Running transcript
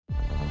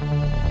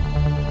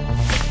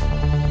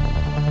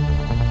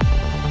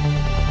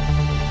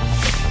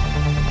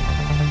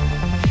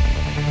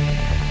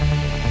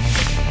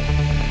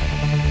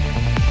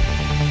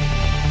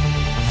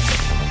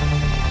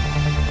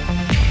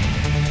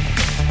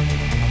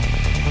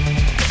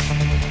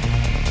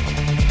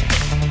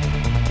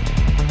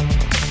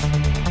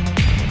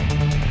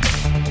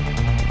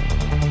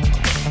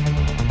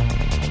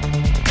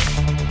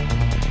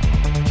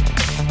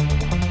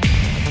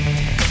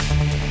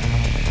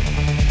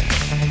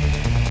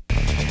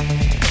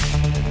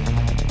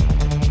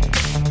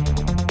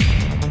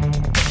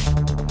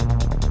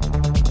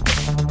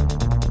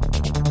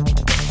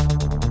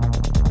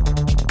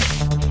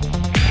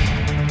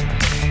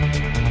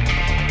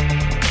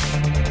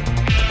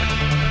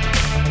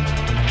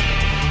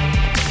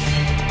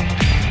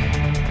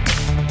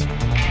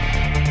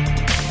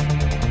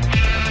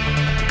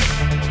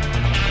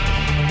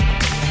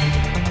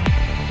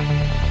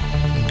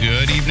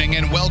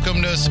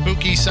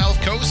spooky South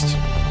Coast.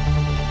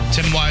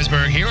 Tim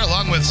Weisberg here,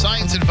 along with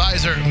science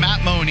advisor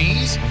Matt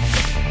Moniz,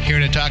 here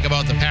to talk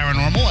about the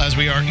paranormal, as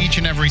we are each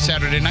and every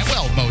Saturday night.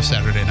 Well, most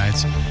Saturday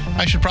nights.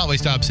 I should probably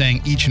stop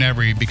saying each and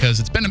every,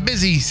 because it's been a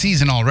busy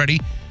season already.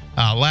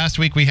 Last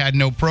week we had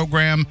no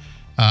program.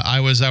 I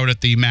was out at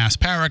the Mass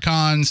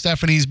Paracon.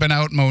 Stephanie's been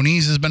out.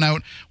 Moniz has been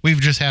out.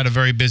 We've just had a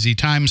very busy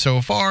time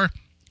so far,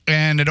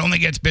 and it only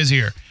gets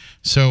busier.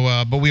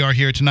 So, but we are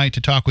here tonight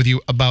to talk with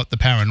you about the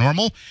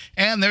paranormal,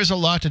 and there's a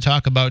lot to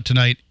talk about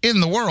tonight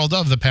in the world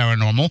of the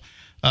paranormal,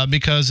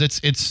 because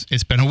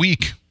it's been a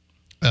week.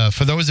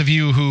 For those of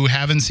you who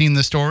haven't seen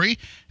the story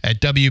at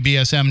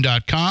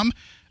WBSM.com,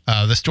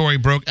 the story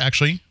broke.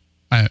 Actually,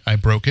 I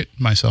broke it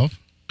myself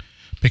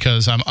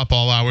because I'm up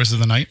all hours of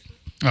the night.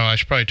 Oh, I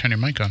should probably turn your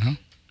mic on, huh?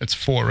 It's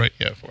 4, right?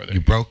 Yeah, 4 there.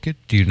 You broke it?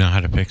 Do you know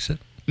how to fix it?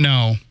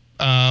 No,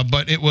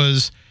 but it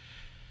was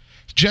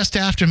just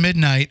after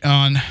midnight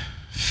on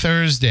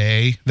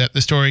Thursday that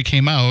the story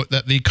came out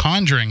that the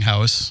Conjuring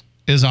house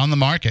is on the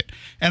market.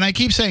 And I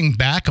keep saying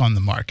back on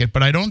the market,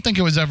 but I don't think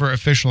it was ever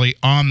officially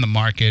on the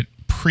market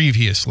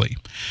previously.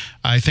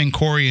 I think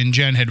Corey and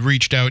Jen had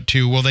reached out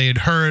to, well, they had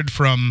heard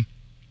from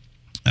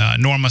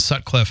Norma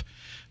Sutcliffe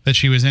that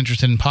she was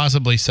interested in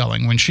possibly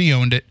selling when she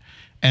owned it.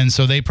 And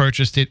so they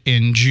purchased it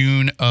in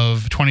June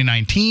of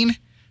 2019,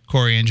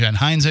 Corey and Jen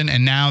Heinzen,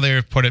 and now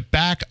they've put it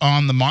back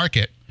on the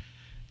market.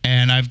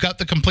 And I've got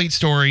the complete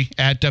story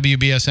at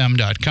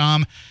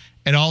WBSM.com.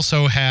 It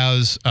also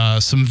has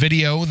some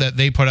video that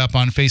they put up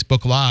on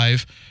Facebook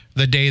Live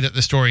the day that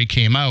the story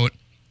came out,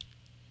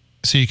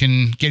 so you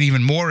can get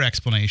even more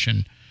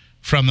explanation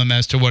from them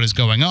as to what is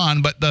going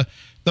on. But the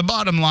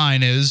bottom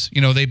line is,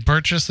 you know, they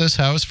purchased this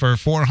house for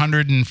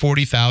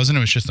 $440,000. It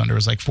was just under, it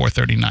was like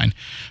 $439,000.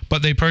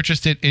 But they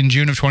purchased it in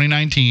June of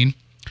 2019.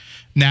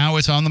 Now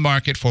it's on the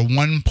market for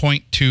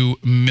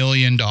 $1.2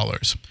 million.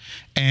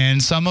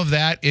 And some of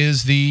that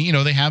is they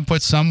have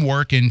put some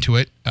work into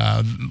it.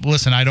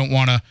 Listen, I don't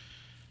want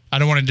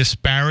to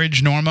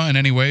disparage Norma in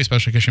any way,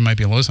 especially because she might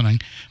be listening.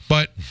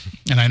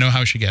 And I know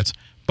how she gets.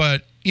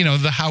 But, you know,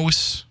 the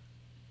house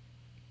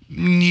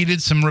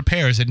needed some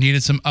repairs. It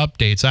needed some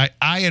updates.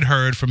 I had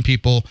heard from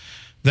people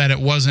that it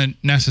wasn't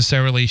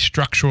necessarily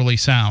structurally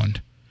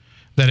sound,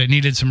 that it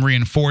needed some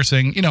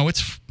reinforcing. You know,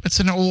 it's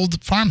an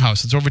old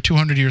farmhouse. It's over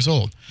 200 years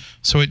old.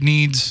 So it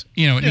needs,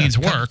 needs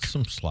work.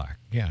 Some slack.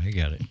 Yeah, I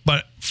get it.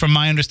 But from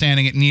my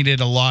understanding, it needed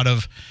a lot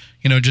of,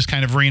 just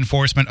kind of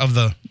reinforcement of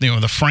the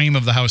frame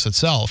of the house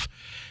itself.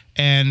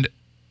 And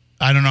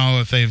I don't know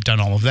if they've done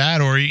all of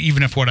that, or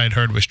even if what I'd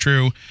heard was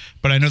true,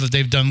 but I know that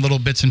they've done little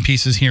bits and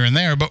pieces here and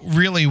there. But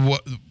really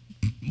what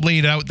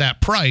laid out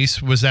that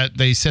price was that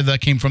they said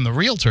that came from the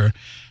realtor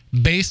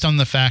based on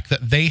the fact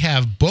that they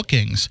have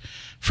bookings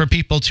for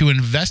people to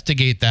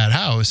investigate that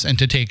house and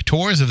to take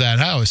tours of that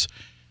house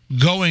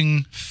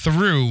going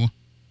through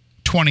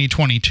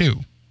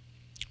 2022.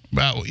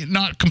 Well,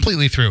 not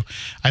completely through.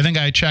 I think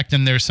I checked,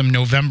 and there's some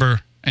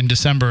November and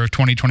December of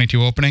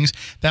 2022 openings.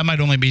 That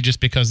might only be just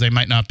because they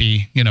might not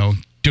be,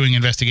 doing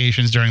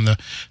investigations during the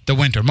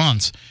winter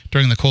months,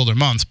 during the colder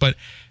months. But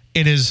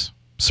it is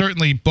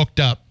certainly booked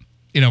up,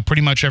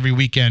 pretty much every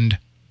weekend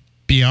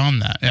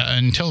beyond that,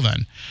 until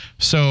then.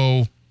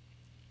 So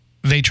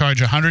they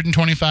charge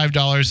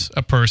 $125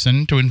 a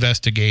person to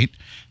investigate.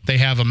 They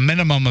have a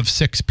minimum of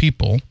 6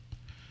 people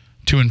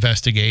to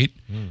investigate.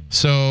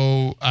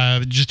 So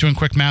just doing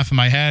quick math in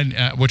my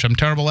head, which I'm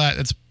terrible at,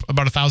 it's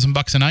about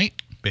 $1,000 a night.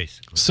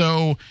 Basically.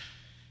 So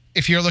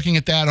if you're looking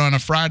at that on a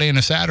Friday and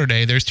a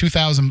Saturday, there's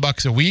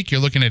 $2,000 a week. You're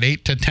looking at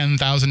 $8,000 to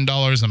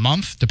 $10,000 a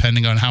month,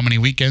 depending on how many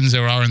weekends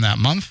there are in that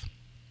month.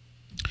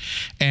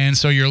 And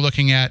so you're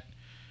looking at,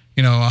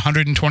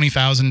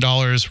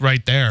 $120,000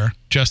 right there,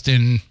 just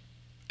in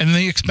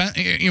the expense.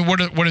 What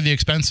are the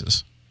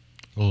expenses?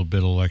 A little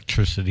bit of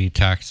electricity,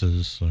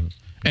 taxes,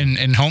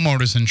 and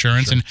homeowners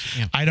insurance. And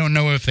yeah. I don't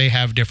know if they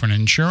have different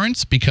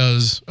insurance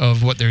because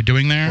of what they're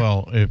doing there.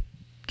 Well, if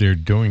they're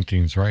doing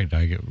things right,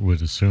 I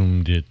would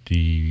assume that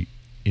the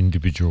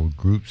individual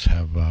groups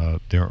have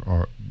their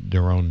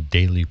own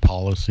daily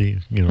policy,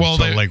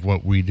 like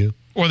what we do.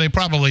 Or they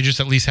probably just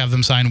at least have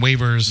them sign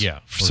waivers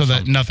so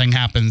that nothing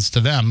happens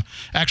to them.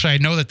 Actually, I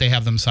know that they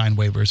have them sign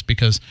waivers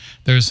because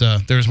there's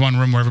one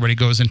room where everybody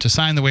goes in to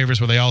sign the waivers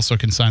where they also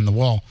can sign the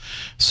wall.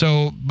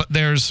 So, but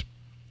there's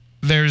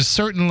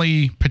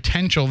certainly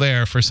potential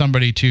there for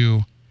somebody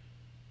to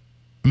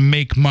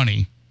make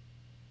money,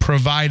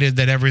 provided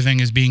that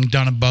everything is being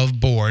done above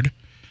board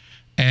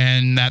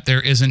and that there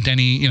isn't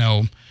any,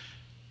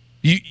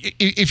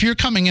 if you're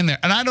coming in there,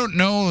 and I don't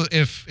know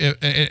if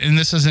and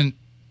this isn't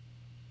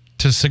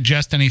to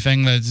suggest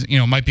anything that's,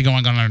 might be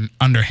going on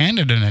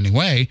underhanded in any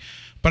way,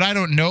 but I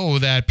don't know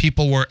that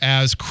people were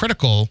as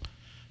critical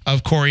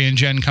of Corey and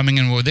Jen coming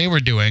in what they were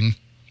doing,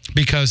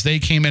 because they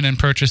came in and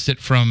purchased it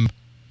from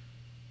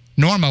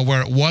Norma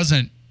where it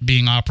wasn't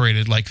being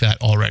operated like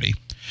that already.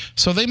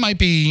 So they might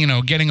be,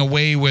 getting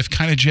away with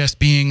kind of just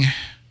being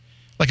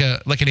like an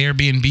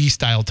Airbnb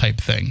style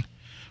type thing,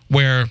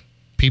 where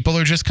people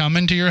are just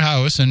coming to your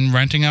house and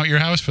renting out your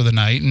house for the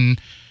night, and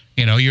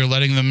you're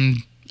letting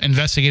them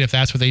investigate if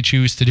that's what they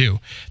choose to do.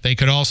 They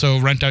could also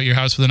rent out your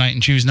house for the night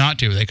and choose not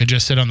to. They could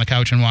just sit on the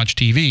couch and watch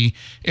TV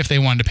if they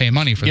wanted to pay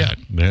money for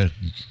that.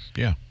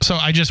 Yeah. So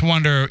I just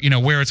wonder,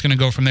 where it's going to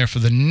go from there for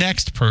the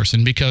next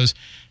person, because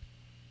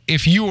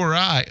if you or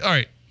I, all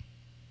right,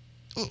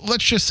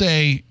 let's just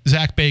say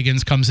Zach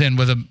Bagans comes in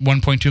with a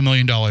 $1.2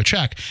 million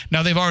check.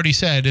 Now, they've already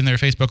said in their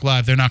Facebook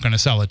Live they're not going to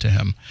sell it to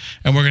him,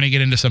 and we're going to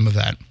get into some of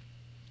that.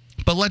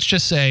 But let's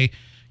just say,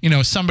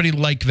 somebody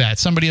like that,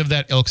 somebody of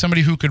that ilk,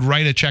 somebody who could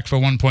write a check for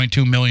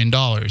 $1.2 million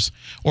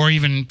or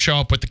even show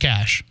up with the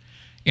cash,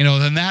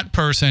 then that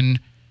person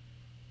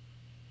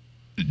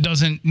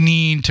doesn't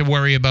need to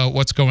worry about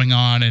what's going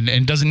on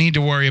and doesn't need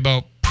to worry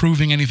about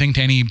proving anything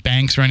to any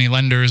banks or any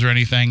lenders or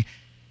anything.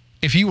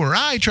 If you or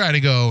I try to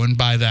go and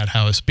buy that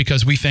house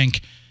because we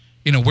think,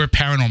 we're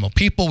paranormal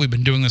people, we've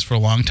been doing this for a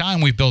long time,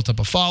 we've built up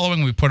a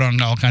following, we put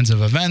on all kinds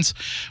of events,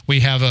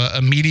 we have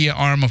a media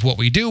arm of what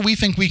we do, we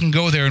think we can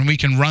go there and we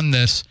can run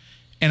this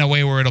in a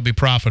way where it'll be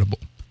profitable.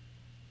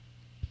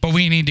 But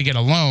we need to get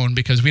a loan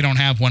because we don't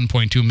have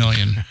 $1.2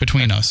 million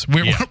between us.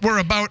 We're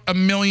about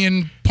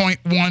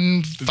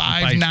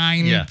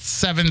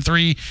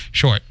 $1,159,730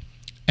 short.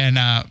 And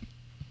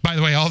by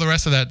the way, all the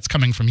rest of that's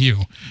coming from you.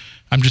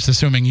 I'm just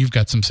assuming you've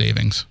got some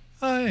savings.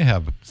 I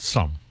have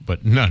some,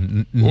 but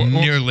none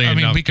nearly enough.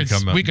 I mean,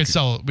 we could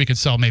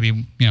sell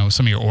maybe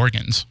some of your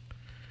organs.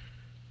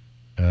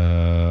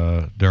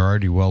 They're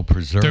already well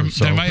preserved.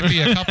 There might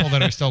be a couple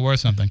that are still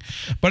worth something.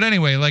 But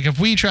anyway, like if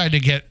we tried to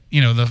get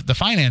the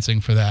financing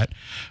for that,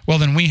 well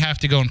then we have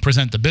to go and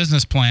present the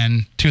business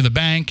plan to the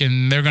bank,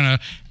 and they're going to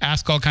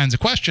ask all kinds of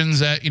questions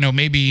that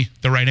maybe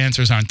the right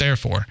answers aren't there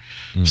for.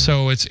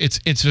 So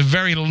it's a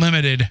very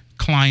limited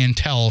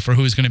clientele for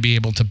who's going to be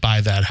able to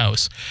buy that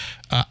house.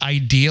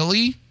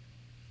 Ideally,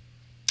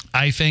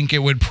 I think it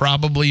would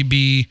probably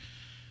be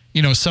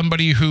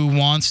somebody who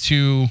wants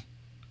to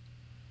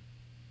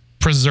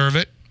preserve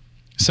it,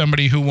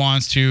 somebody who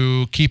wants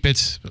to keep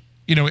its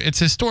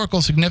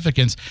historical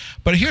significance.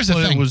 But here's the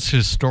thing. It was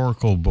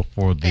historical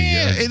before the...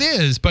 Yeah, it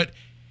is, but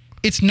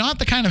it's not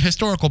the kind of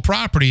historical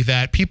property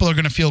that people are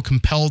going to feel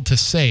compelled to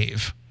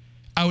save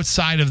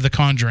outside of the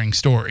Conjuring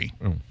story.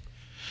 Oh.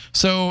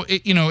 So,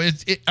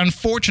 it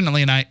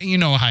unfortunately, and I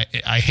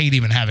hate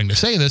even having to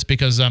say this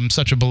because I'm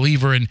such a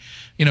believer in,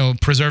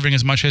 preserving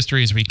as much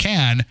history as we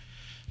can,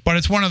 but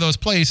it's one of those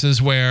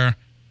places where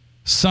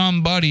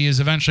somebody is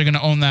eventually going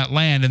to own that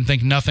land and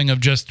think nothing of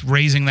just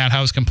razing that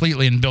house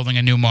completely and building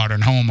a new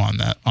modern home on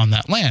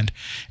that land.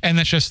 And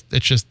it's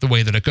just the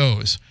way that it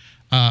goes.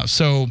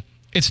 So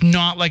it's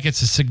not like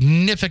it's a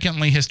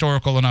significantly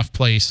historical enough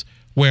place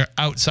where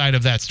outside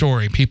of that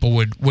story, people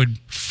would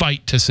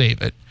fight to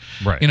save it.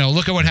 Right.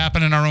 Look at what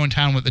happened in our own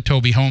town with the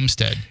Toby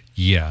homestead.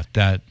 Yeah,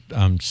 that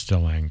I'm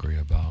still angry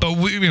about. But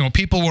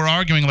people were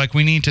arguing like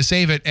we need to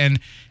save it, and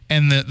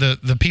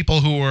the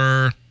people who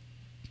were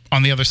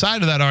on the other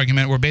side of that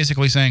argument were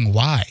basically saying,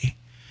 why?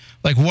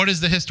 Like, what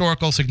is the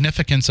historical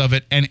significance of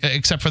it? And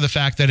except for the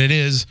fact that it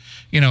is,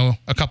 a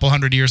couple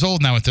hundred years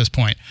old now at this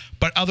point.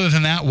 But other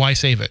than that, why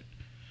save it?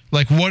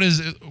 Like, what does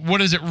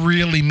it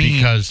really mean?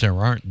 Because there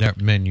aren't that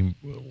many.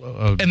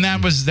 And that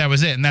was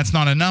it. And that's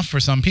not enough for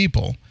some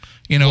people.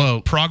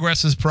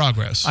 Progress is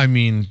progress. I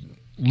mean,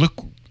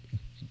 look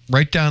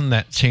right down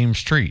that same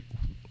street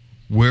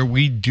where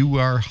we do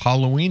our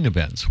Halloween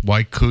events.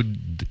 Why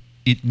could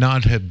it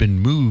not have been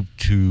moved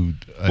to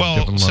a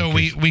different location? So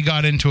we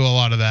got into a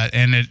lot of that,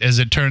 and as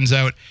it turns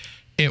out,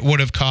 it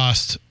would have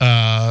cost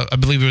I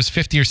believe it was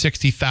 $50,000 or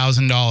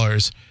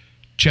 $60,000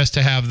 just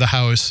to have the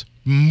house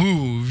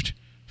moved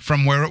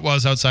from where it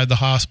was outside the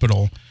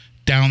hospital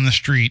down the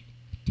street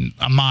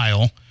a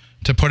mile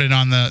to put it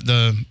on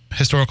the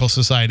Historical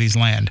Society's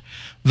land.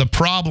 The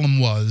problem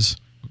was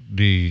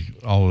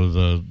all of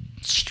the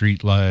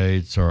street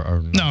lights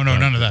or no,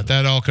 none of that.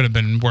 That all could have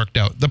been worked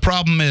out. The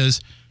problem is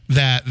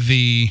that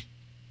the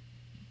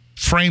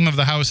frame of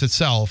the house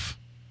itself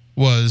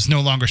was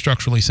no longer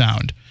structurally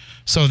sound.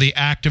 So the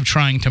act of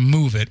trying to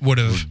move it would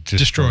have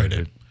destroyed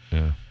it.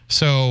 Yeah.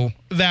 So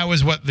that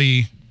was what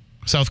the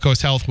South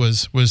Coast Health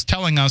was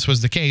telling us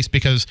was the case,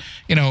 because,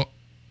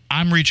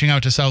 I'm reaching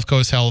out to South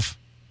Coast Health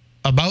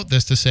about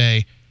this to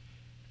say,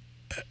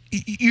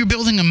 you're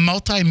building a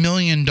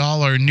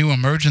multi-million-dollar new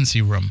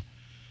emergency room,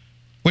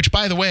 which,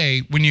 by the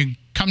way, when you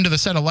come to the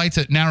set of lights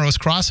at Narrows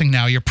Crossing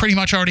now, you're pretty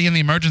much already in the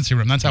emergency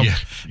room. That's how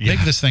big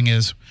this thing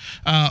is.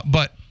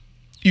 But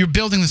you're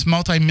building this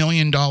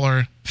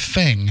multi-million-dollar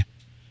thing.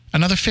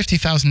 Another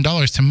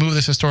 $50,000 to move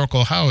this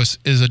historical house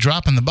is a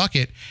drop in the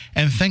bucket,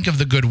 and think of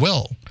the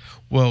goodwill.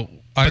 Well,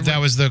 but that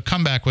was the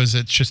comeback was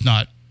it's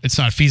not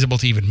feasible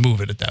to even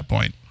move it at that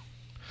point.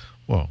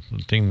 Well,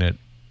 the thing that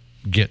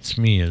gets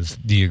me is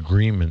the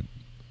agreement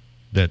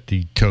that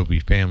the Toby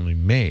family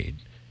made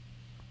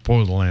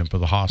for the land for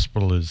the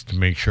hospital is to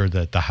make sure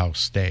that the house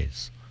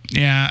stays.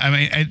 Yeah, I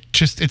mean,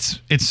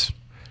 it's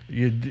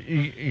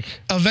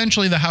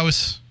eventually the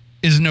house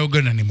is no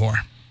good anymore.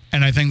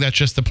 And I think that's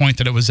just the point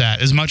that it was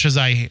at. As much as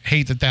I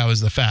hate that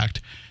was the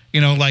fact.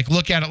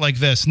 Look at it like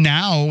this.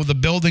 Now, the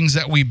buildings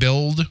that we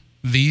build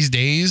these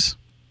days,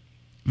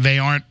 they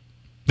aren't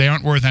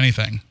worth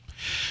anything.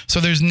 So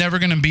there's never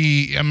going to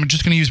be, I'm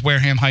just going to use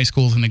Wareham High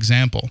School as an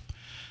example.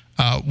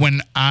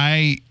 When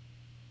I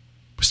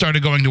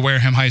started going to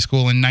Wareham High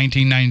School in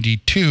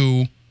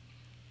 1992,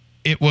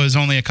 it was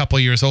only a couple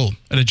years old.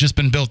 It had just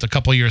been built a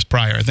couple years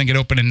prior. I think it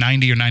opened in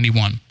 90 or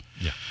 91.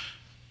 Yeah.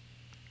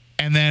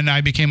 And then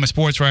I became a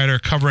sports writer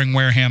covering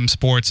Wareham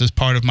sports as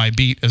part of my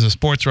beat as a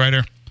sports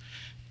writer.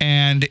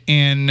 And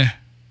in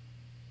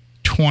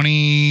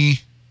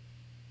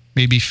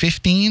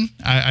 2015,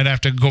 I'd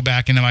have to go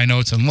back into my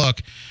notes and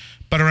look,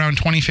 but around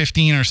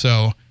 2015 or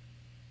so,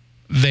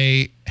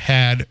 they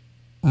had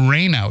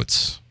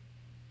rainouts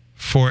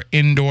for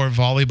indoor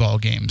volleyball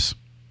games.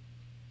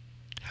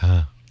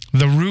 Huh.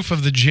 The roof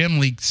of the gym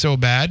leaked so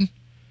bad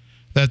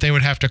that they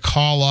would have to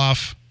call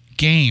off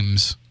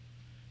games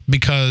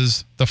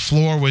because the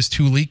floor was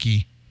too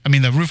leaky. I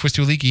mean, the roof was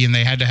too leaky, and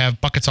they had to have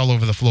buckets all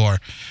over the floor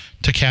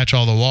to catch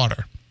all the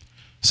water.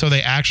 So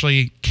they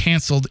actually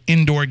canceled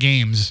indoor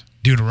games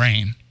due to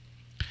rain.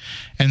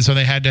 And so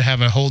they had to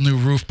have a whole new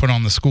roof put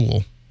on the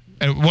school.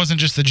 It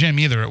wasn't just the gym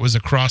either. It was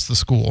across the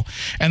school.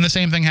 And the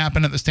same thing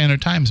happened at the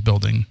Standard Times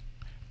building.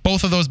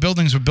 Both of those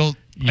buildings were built,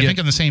 I think,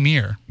 in the same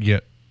year.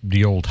 Yet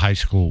the old high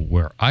school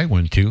where I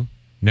went to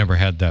never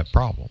had that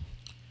problem.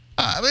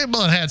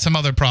 Well, it had some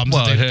other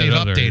problems that they've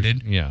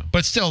updated. Yeah.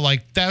 But still,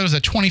 like, that was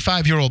a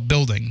 25-year-old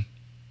building.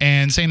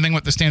 And same thing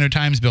with the Standard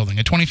Times building.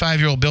 A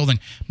 25-year-old building.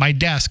 My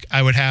desk,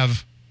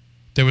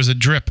 there was a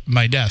drip in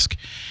my desk.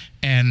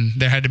 And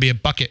there had to be a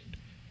bucket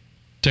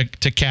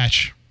to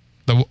catch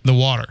the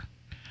water.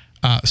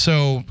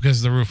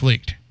 Because the roof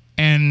leaked.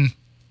 And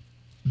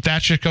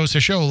that just goes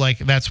to show, like,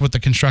 that's what the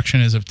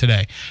construction is of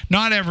today.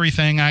 Not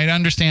everything. I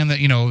understand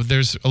that,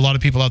 there's a lot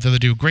of people out there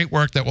that do great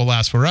work that will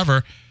last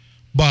forever.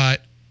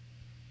 But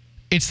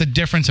it's the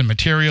difference in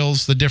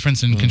materials, the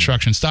difference in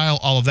construction style,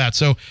 all of that.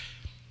 So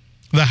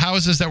the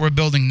houses that we're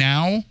building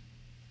now,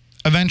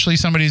 eventually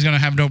somebody's going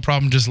to have no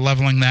problem just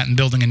leveling that and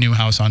building a new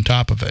house on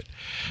top of it.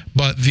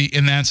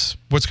 And that's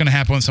what's going to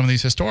happen with some of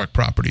these historic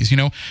properties.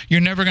 You're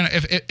never going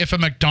to, if a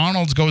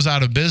McDonald's goes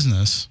out of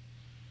business,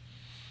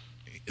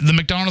 the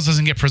McDonald's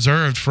doesn't get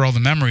preserved for all the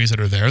memories that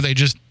are there. They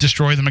just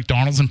destroy the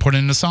McDonald's and put it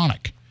into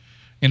Sonic.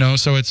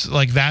 So it's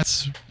like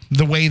that's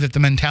the way that the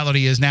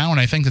mentality is now, and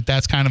I think that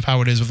that's kind of how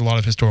it is with a lot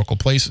of historical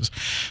places.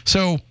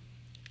 So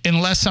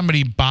unless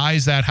somebody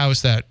buys that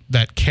house that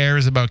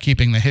cares about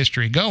keeping the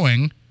history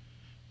going,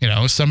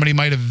 somebody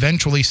might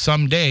eventually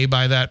someday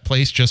buy that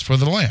place just for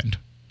the land.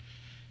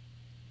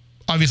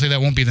 Obviously, that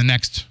won't be the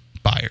next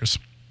buyers.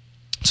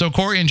 So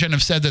Corey and Jen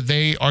have said that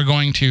they are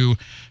going to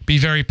be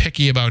very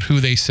picky about who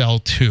they sell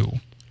to.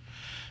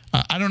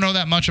 I don't know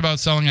that much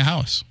about selling a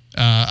house.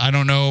 I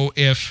don't know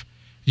if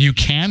you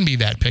can be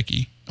that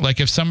picky. Like,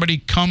 if somebody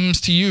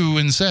comes to you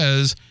and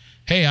says,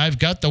 hey, I've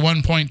got the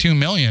 $1.2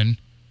 million,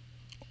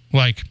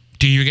 like,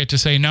 do you get to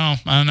say, no,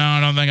 I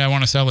don't think I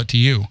want to sell it to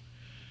you?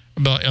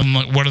 But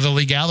what are the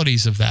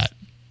legalities of that?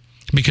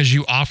 Because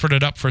you offered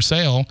it up for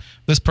sale.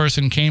 This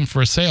person came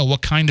for a sale.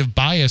 What kind of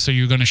bias are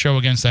you going to show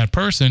against that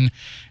person?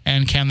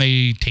 And can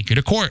they take you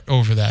to court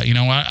over that?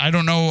 I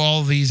don't know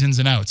all these ins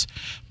and outs.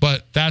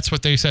 But that's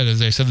what they said, is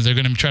they said that they're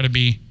going to try to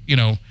be,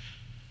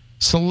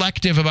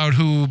 selective about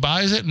who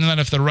buys it. And then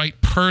if the right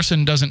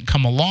person doesn't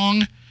come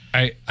along,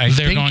 I they're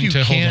think going you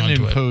to hold can on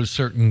to it. impose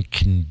certain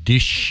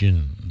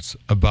conditions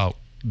about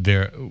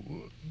the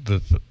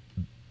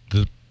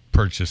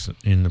purchase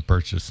in the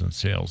purchase and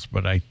sales,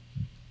 but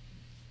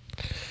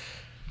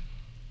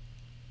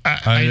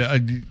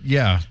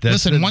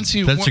listen.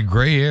 That's a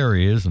gray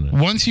area, isn't it?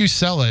 Once you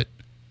sell it,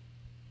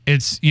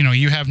 it's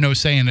you have no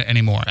say in it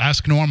anymore.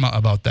 Ask Norma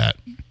about that.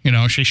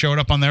 She showed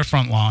up on their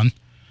front lawn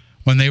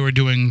when they were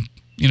doing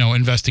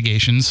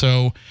investigations.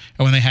 So,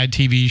 and when they had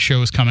TV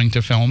shows coming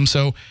to film,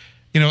 so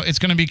it's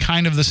going to be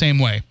kind of the same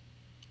way,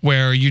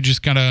 where you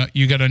just gotta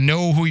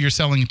know who you're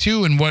selling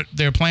to and what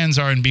their plans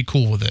are and be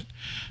cool with it.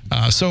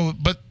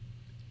 But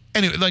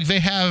anyway, like, they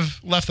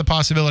have left the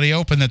possibility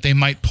open that they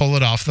might pull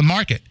it off the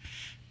market.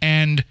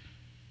 And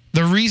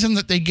the reason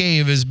that they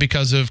gave is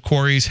because of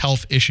Corey's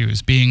health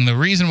issues being the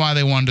reason why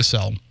they wanted to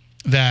sell.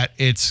 That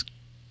it's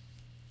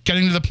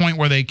getting to the point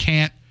where they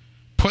can't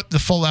put the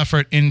full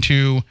effort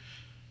into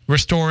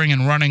restoring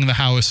and running the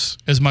house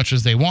as much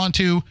as they want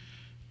to.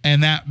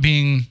 And that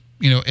being,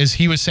 as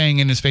he was saying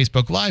in his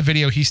Facebook Live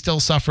video, he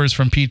still suffers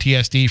from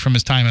PTSD from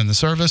his time in the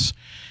service,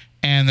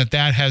 and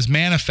that has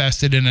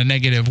manifested in a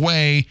negative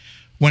way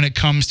when it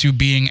comes to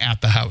being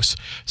at the house.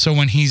 So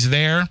when he's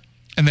there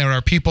and there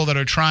are people that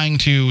are trying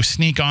to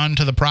sneak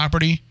onto the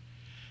property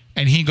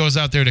and he goes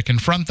out there to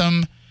confront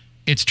them,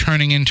 it's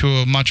turning into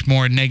a much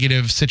more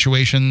negative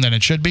situation than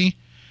it should be.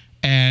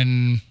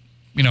 And,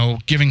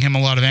 giving him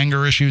a lot of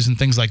anger issues and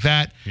things like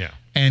that. Yeah.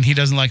 And he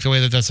doesn't like the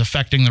way that that's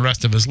affecting the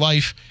rest of his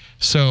life.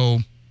 So,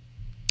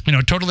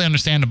 totally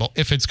understandable.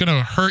 If it's going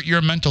to hurt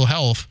your mental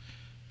health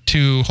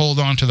to hold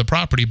on to the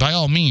property, by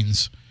all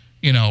means,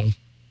 nobody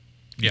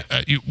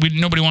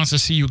wants to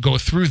see you go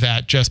through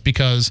that just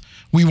because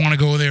we want to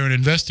go there and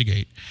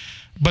investigate.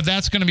 But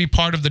that's going to be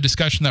part of the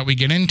discussion that we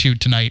get into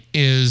tonight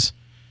is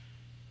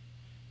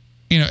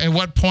at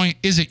what point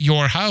is it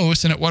your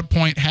house, and at what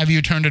point have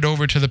you turned it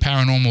over to the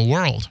paranormal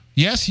world?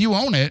 Yes, you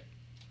own it,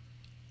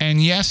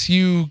 and yes,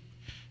 you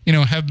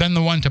have been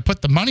the one to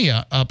put the money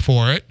up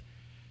for it,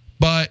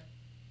 but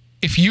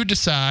if you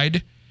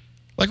decide,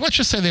 like, let's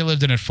just say they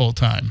lived in it full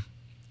time,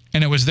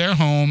 and it was their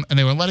home, and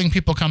they were letting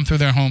people come through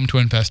their home to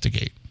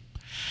investigate.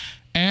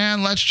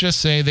 And let's just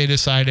say they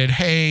decided,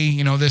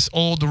 hey, this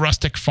old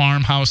rustic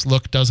farmhouse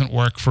look doesn't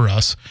work for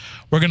us.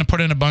 We're going to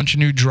put in a bunch of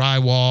new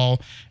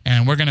drywall,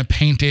 and we're going to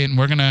paint it, and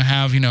we're going to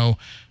have,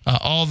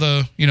 all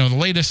the, the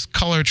latest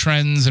color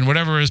trends and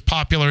whatever is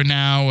popular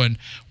now, and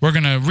we're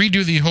going to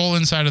redo the whole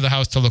inside of the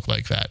house to look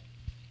like that.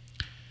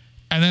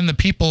 And then the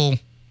people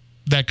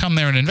that come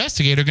there and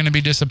investigate are going to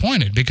be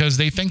disappointed because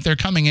they think they're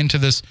coming into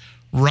this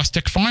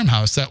rustic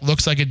farmhouse that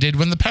looks like it did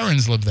when the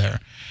Perrins lived there.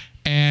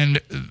 And,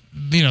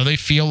 they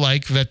feel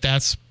like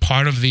that's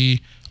part of the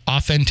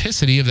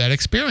authenticity of that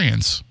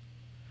experience.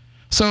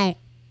 So,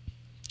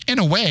 in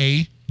a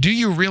way, do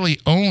you really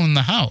own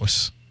the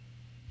house?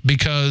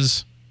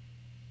 Because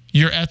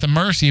you're at the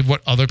mercy of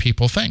what other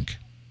people think.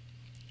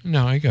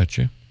 No, I got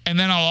you. And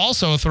then I'll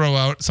also throw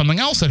out something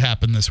else that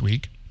happened this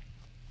week.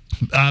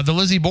 The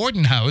Lizzie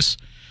Borden house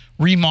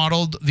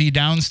remodeled the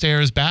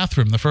downstairs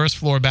bathroom, the first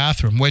floor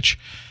bathroom, which,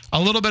 a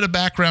little bit of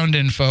background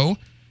info,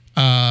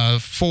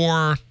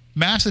 for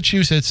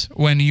Massachusetts,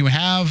 when you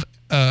have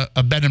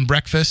a bed and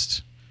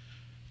breakfast,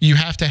 you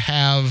have to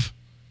have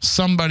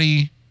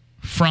somebody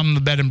from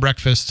the bed and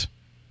breakfast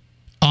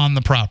on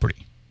the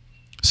property.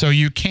 So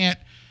you can't,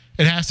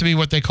 it has to be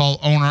what they call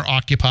owner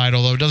occupied,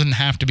 although it doesn't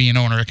have to be an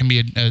owner. It can be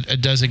a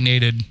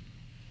designated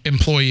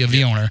employee of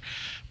the owner.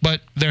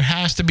 But there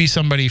has to be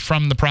somebody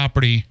from the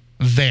property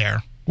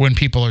there when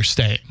people are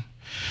staying.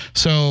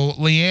 So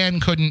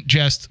Leanne couldn't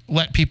just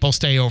let people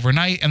stay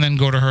overnight and then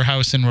go to her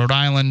house in Rhode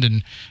Island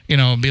and,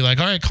 be like,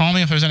 all right, call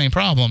me if there's any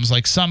problems.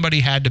 Like, somebody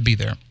had to be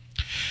there.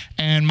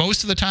 And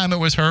most of the time it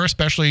was her,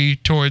 especially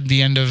toward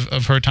the end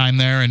of her time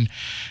there. And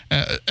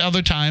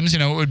other times,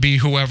 it would be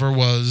whoever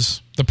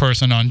was the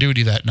person on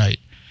duty that night.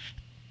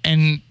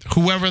 And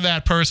whoever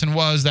that person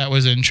was that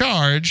was in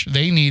charge,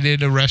 they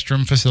needed a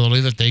restroom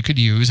facility that they could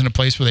use and a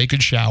place where they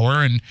could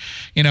shower and,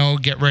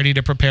 get ready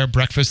to prepare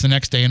breakfast the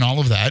next day and all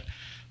of that.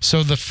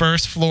 So the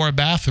first floor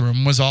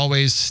bathroom was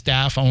always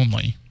staff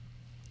only.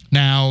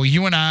 Now,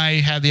 you and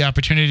I had the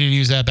opportunity to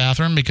use that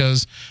bathroom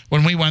because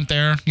when we went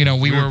there,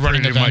 we were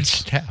running events. Much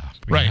staff,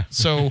 yeah. Right.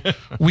 So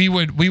we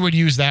would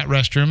use that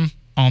restroom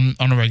on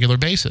a regular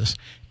basis.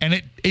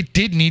 And it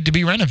did need to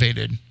be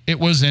renovated. It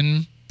was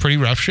in pretty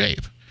rough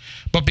shape.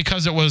 But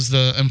because it was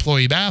the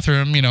employee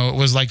bathroom, it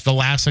was like the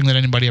last thing that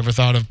anybody ever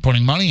thought of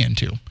putting money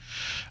into.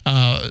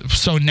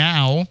 So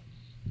now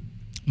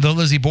the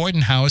Lizzie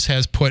Borden house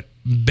has put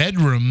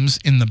bedrooms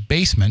in the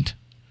basement,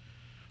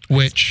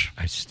 which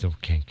I still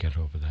can't get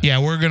over that. Yeah,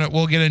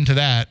 we'll get into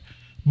that.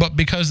 But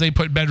because they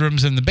put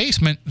bedrooms in the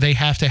basement, they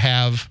have to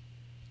have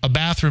a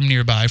bathroom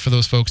nearby for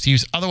those folks to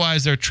use.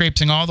 Otherwise, they're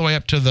traipsing all the way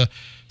up to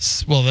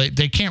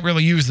they can't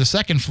really use the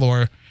second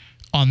floor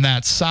on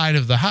that side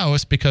of the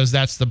house because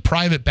that's the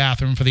private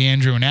bathroom for the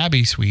Andrew and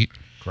Abby suite.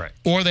 Correct.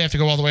 Or they have to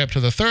go all the way up to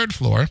the third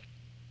floor,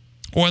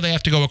 or they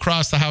have to go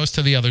across the house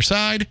to the other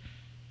side,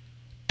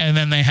 and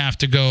then they have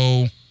to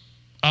go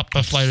up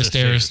a flight of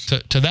stairs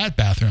to that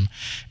bathroom.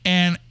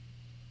 And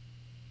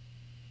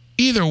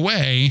either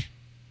way,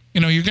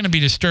 you're going to be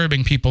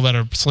disturbing people that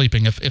are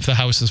sleeping if the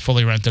house is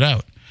fully rented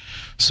out.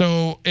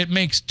 So it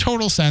makes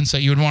total sense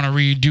that you would want to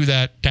redo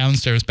that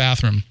downstairs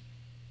bathroom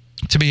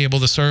to be able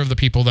to serve the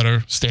people that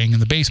are staying in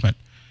the basement.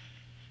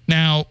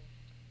 Now,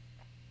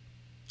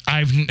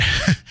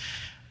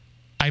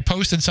 I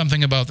posted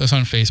something about this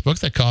on Facebook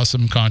that caused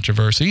some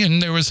controversy,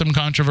 and there was some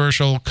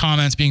controversial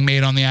comments being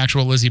made on the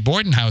actual Lizzie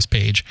Borden house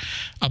page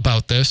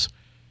about this.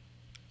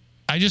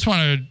 I just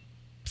want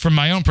to, from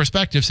my own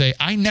perspective, say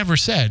I never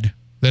said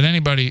that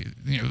anybody,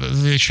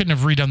 they shouldn't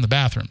have redone the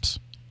bathrooms.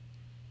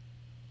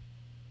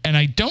 And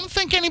I don't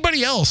think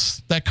anybody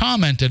else that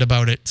commented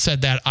about it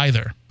said that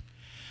either.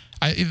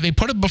 They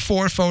put a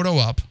before photo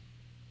up.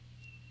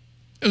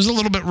 It was a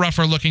little bit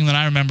rougher looking than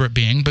I remember it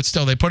being, but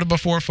still, they put a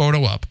before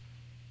photo up.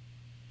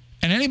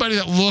 And anybody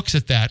that looks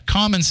at that,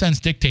 common sense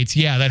dictates,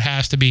 that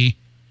has to be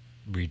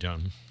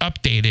redone,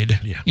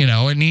 updated.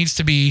 Yeah. It needs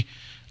to be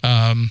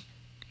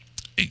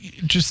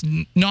just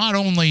not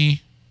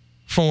only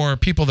for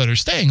people that are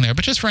staying there,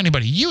 but just for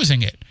anybody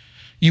using it.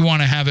 You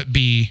want to have it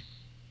be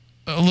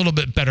a little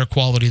bit better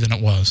quality than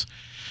it was.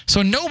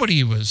 So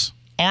nobody was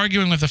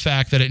arguing with the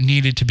fact that it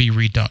needed to be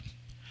redone.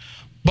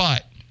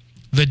 But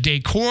the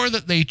decor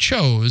that they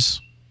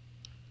chose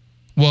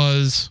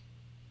was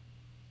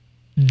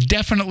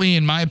definitely,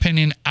 in my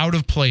opinion, out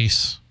of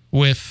place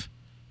with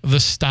the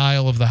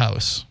style of the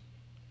house.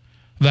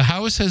 The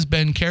house has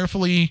been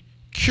carefully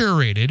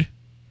curated,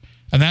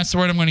 and that's the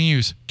word I'm going to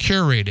use,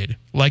 curated,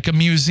 like a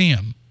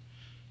museum,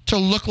 to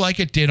look like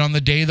it did on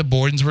the day the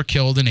Bordens were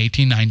killed in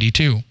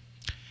 1892.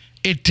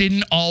 It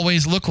didn't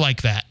always look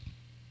like that.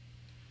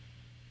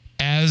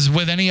 As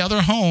with any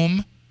other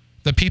home,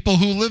 the people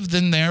who lived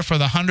in there for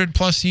the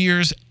 100+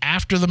 years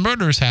after the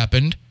murders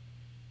happened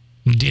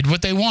did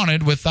what they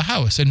wanted with the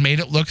house and made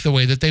it look the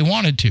way that they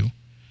wanted to.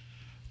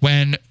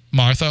 When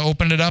Martha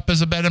opened it up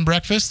as a bed and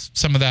breakfast,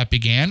 some of that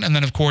began, and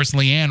then of course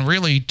Leanne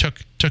really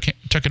took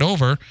it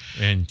over.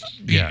 And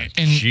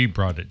she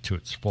brought it to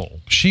its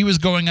full. She was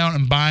going out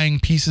and buying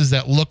pieces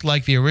that looked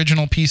like the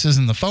original pieces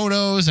in the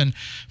photos, and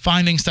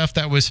finding stuff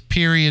that was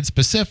period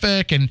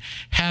specific, and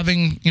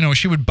having,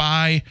 she would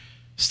buy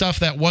stuff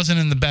that wasn't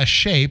in the best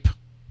shape,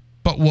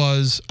 but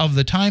was of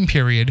the time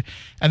period,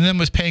 and then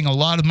was paying a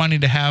lot of money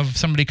to have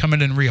somebody come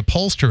in and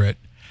reupholster it.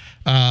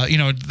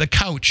 The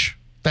couch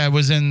that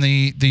was in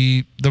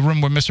the room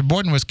where Mr.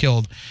 Borden was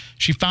killed,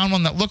 she found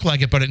one that looked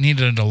like it, but it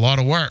needed a lot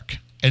of work,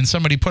 and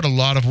somebody put a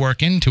lot of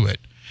work into it.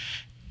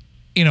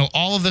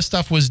 All of this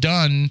stuff was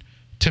done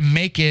to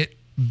make it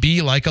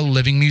be like a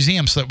living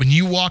museum, so that when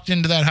you walked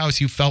into that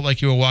house, you felt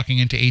like you were walking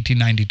into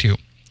 1892.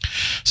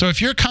 So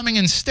if you're coming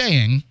and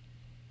staying,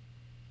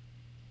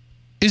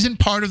 isn't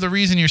part of the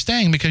reason you're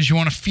staying because you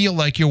want to feel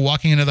like you're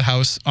walking into the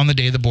house on the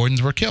day the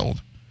Bordens were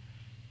killed.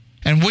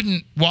 And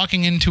wouldn't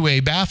walking into a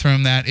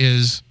bathroom that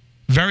is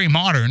very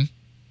modern,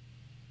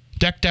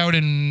 decked out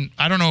in,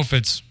 I don't know if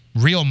it's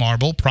real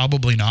marble,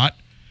 probably not.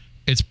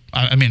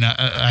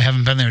 I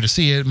haven't been there to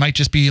see it. It might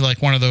just be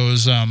like one of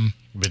those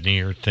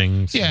veneer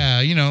things.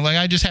 Yeah, like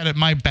I just had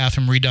my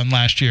bathroom redone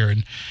last year,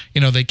 and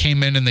they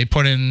came in and they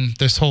put in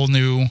this whole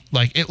new,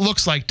 like, it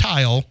looks like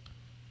tile,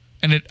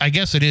 and I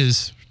guess it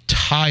is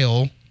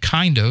tile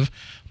kind of,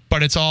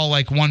 but it's all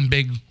like one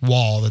big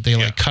wall that they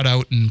like cut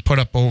out and put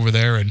up over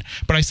there,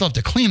 but I still have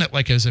to clean it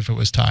like as if it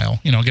was tile.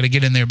 Got to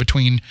get in there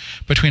between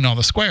all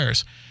the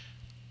squares.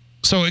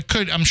 So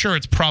I'm sure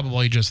it's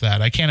probably just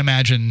that. I can't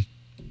imagine.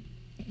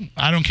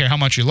 I don't care how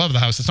much you love the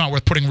house, it's not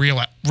worth putting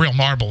real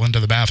marble into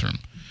the bathroom.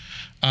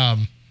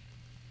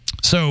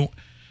 So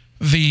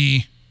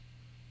the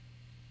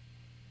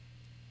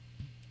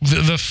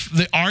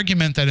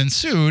argument that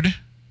ensued,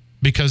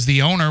 because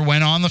the owner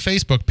went on the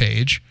Facebook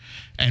page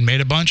and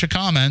made a bunch of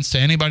comments to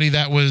anybody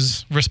that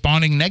was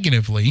responding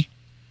negatively.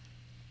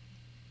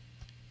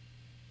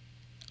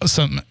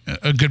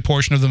 A good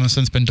portion of them has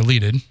since been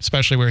deleted,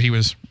 especially where he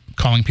was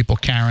calling people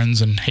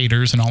Karens and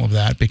haters and all of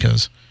that,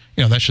 because,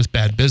 that's just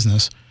bad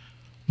business.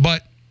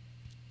 But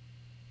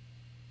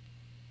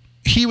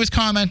he was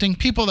commenting,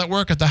 people that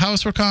work at the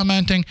house were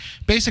commenting,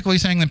 basically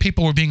saying that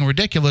people were being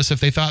ridiculous if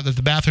they thought that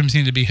the bathrooms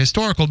needed to be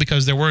historical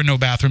because there were no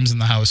bathrooms in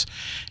the house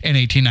in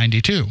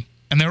 1892.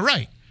 And they're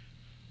right.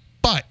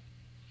 But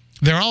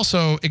they're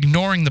also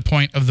ignoring the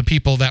point of the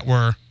people that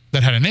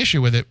had an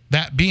issue with it,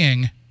 that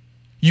being,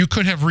 you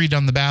could have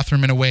redone the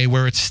bathroom in a way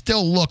where it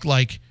still looked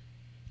like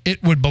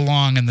it would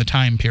belong in the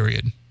time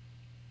period.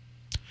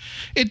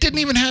 It didn't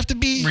even have to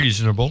be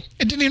reasonable.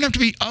 It didn't even have to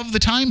be of the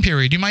time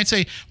period. You might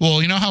say,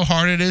 well, you know how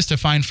hard it is to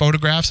find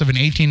photographs of an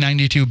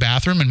 1892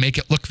 bathroom and make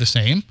it look the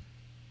same?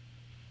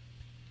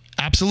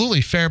 Absolutely,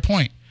 fair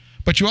point.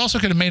 But you also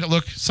could have made it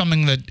look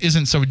something that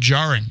isn't so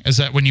jarring, as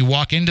that when you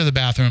walk into the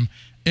bathroom,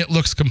 it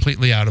looks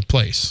completely out of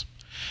place.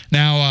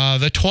 Now,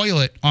 the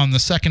toilet on the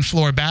second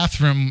floor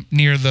bathroom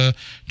near the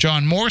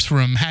John Morse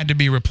room had to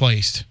be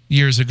replaced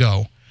years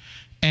ago.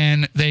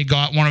 And they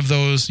got one of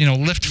those,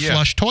 lift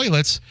flush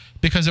toilets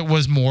because it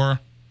was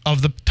more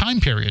of the time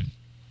period.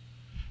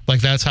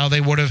 Like, that's how they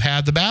would have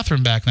had the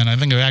bathroom back then. I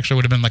think it actually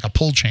would have been like a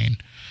pull chain.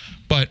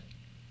 But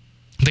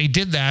they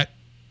did that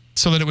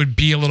so that it would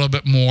be a little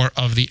bit more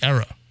of the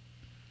era.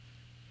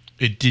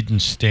 It didn't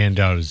stand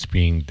out as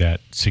being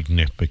that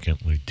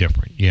significantly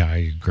different. Yeah, I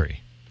agree.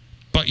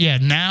 But yeah,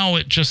 now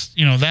it just,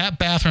 that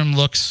bathroom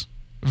looks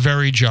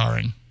very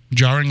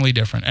jarringly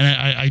different.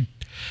 And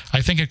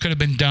I think it could have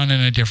been done in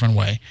a different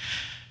way.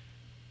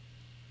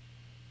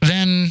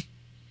 Then,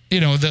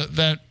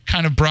 that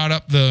kind of brought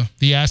up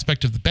the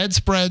aspect of the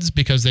bedspreads,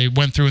 because they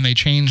went through and they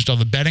changed all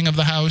the bedding of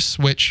the house,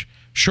 which,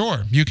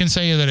 sure, you can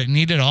say that it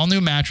needed all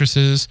new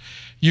mattresses.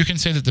 You can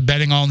say that the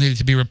bedding all needed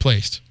to be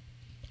replaced.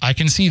 I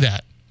can see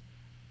that.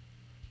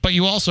 But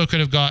you also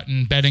could have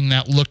gotten bedding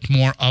that looked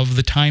more of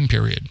the time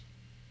period,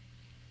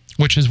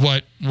 which is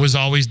what was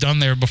always done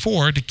there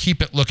before to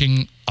keep it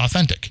looking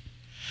authentic.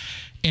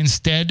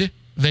 Instead,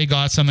 they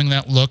got something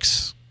that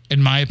looks,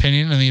 in my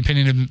opinion, and the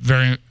opinion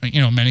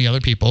of many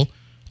other people,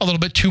 a little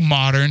bit too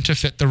modern to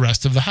fit the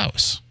rest of the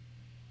house.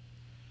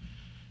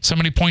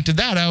 Somebody pointed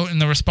that out,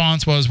 and the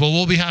response was, well,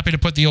 we'll be happy to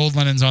put the old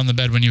linens on the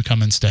bed when you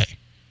come and stay.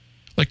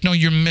 Like, no,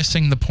 you're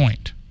missing the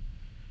point.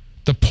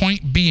 The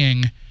point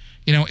being,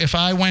 if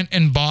I went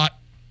and bought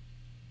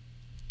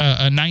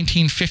a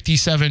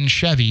 1957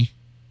 Chevy,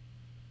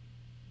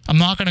 I'm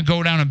not going to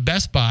go down to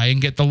Best Buy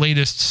and get the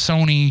latest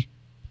Sony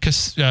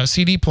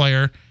CD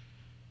player,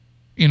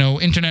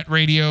 internet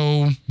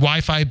radio,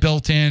 Wi-Fi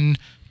built in,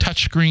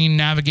 touchscreen,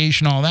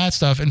 navigation, all that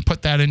stuff, and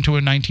put that into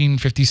a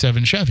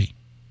 1957 Chevy.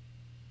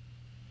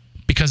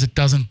 Because it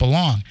doesn't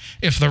belong.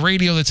 If the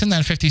radio that's in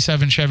that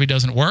 57 Chevy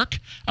doesn't work,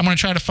 I'm going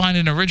to try to find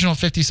an original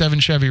 57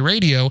 Chevy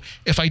radio.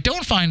 If I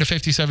don't find a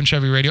 57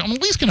 Chevy radio, I'm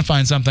at least going to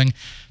find something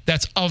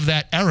that's of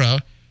that era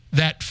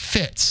that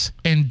fits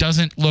and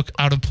doesn't look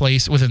out of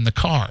place within the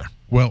car.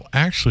 Well,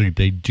 actually,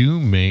 they do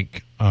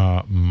make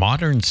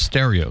modern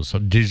stereos, so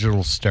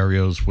digital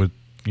stereos with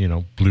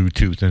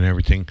Bluetooth and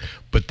everything,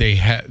 but they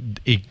have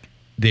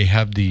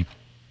the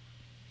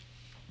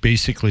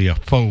basically a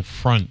faux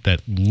front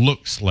that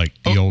looks like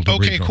the old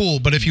original. Okay, cool.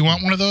 But if you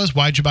want one of those,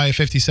 why'd you buy a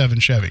 57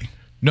 Chevy?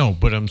 No,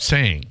 but I'm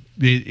saying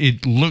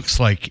it looks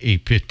like a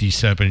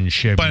 57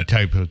 Chevy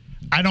type of.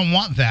 I don't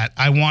want that.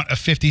 I want a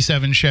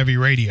 57 Chevy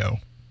radio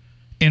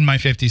in my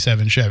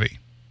 57 Chevy.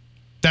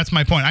 That's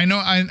my point. I know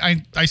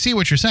I see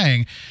what you're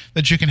saying,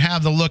 that you can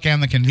have the look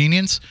and the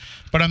convenience,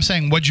 but I'm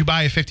saying, what'd you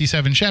buy a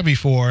 57 Chevy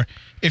for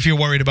if you're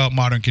worried about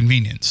modern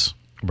convenience?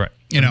 Right.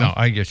 No,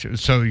 I get you.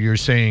 So you're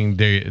saying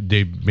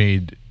they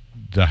made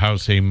the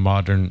house a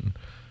modern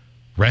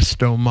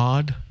resto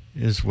mod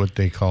is what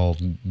they call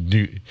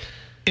new.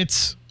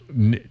 It's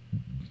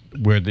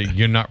where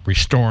you're not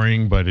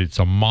restoring, but it's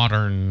a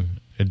modern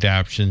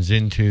adaptations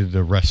into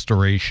the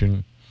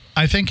restoration.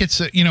 I think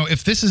it's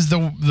if this is the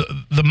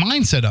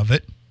mindset of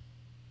it,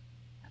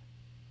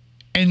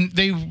 and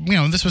they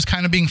this was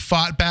kind of being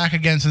fought back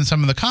against in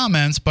some of the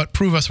comments, but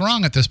prove us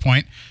wrong at this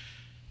point,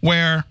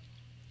 where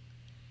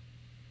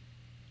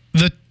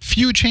the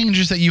few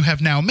changes that you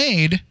have now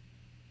made,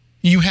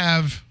 you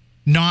have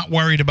not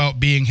worried about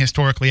being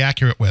historically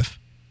accurate with.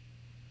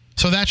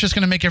 So that's just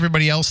going to make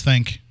everybody else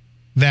think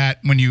that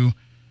when you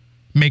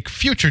make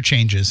future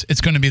changes, it's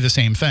going to be the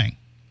same thing.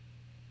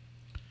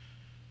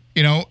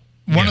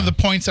 One of the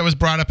points that was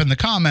brought up in the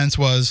comments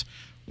was,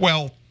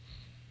 well,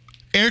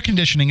 air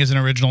conditioning isn't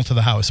original to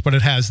the house, but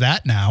it has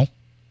that now.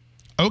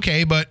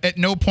 Okay, but at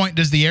no point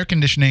does the air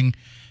conditioning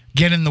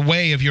get in the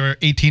way of your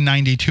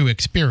 1892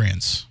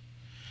 experience.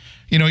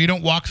 You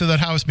don't walk through that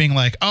house being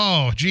like,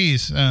 oh,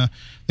 geez,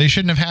 they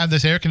shouldn't have had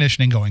this air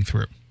conditioning going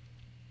through.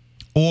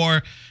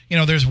 Or,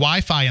 there's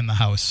Wi-Fi in the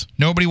house.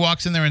 Nobody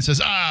walks in there and says,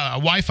 a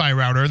Wi-Fi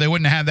router. They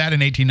wouldn't have had that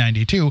in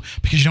 1892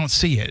 because you don't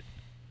see it.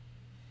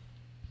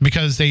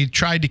 Because they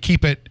tried to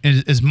keep it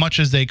as much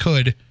as they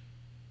could,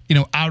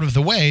 out of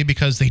the way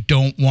because they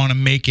don't want to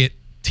make it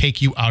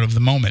take you out of the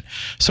moment.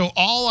 So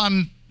all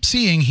I'm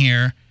seeing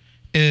here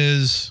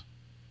is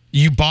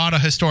you bought a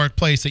historic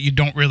place that you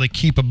don't really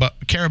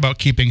care about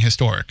keeping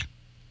historic,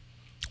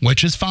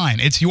 which is fine.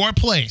 It's your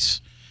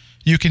place.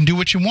 You can do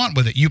what you want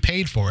with it. You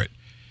paid for it.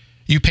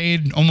 You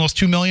paid almost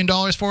 $2 million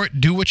for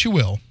it. Do what you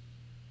will.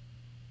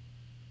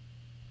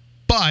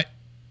 But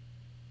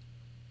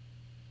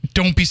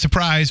don't be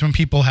surprised when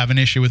people have an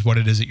issue with what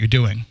it is that you're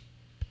doing.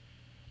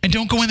 And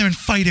don't go in there and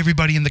fight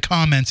everybody in the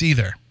comments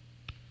either.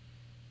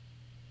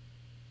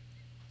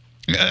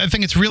 I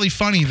think it's really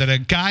funny that a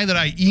guy that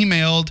I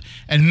emailed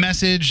and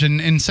messaged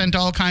and sent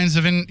all kinds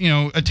of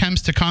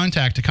attempts to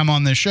contact to come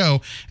on this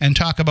show and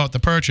talk about the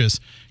purchase,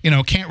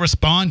 can't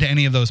respond to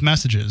any of those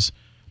messages,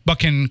 but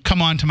can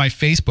come on to my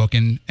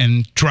Facebook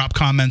and drop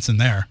comments in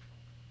there.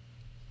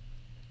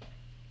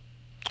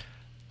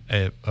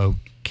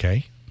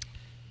 Okay.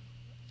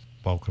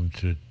 Welcome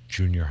to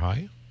junior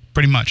high.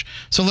 Pretty much.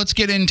 So let's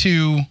get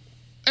into,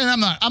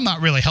 and I'm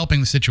not really helping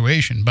the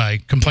situation by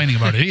complaining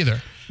about it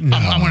either. No,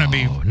 I'm going to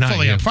be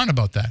fully upfront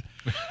about that.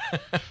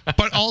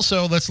 But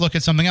also, let's look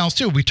at something else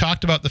too. We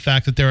talked about the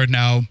fact that there are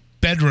now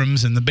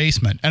bedrooms in the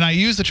basement, and I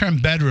use the term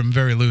bedroom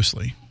very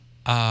loosely.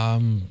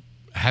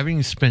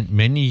 Having spent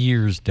many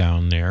years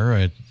down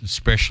there,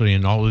 especially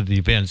in all of the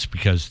events,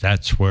 because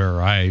that's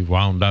where I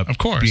wound up, of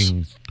course,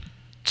 being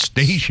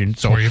stationed.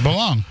 So where you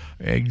belong.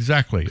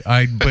 Exactly.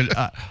 I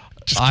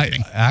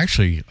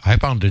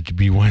found it to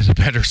be one of the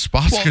better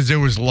spots because there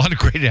was a lot of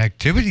great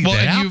activity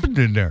that happened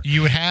in there.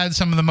 You had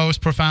some of the most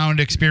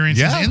profound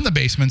experiences in the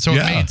basement, so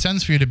it made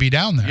sense for you to be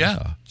down there.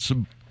 Yeah.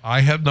 So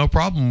I have no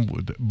problem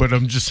with it, but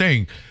I'm just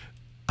saying,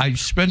 I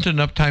spent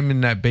enough time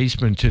in that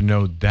basement to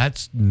know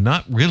that's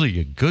not really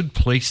a good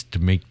place to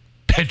make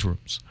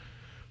bedrooms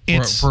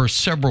for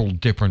several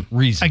different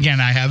reasons. Again,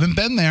 I haven't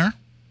been there.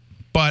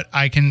 But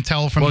I can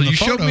tell from the photos.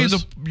 Showed me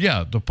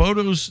the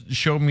photos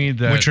show me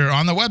that. Which are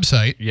on the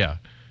website. Yeah.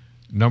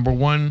 Number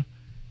one,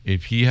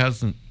 if he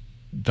hasn't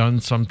done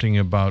something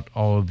about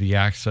all of the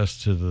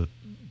access to the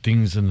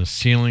things in the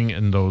ceiling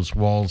and those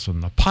walls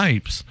and the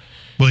pipes.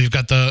 Well, you've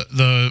got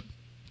the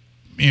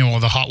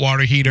hot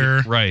water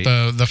heater, right?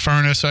 The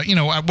furnace,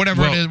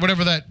 whatever it is,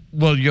 whatever that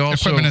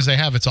equipment is they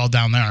have, it's all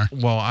down there.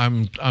 Well,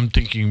 I'm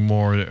thinking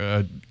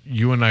more.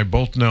 You and I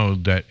both know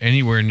that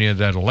anywhere near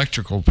that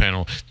electrical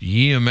panel,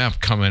 the EMF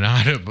coming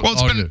out of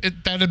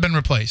that had been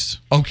replaced.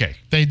 Okay,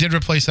 they did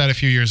replace that a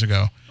few years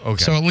ago.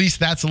 Okay, so at least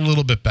that's a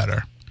little bit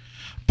better.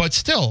 But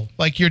still,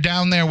 like, you're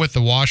down there with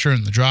the washer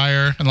and the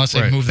dryer, unless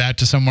they move that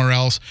to somewhere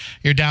else.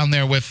 You're down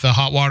there with the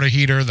hot water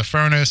heater, the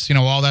furnace,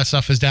 all that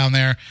stuff is down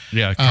there.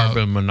 Yeah,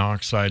 carbon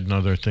monoxide and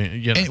other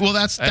things. Well,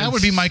 that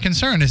would be my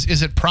concern.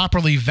 Is it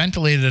properly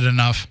ventilated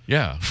enough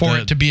for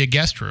it to be a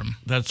guest room?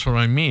 That's what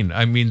I mean.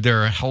 I mean,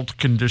 there are health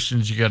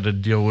conditions you got to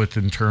deal with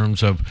in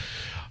terms of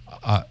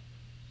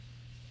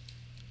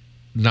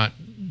not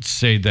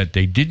say that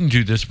they didn't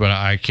do this, but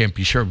I can't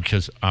be sure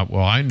because,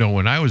 I know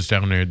when I was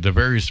down there, the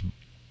various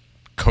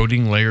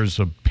coating layers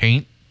of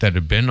paint that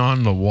have been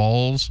on the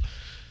walls,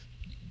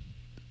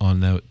 on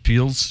the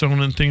field stone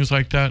and things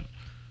like that,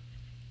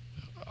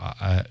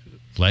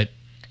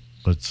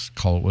 let's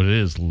call it what it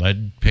is,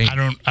 lead paint. I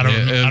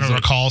don't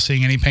recall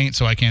seeing any paint,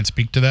 so I can't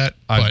speak to that.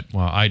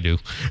 I do.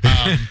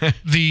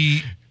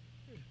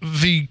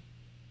 The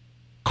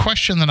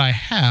question that I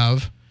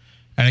have,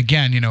 and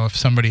again, if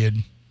somebody had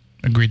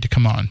agreed to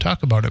come on and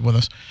talk about it with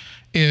us,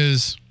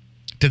 is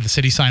did the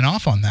city sign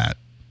off on that?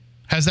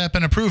 Has that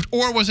been approved?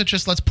 Or was it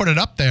just, let's put it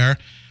up there,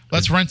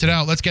 let's rent it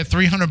out, let's get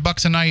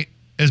 $300 a night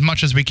as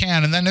much as we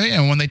can, and then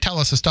when they tell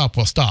us to stop,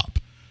 we'll stop.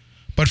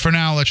 But for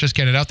now, let's just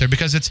get it out there,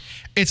 because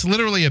it's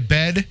literally a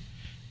bed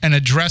and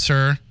a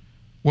dresser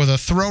with a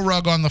throw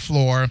rug on the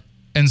floor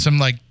and some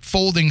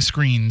folding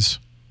screens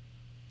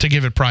to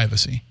give it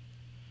privacy.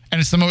 And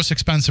it's the most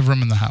expensive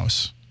room in the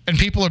house. And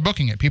people are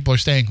booking it. People are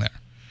staying there.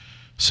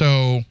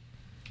 So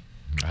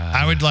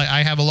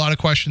I have a lot of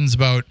questions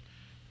about,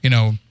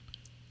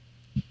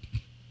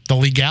 the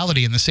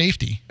legality and the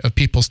safety of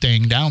people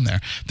staying down there.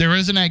 There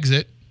is an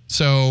exit.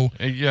 So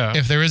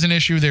if there is an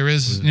issue, there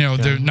is,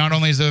 there, not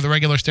only is there the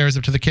regular stairs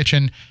up to the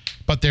kitchen,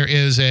 but there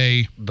is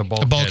a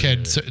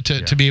bulkhead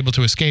to be able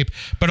to escape.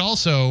 But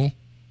also,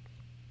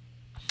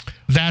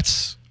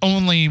 that's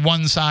only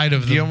one side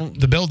of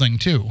the building,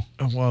 too.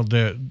 Well,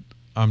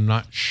 I'm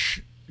not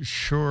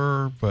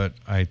sure, but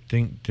I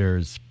think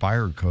there's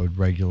fire code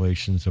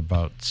regulations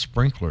about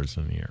sprinklers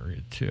in the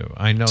area, too.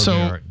 I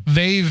know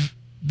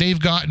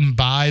they've gotten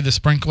by the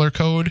sprinkler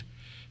code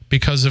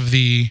because of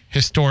the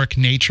historic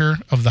nature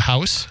of the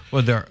house.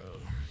 Well, there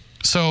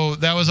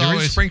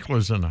is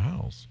sprinklers in the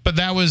house, but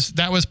that was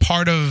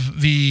part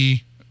of the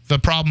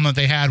problem that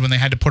they had when they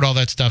had to put all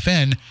that stuff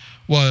in.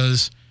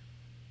 Was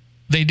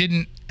they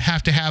didn't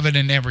have to have it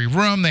in every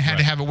room. They had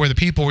to have it where the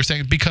people were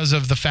staying, because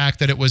of the fact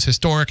that it was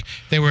historic.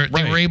 They were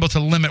able to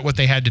limit what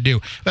they had to do.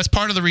 That's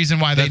part of the reason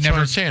why they never. That's what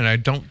I'm saying. I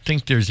don't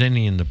think there's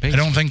any in the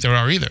basement. I don't think there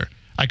are either.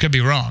 I could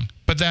be wrong,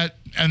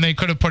 and they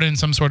could have put in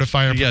some sort of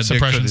fire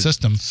suppression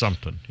system.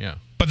 Something, yeah.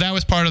 But that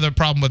was part of the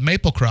problem with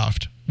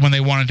Maplecroft when they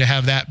wanted to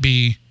have that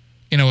be,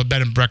 a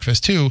bed and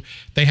breakfast too.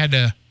 They had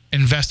to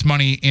invest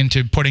money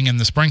into putting in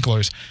the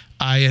sprinklers.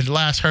 I had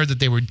last heard that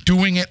they were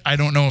doing it. I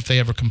don't know if they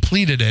ever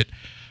completed it,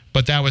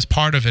 but that was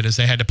part of it, is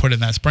they had to put in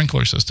that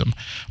sprinkler system.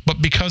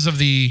 But because of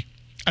I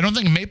don't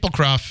think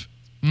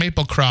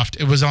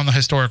Maplecroft, it was on the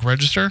historic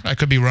register. I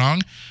could be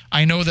wrong.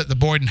 I know that the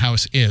Borden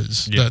house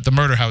is, the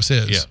murder house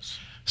is. Yes.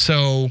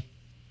 So,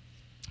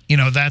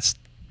 that's,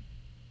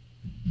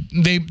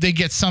 they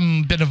get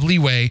some bit of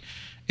leeway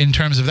in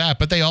terms of that,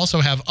 but they also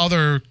have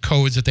other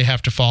codes that they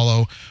have to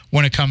follow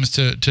when it comes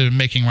to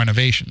making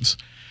renovations.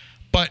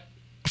 But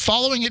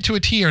following it to a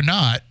T or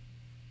not,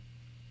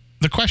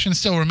 the question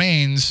still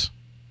remains,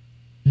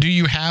 do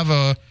you have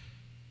a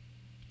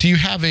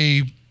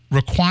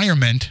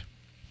requirement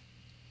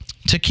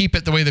to keep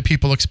it the way that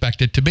people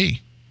expect it to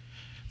be?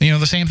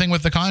 The same thing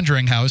with the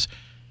Conjuring house.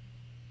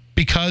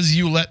 Because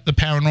you let the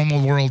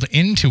paranormal world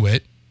into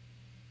it,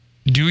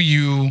 do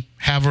you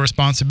have a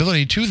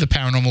responsibility to the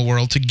paranormal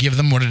world to give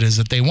them what it is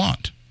that they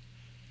want?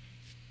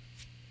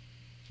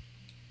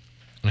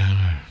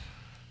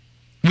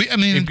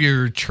 If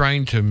you're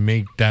trying to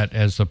make that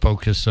as the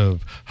focus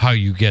of how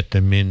you get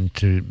them in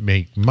to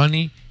make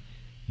money,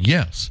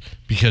 yes,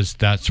 because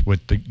that's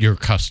what your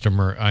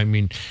customer.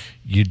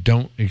 You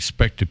don't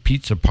expect a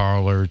pizza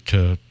parlor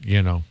to,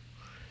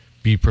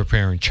 be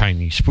preparing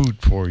Chinese food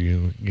for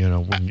you,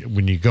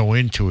 when you go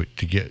into it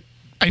to get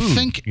food,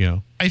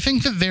 I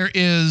think that there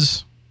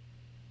is,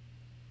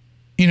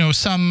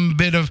 some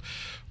bit of,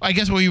 I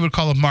guess what you would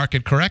call a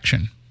market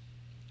correction,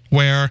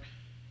 where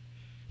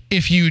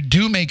if you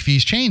do make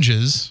these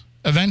changes,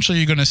 eventually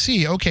you're going to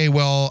see, okay,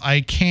 well, I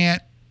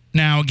can't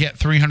now get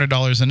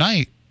 $300 a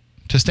night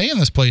to stay in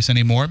this place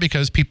anymore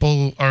because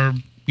people are,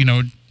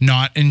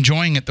 not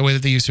enjoying it the way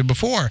that they used to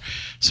before.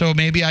 So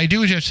maybe I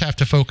do just have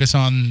to focus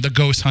on the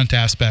ghost hunt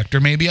aspect, or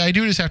maybe I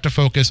do just have to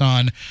focus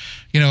on,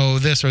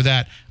 this or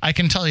that. I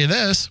can tell you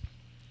this,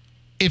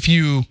 if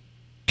you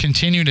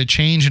continue to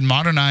change and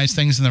modernize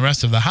things in the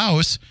rest of the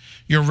house,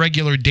 your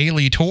regular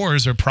daily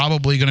tours are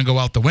probably going to go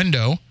out the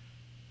window,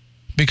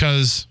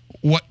 because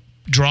what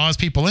draws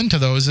people into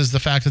those is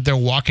the fact that they're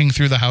walking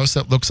through the house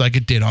that looks like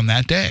it did on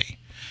that day.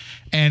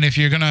 And if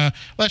you're going to,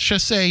 let's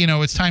just say,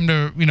 it's time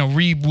to,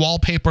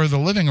 re-wallpaper the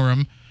living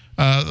room,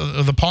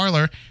 the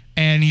parlor,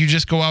 and you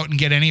just go out and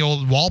get any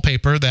old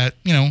wallpaper that,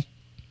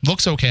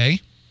 looks okay.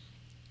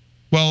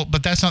 Well,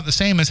 but that's not the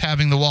same as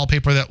having the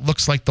wallpaper that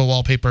looks like the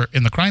wallpaper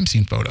in the crime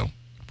scene photo.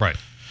 Right.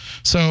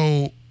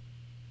 So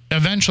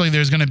eventually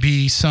there's going to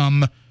be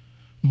some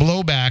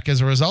blowback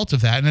as a result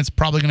of that, and it's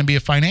probably going to be a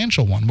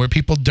financial one where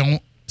people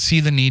don't see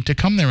the need to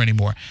come there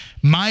anymore.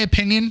 My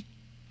opinion,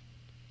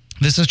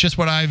 this is just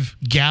what I've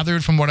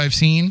gathered from what I've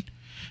seen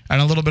and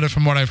a little bit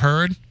from what I've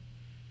heard.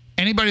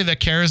 Anybody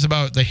that cares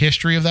about the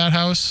history of that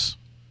house,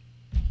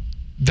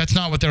 that's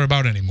not what they're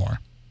about anymore.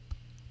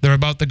 They're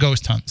about the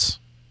ghost hunts.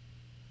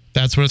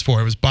 That's what it's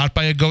for. It was bought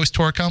by a ghost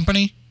tour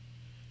company.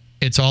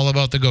 It's all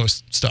about the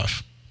ghost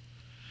stuff.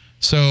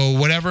 So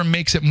whatever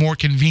makes it more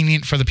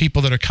convenient for the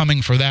people that are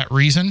coming for that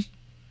reason,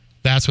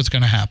 that's what's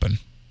going to happen.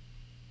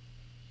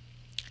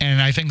 And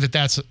I think that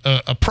that's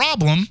a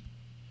problem,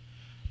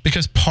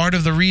 because part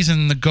of the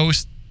reason the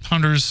ghost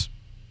hunters,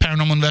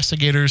 paranormal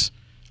investigators,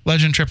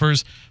 legend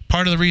trippers,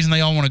 part of the reason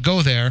they all want to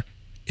go there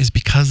is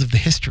because of the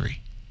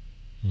history.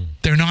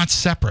 They're not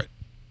separate.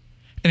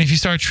 And if you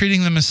start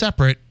treating them as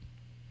separate,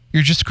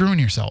 you're just screwing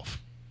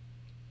yourself.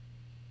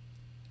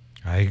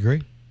 I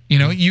agree. You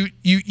know, you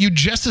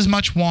just as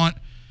much want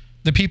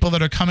the people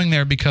that are coming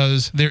there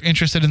because they're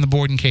interested in the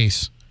Borden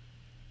case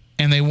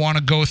and they want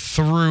to go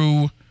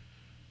through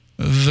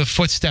the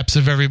footsteps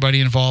of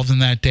everybody involved in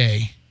that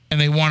day, and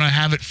they want to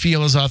have it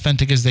feel as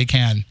authentic as they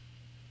can.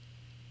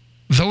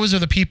 Those are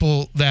the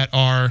people that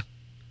are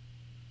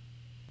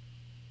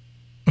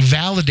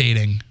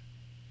validating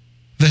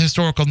the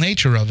historical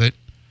nature of it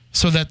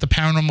so that the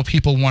paranormal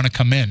people want to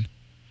come in.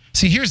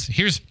 See,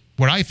 here's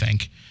what I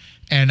think,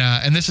 and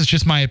this is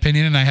just my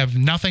opinion, and I have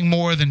nothing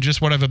more than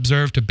just what I've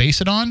observed to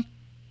base it on.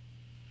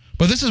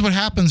 But this is what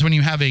happens when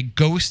you have a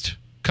ghost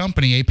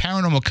company, a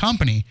paranormal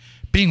company,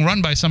 being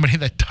run by somebody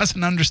that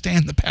doesn't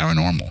understand the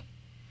paranormal.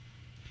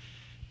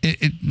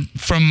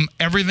 From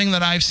everything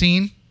that I've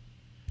seen,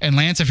 and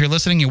Lance, if you're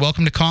listening, you're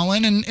welcome to call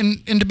in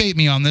and debate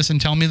me on this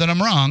and tell me that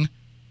I'm wrong.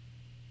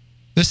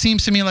 This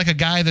seems to me like a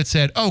guy that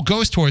said, oh,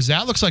 ghost tours,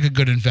 that looks like a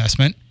good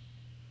investment.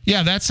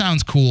 Yeah, that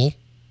sounds cool.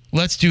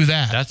 Let's do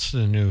that. That's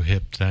the new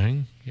hip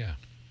thing. Yeah.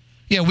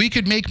 Yeah, we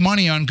could make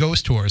money on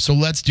ghost tours, so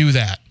let's do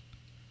that.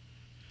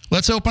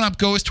 Let's open up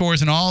ghost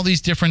tours in all these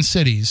different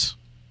cities.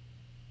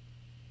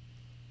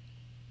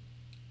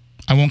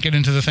 I won't get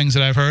into the things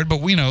that I've heard,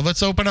 but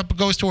let's open up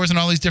ghost tours in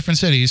all these different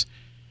cities.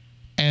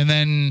 And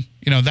then,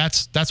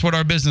 that's what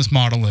our business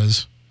model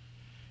is.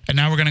 And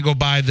now we're going to go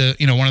buy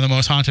one of the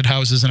most haunted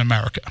houses in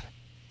America.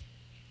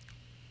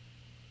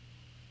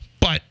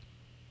 But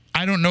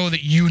I don't know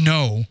that you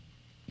know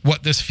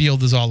what this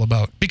field is all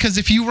about. Because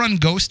if you run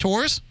ghost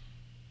tours,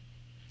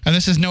 and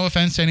this is no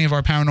offense to any of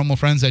our paranormal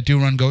friends that do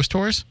run ghost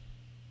tours,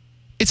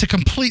 it's a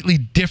completely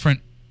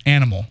different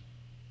animal.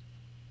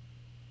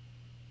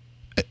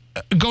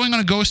 Going on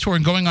a ghost tour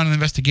and going on an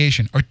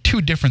investigation are two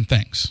different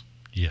things.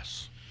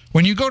 Yes.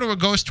 When you go to a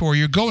ghost tour,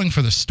 you're going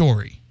for the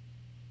story.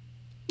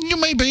 You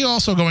may be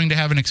also going to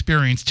have an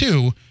experience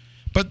too,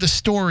 but the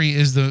story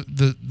is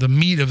the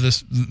meat of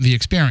the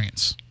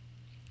experience.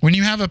 When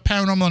you have a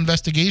paranormal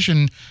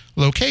investigation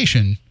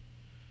location,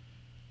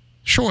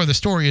 sure, the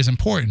story is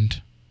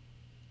important,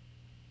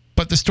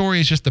 but the story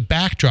is just the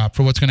backdrop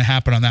for what's going to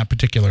happen on that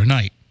particular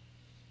night.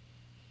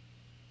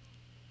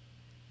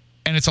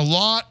 And it's a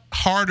lot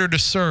harder to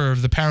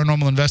serve the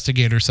paranormal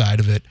investigator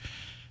side of it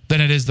than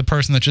it is the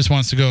person that just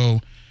wants to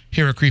go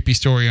hear a creepy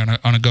story on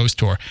a ghost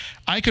tour.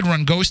 I could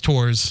run ghost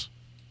tours,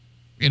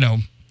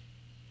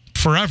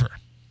 forever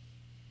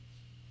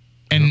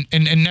and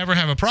never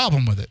have a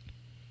problem with it.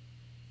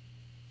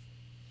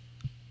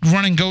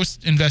 Running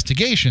ghost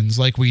investigations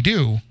like we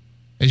do,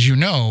 as you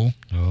know,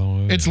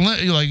 it's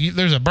like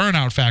there's a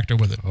burnout factor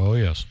with it. Oh,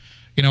 yes.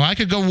 I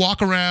could go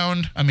walk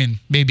around. I mean,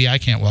 maybe I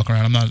can't walk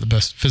around. I'm not the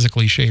best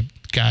physically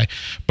shaped guy,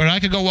 but I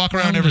could go walk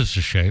around every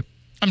shape.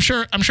 I'm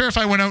sure if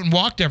I went out and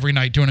walked every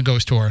night doing a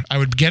ghost tour, I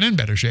would get in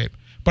better shape.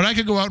 But I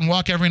could go out and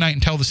walk every night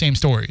and tell the same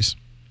stories.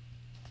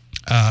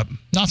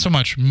 Not so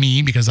much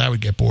me, because I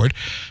would get bored,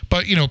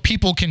 but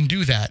people can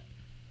do that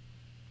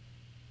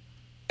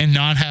and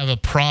not have a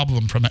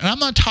problem from it. And I'm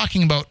not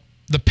talking about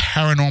the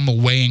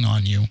paranormal weighing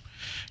on you.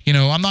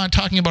 I'm not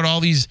talking about all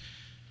these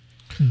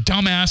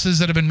dumbasses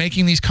that have been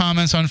making these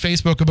comments on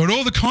Facebook about,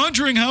 oh, the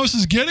Conjuring House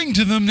is getting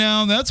to them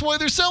now. That's why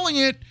they're selling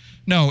it.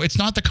 No, it's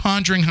not the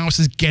Conjuring House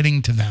is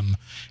getting to them.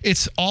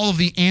 It's all of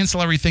the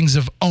ancillary things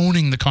of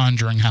owning the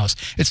Conjuring House.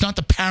 It's not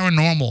the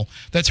paranormal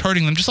that's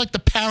hurting them. Just like the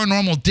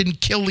paranormal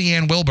didn't kill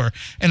Leanne Wilbur.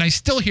 And I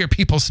still hear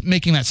people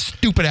making that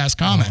stupid-ass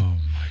comment. Oh,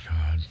 my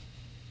God.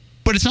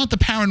 But it's not the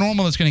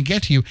paranormal that's going to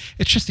get to you.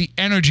 It's just the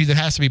energy that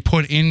has to be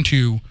put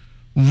into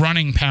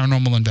running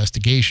paranormal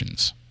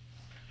investigations.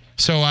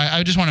 So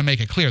I just want to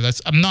make it clear.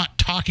 I'm not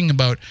talking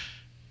about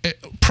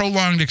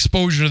prolonged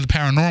exposure to the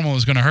paranormal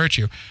is going to hurt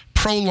you.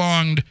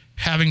 Prolonged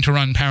having to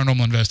run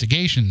paranormal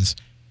investigations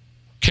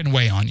can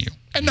weigh on you.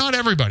 And not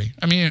everybody.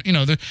 I mean,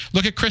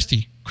 look at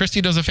Christy.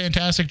 Christy does a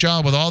fantastic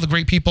job with all the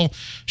great people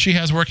she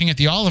has working at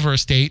the Oliver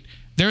Estate.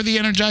 They're the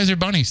Energizer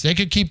Bunnies. They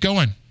could keep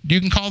going. You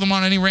can call them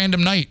on any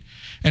random night.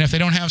 And if they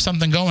don't have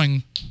something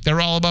going,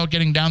 they're all about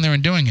getting down there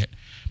and doing it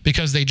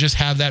because they just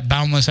have that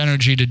boundless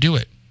energy to do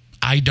it.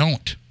 I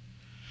don't.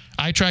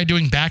 I tried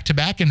doing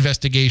back-to-back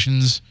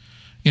investigations,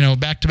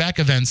 back-to-back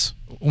events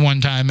one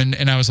time,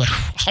 and I was like,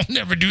 I'll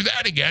never do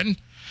that again.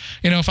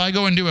 If I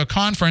go and do a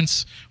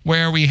conference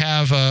where we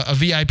have a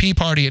VIP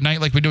party at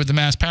night like we do at the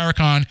Mass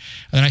Paracon, and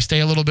then I stay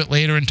a little bit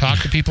later and talk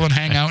to people and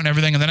hang out and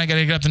everything, and then I got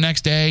to get up the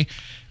next day,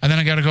 and then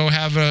I got to go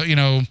have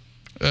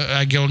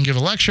I go and give a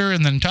lecture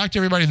and then talk to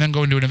everybody and then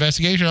go and do an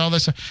investigation, all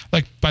this.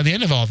 Like, by the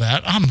end of all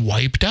that, I'm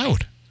wiped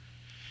out.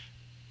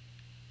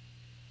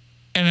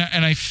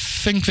 And I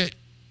think that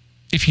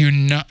if you're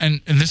not, and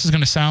this is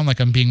going to sound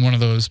like I'm being one of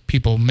those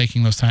people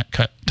making those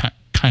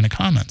kind of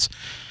comments,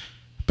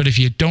 but if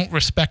you don't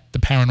respect the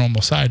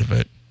paranormal side of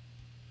it,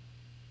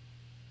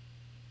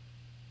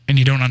 and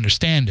you don't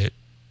understand it,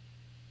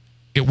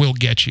 it will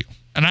get you.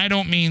 And I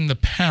don't mean the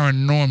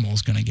paranormal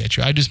is going to get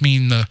you. I just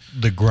mean the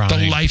grind.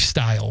 The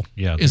lifestyle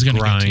is going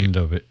to get you. The grind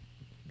of it.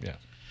 Yeah.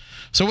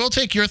 So we'll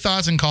take your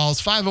thoughts and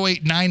calls,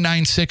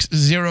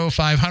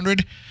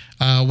 508-996-0500.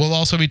 We'll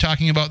also be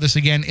talking about this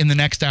again in the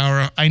next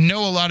hour. I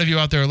know a lot of you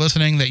out there are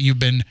listening that you've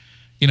been,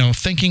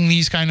 thinking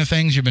these kind of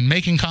things. You've been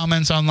making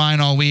comments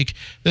online all week.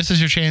 This is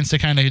your chance to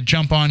kind of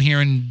jump on here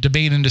and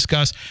debate and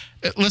discuss.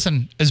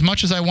 Listen, as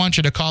much as I want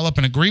you to call up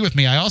and agree with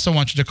me, I also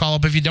want you to call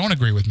up if you don't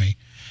agree with me.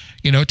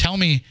 Tell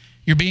me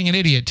you're being an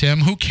idiot,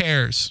 Tim. Who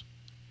cares?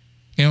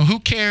 Who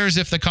cares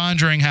if the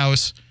Conjuring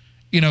house,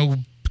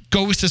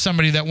 goes to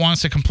somebody that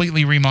wants to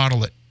completely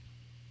remodel it?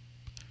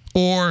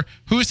 Or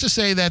who's to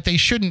say that they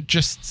shouldn't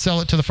just sell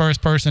it to the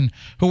first person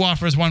who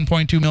offers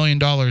 $1.2 million,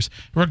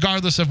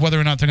 regardless of whether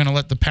or not they're going to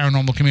let the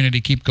paranormal community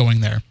keep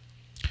going there?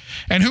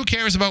 And who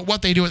cares about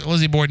what they do at the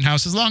Lizzie Borden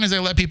house as long as they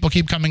let people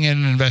keep coming in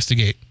and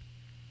investigate?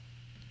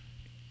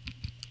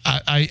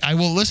 I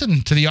will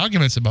listen to the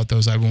arguments about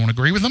those. I won't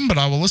agree with them, but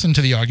I will listen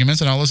to the arguments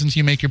and I'll listen to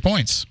you make your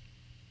points.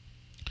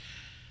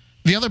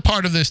 The other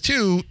part of this,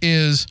 too,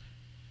 is,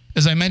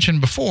 as I mentioned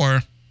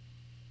before,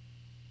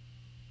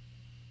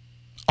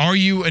 are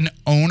you an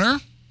owner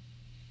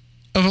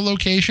of a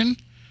location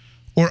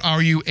or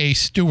are you a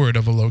steward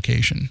of a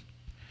location?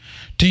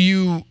 Do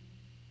you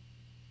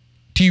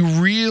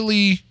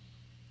really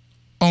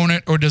own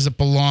it or does it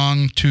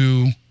belong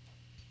to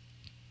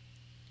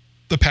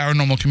the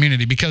paranormal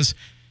community? Because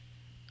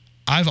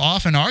I've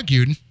often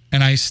argued,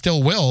 and I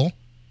still will,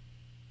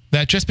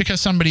 that just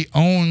because somebody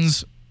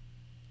owns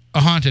a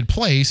haunted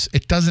place,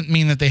 it doesn't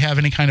mean that they have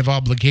any kind of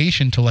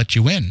obligation to let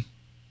you in.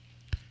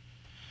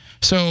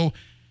 So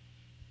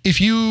if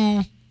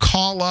you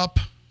call up,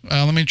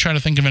 let me try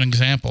to think of an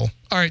example.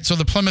 All right, so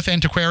the Plymouth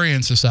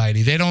Antiquarian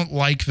Society, they don't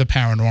like the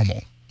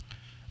paranormal.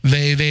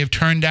 They have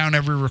turned down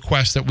every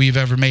request that we've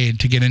ever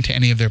made to get into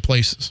any of their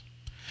places.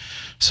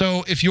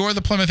 So if you're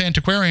the Plymouth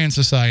Antiquarian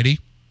Society,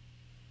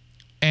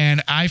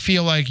 and I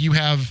feel like you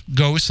have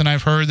ghosts, and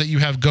I've heard that you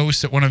have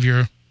ghosts at one of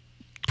your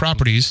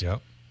properties,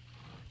 yep,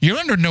 you're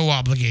under no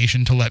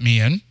obligation to let me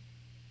in.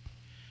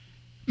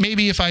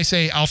 Maybe if I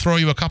say, I'll throw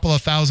you a couple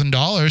of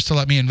 $1,000 to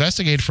let me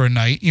investigate for a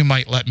night, you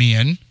might let me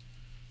in.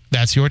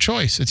 That's your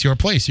choice. It's your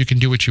place. You can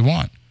do what you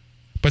want.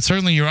 But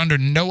certainly you're under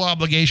no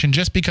obligation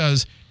just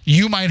because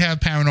you might have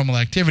paranormal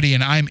activity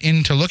and I'm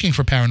into looking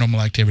for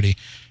paranormal activity.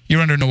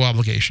 You're under no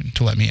obligation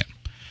to let me in.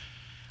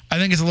 I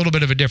think it's a little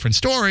bit of a different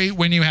story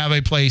when you have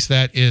a place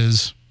that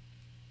is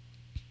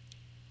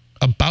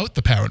about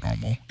the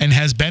paranormal and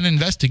has been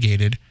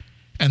investigated,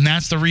 and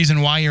that's the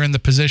reason why you're in the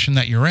position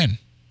that you're in.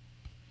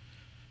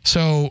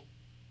 So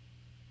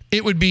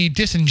it would be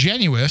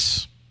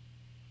disingenuous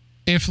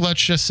if,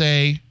 let's just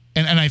say,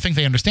 and I think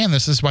they understand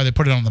this is why they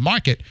put it on the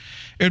market,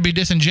 it would be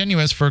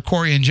disingenuous for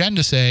Corey and Jen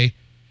to say,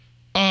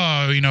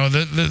 oh,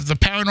 the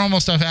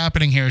paranormal stuff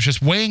happening here is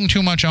just weighing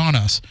too much on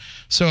us.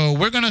 So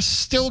we're going to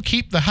still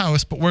keep the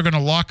house, but we're going to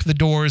lock the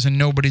doors and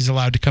nobody's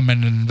allowed to come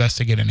in and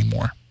investigate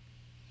anymore.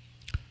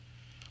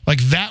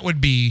 Like, that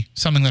would be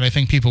something that I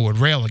think people would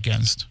rail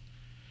against,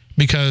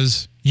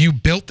 because you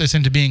built this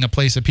into being a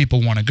place that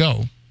people want to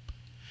go.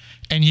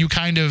 And you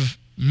kind of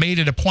made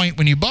it a point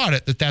when you bought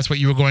it that that's what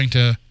you were going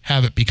to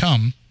have it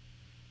become.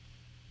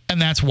 And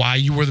that's why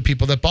you were the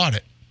people that bought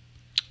it.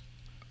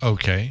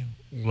 Okay.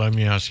 Let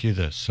me ask you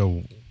this.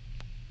 So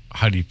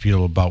how do you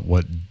feel about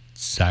what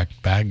Zach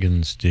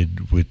Baggins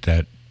did with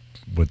that,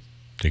 what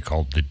they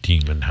called the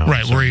Demon House?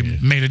 Right, where he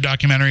made a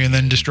documentary and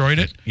then destroyed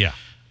it? Yeah.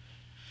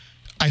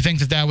 I think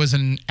that was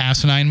an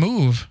asinine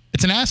move.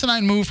 It's an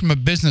asinine move from a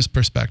business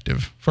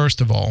perspective,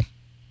 first of all,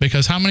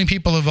 because how many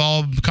people have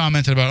all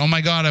commented about, oh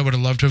my God, I would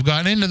have loved to have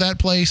gotten into that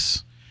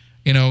place.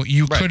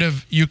 You could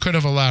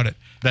have allowed it.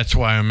 That's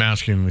why I'm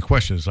asking the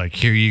question. It's like,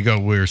 here you go,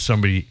 where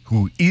somebody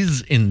who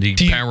is in the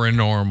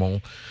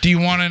paranormal. Do you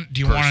want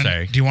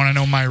to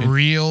know my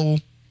real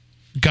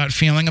gut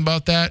feeling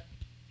about that?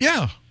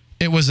 Yeah.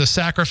 It was a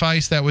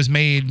sacrifice that was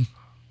made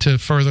to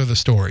further the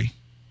story.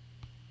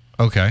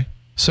 Okay.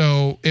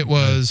 So it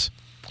was.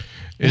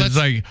 It's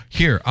like,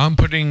 here, I'm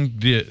putting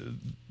the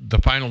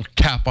final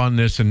cap on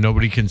this, and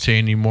nobody can say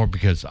anymore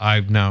because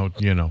I've now,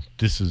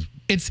 this is.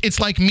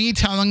 It's like me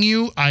telling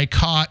you I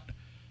caught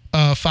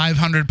a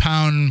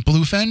 500-pound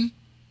bluefin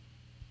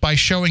by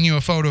showing you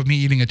a photo of me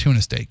eating a tuna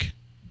steak.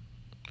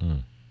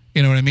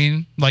 You know what I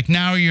mean? Like,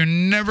 now you're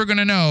never going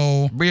to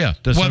know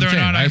whether or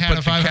not I had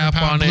a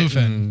 500-pound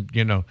bluefin.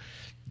 And,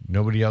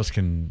 nobody else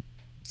can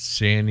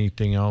say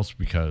anything else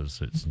because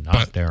it's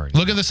not there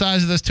anymore. Look at the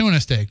size of this tuna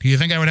steak. Do you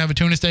think I would have a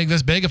tuna steak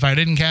this big if I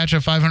didn't catch a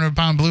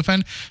 500-pound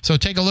bluefin? So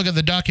take a look at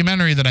the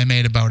documentary that I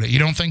made about it. You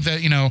don't think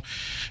that,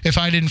 if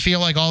I didn't feel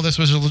like all this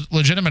was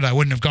legitimate, I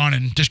wouldn't have gone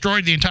and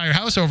destroyed the entire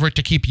house over it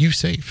to keep you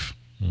safe.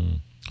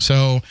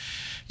 So,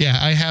 yeah,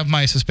 I have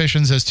my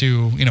suspicions as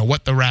to,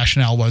 what the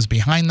rationale was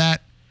behind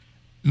that.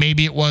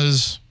 Maybe it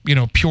was,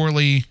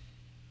 purely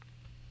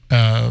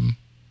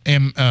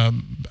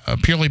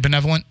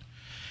benevolent.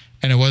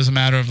 And it was a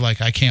matter of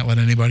like, I can't let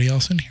anybody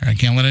else in here. I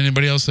can't let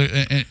anybody else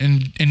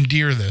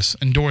endure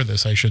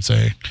this, I should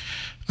say.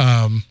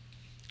 I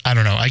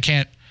don't know. I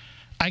can't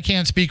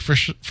speak for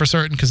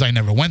certain because I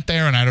never went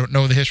there and I don't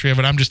know the history of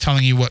it. I'm just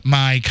telling you what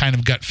my kind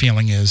of gut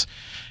feeling is.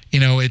 You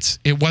know, it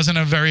wasn't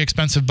a very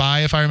expensive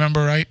buy, if I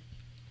remember right.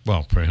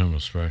 Well, for him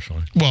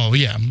especially. Well,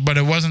 yeah, but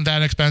it wasn't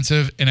that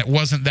expensive and it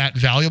wasn't that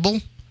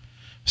valuable.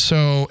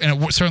 So,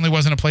 and it certainly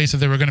wasn't a place that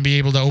they were going to be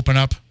able to open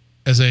up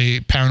as a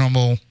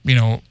paranormal, you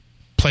know,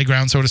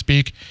 playground, so to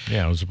speak.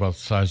 Yeah, it was about the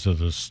size of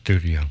the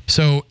studio.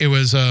 So it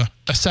was a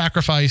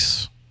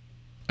sacrifice.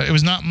 It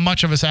was not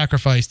much of a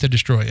sacrifice to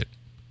destroy it.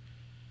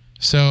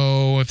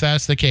 So if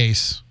that's the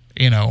case,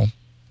 you know,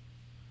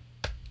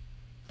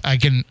 I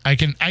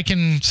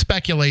can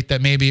speculate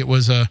that maybe it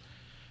was a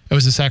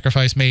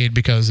sacrifice made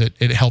because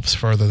it helps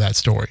further that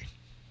story.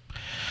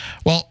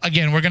 Well,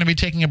 again, we're going to be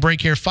taking a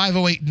break here.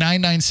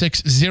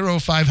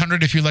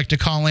 508-996-0500 if you'd like to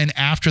call in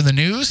after the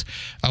news.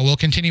 We'll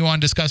continue on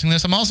discussing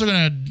this. I'm also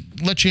going to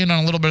let you in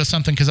on a little bit of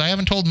something because I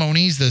haven't told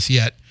Moniz this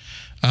yet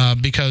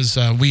because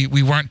we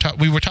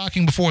were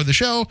talking before the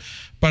show,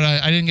 but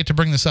I didn't get to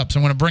bring this up. So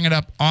I'm going to bring it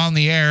up on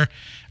the air,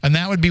 and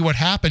that would be what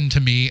happened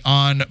to me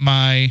on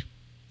my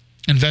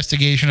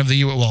investigation of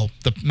the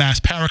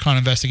Mass Paracon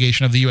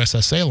investigation of the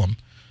USS Salem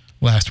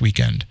last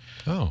weekend.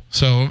 Oh.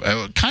 So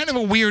kind of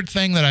a weird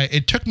thing that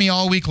it took me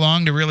all week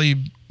long to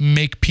really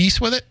make peace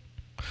with it.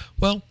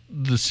 Well,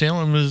 the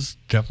Salem is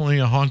definitely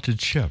a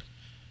haunted ship.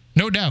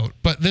 No doubt.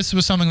 But this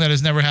was something that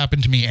has never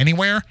happened to me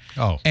anywhere.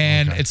 Oh.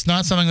 And okay. It's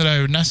not something that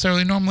I would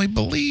necessarily normally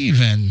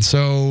believe in.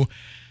 So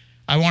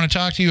I want to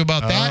talk to you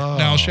about that,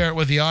 and I'll share it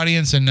with the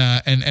audience. And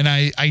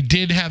I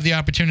did have the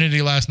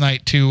opportunity last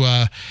night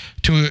to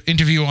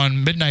interview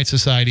on Midnight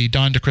Society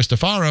Don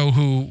DeCristofaro,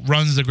 who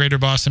runs the Greater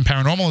Boston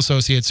Paranormal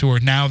Associates, who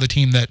are now the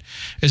team that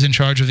is in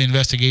charge of the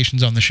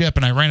investigations on the ship.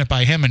 And I ran it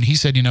by him, and he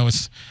said, you know,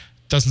 it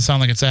doesn't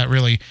sound like it's that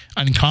really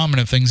uncommon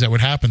of things that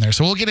would happen there.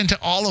 So we'll get into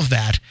all of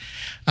that.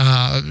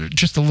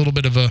 Just a little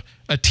bit of a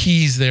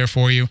tease there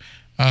for you.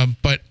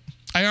 But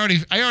I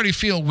already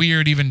feel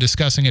weird even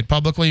discussing it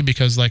publicly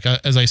because, like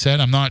as I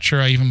said, I'm not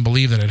sure I even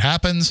believe that it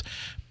happens,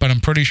 but I'm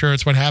pretty sure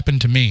it's what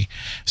happened to me.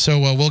 So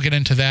we'll get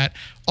into that.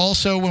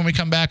 Also, when we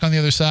come back on the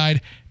other side,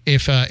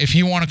 if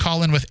you want to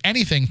call in with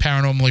anything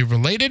paranormally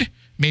related,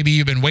 maybe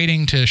you've been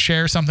waiting to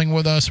share something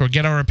with us or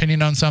get our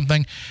opinion on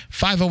something,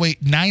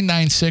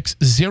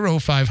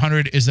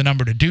 508-996-0500 is the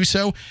number to do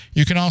so.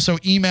 You can also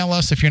email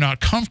us if you're not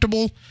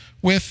comfortable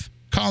with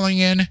calling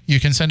in. You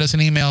can send us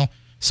an email,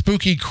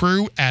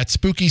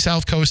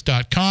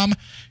 spookycrew@spookysouthcoast.com.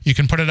 You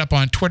can put it up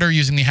on Twitter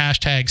using the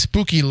hashtag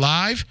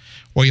SpookyLive,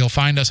 or you'll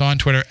find us on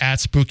Twitter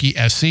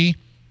 @SpookySC.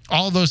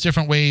 All of those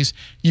different ways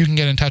you can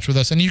get in touch with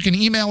us. And you can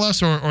email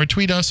us or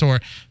tweet us or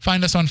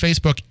find us on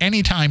Facebook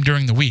anytime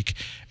during the week.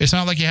 It's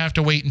not like you have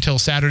to wait until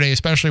Saturday,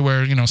 especially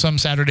where, you know, some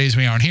Saturdays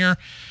we aren't here.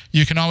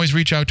 You can always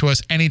reach out to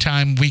us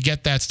anytime. We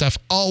get that stuff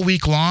all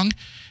week long.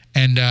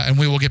 And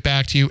we will get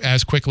back to you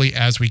as quickly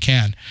as we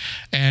can.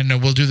 And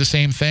we'll do the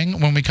same thing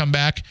when we come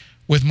back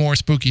with more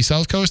Spooky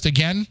South Coast.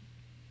 Again,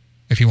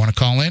 if you want to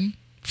call in,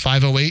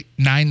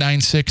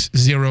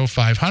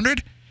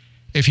 508-996-0500.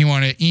 If you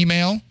want to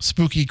email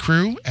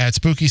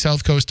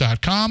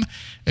spookycrew@spookysouthcoast.com.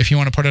 If you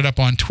want to put it up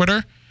on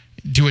Twitter,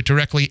 do it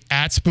directly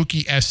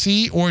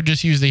 @SpookySC or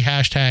just use the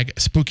hashtag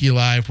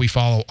SpookyLive. We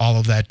follow all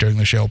of that during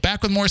the show.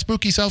 Back with more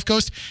Spooky South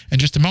Coast in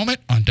just a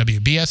moment on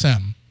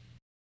WBSM.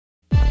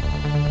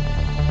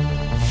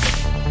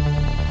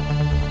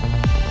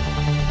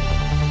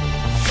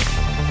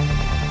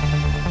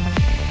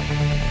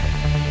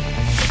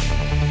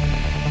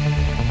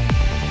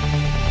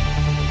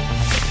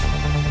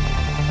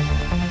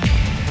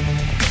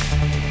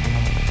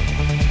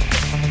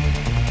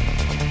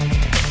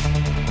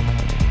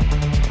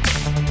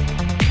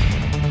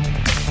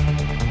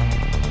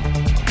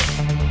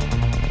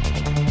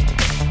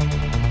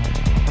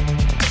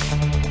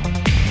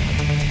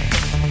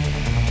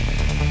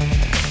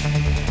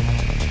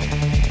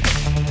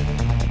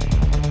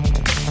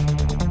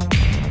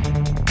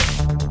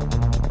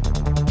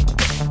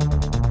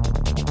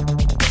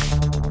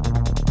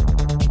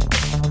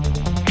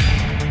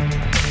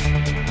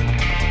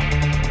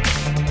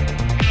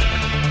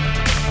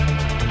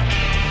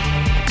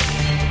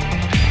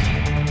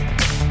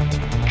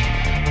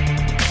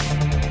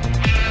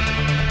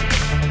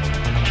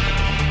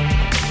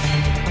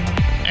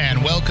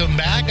 Welcome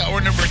back. Hour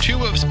number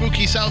 2 of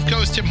Spooky South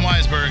Coast. Tim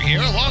Weisberg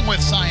here, along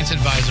with science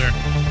advisor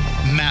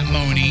Matt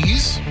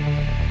Moniz.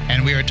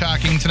 And we are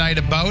talking tonight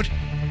about,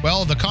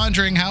 well, the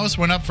Conjuring house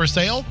went up for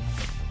sale.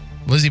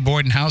 Lizzie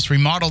Borden House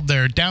remodeled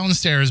their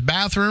downstairs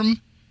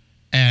bathroom.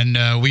 And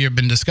we have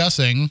been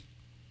discussing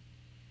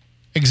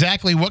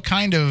exactly what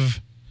kind of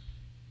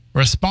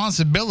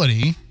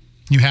responsibility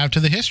you have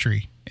to the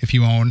history if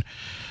you own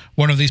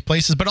one of these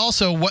places, but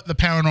also what the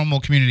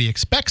paranormal community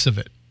expects of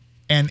it.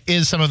 And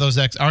are some of those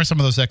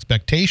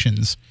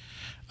expectations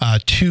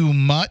too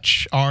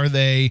much? Are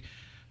they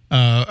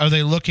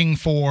looking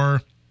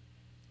for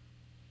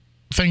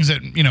things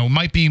that, you know,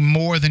 might be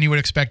more than you would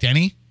expect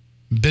any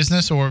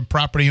business or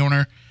property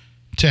owner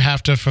to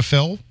have to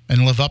fulfill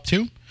and live up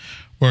to.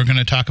 We're going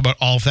to talk about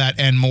all of that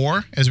and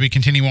more as we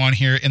continue on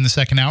here in the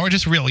second hour.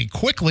 Just really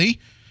quickly,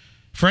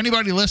 for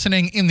anybody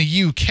listening in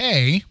the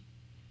UK,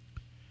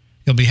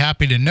 you'll be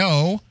happy to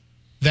know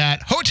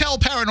that Hotel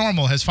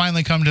Paranormal has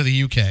finally come to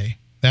the UK.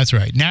 That's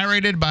right.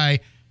 Narrated by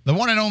the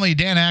one and only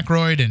Dan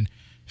Aykroyd and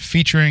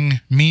featuring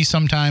me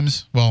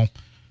sometimes. Well,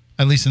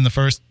 at least in the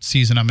first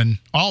season, I'm in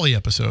all the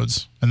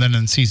episodes. And then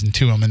in season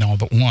 2, I'm in all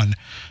but one.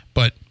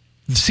 But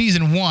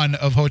season 1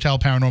 of Hotel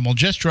Paranormal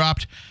just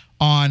dropped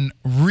on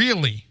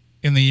Really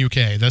in the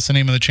UK. That's the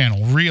name of the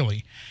channel,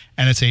 Really.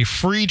 And it's a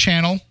free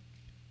channel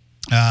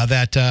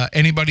that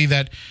anybody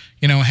that,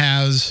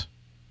 has,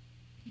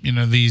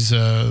 these,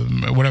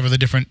 whatever the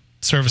different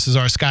services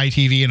are, Sky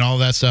TV and all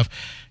that stuff,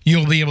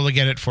 you'll be able to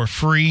get it for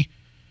free.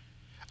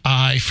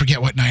 I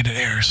forget what night it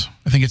airs.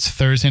 I think it's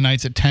Thursday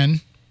nights at 10.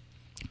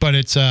 But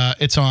it's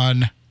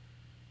on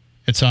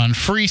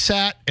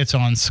Freesat, it's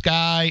on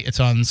Sky, it's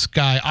on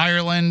Sky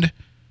Ireland.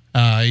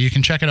 You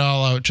can check it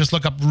all out. Just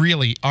look up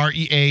Really,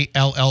 Really.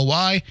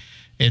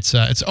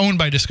 It's owned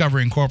by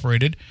Discovery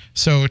Incorporated.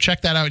 So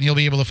check that out, and you'll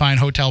be able to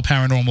find Hotel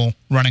Paranormal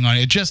running on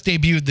it. It just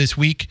debuted this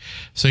week,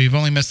 so you've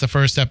only missed the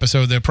first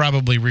episode. They're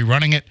probably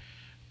rerunning it.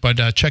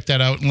 But check that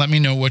out and let me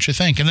know what you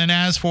think. And then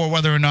as for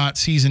whether or not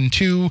season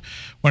 2,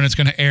 when it's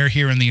going to air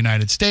here in the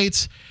United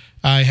States,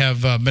 I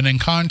have been in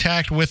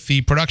contact with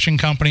the production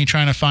company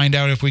trying to find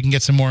out if we can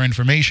get some more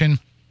information.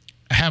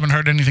 I haven't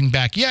heard anything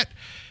back yet,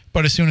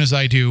 but as soon as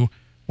I do,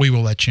 we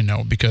will let you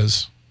know,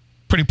 because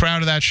pretty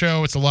proud of that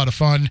show. It's a lot of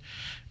fun,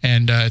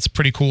 and it's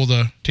pretty cool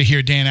to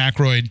hear Dan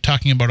Aykroyd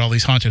talking about all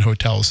these haunted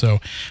hotels. So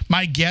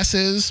my guess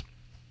is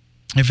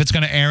if it's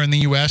going to air in the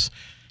U.S.,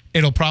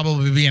 it'll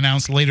probably be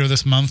announced later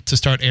this month to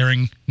start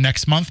airing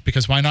next month,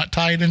 because why not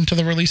tie it into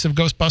the release of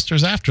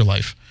Ghostbusters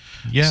Afterlife?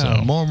 Yeah,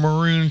 so, more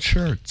maroon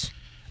shirts.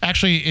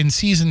 Actually, in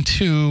season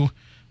 2,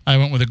 I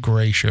went with a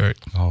gray shirt.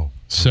 Oh. Okay.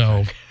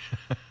 So,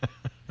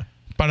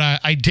 but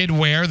I did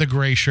wear the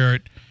gray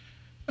shirt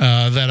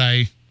that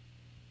I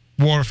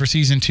wore for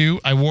season 2.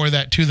 I wore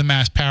that to the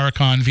Mass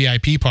Paracon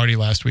VIP party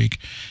last week.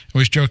 I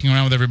was joking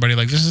around with everybody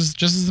like, this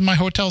is my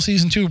Hotel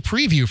Season 2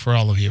 preview for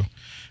all of you.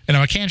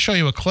 I can't show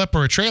you a clip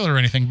or a trailer or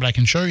anything, but I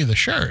can show you the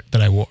shirt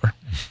that I wore.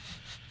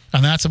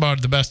 And that's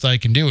about the best I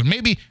can do. And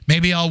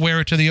maybe I'll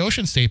wear it to the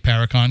Ocean State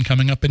Paracon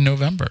coming up in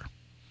November.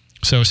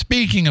 So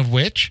speaking of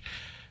which,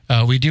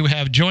 we do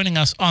have joining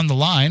us on the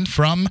line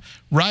from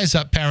Rise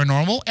Up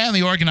Paranormal and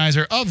the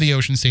organizer of the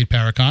Ocean State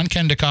Paracon,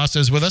 Ken DaCosta,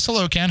 is with us.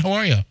 Hello, Ken. How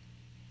are you?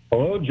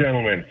 Hello,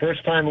 gentlemen.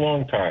 First time,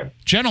 long time.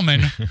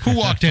 Gentlemen, who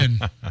walked in?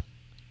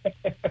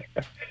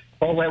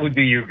 Well, that would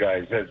be you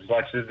guys.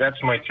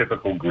 That's my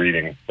typical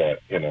greeting,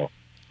 but,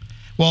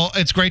 Well,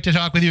 it's great to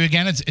talk with you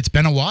again. It's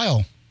been a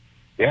while.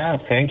 Yeah,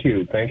 thank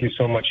you. Thank you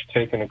so much for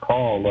taking the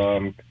call.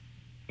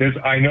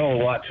 I know a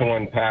lot to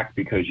unpack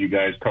because you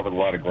guys covered a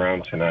lot of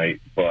ground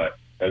tonight, but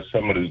as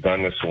someone who's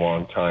done this a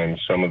long time,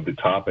 some of the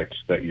topics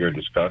that you're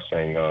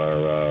discussing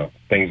are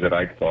things that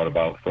I've thought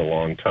about for a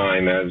long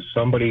time. As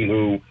somebody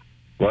who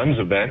runs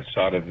events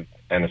out of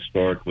an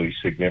historically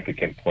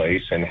significant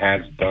place and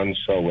has done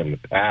so in the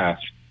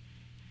past,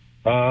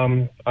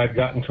 I've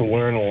gotten to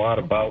learn a lot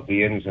about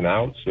the ins and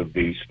outs of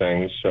these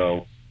things.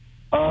 So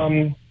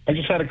I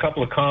just had a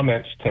couple of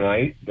comments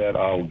tonight that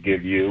I'll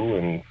give you,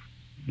 and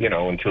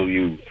until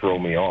you throw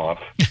me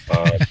off.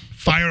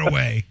 Fire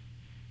away.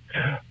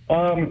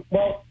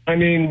 Well, I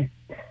mean,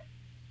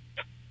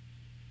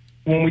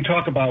 when we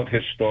talk about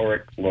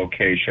historic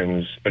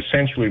locations,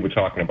 essentially we're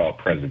talking about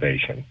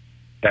preservation.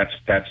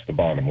 That's the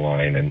bottom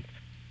line. And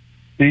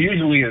there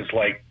usually is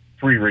like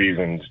 3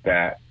 reasons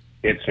that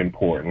it's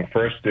important.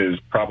 First is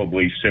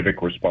probably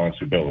civic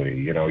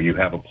responsibility. You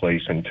have a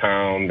place in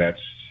town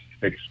that's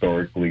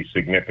historically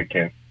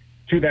significant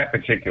to that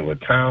particular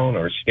town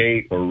or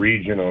state or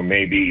region or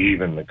maybe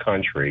even the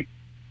country.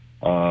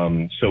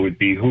 So it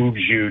behooves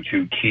you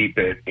to keep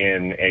it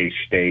in a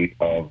state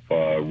of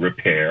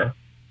repair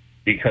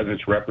because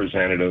it's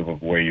representative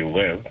of where you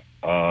live.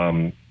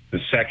 The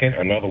second,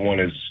 another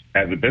one is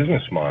as a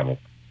business model.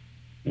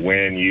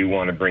 When you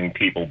want to bring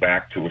people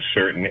back to a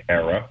certain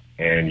era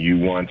and you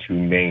want to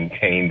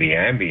maintain the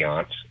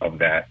ambiance of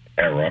that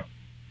era.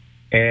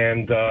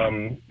 And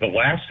the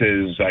last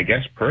is, I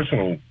guess,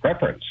 personal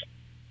preference.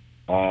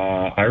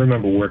 I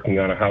remember working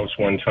on a house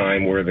one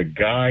time where the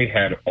guy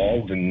had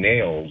all the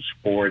nails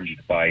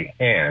forged by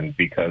hand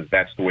because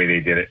that's the way they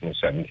did it in the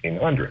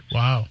 1700s.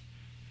 Wow.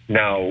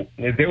 Now,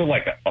 they were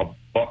like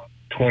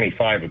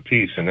 $1.25 a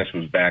piece, and this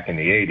was back in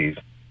the 80s.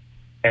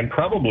 And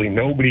probably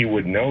nobody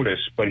would notice,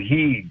 but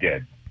he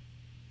did,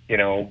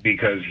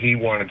 because he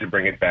wanted to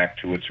bring it back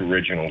to its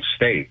original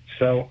state.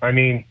 So, I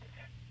mean,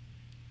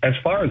 as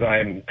far as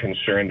I'm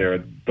concerned,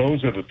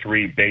 those are the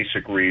 3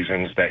 basic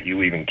reasons that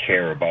you even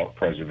care about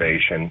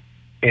preservation.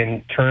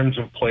 In terms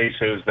of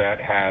places that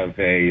have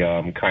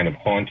a kind of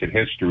haunted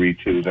history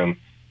to them,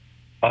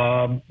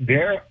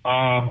 there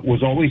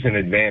was always an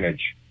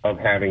advantage of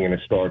having an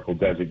historical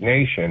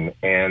designation,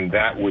 and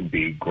that would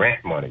be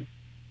grant money.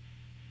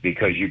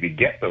 because you could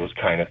get those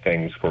kind of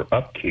things for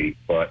upkeep,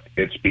 but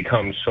it's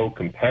become so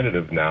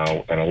competitive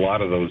now, and a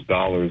lot of those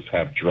dollars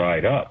have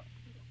dried up,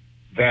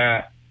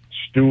 that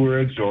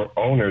stewards or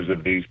owners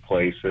of these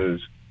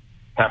places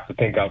have to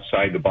think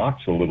outside the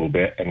box a little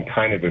bit and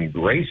kind of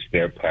embrace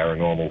their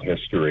paranormal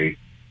history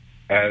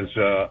as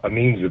a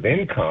means of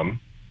income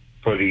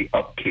for the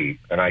upkeep.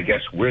 And I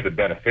guess we're the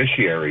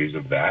beneficiaries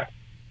of that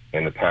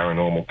in the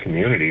paranormal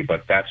community,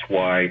 but that's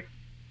why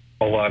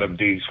a lot of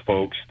these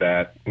folks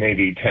that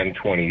maybe 10,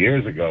 20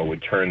 years ago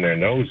would turn their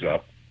nose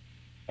up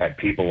at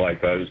people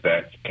like us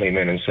that came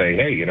in and say,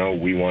 hey, you know,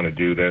 we want to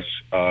do this,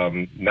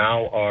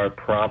 now are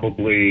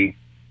probably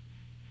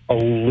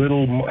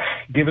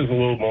give us a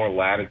little more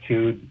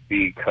latitude,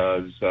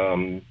 because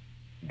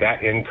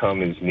that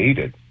income is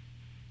needed.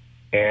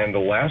 And the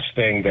last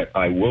thing that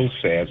I will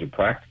say as a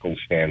practical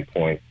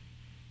standpoint,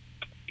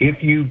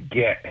 if you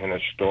get an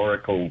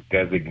historical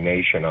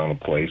designation on a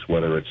place,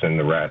 whether it's in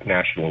the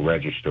National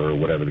Register or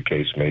whatever the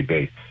case may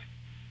be,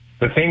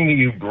 the thing that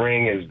you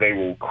bring is they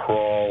will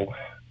crawl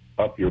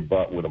up your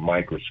butt with a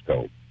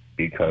microscope,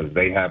 because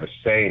they have a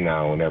say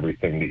now in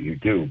everything that you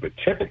do. But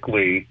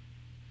typically,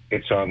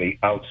 it's on the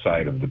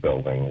outside of the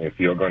building. If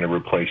you're going to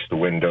replace the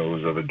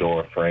windows or the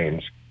door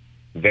frames,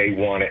 they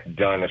want it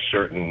done a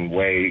certain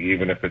way,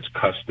 even if it's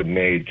custom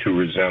made, to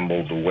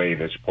resemble the way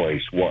this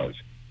place was.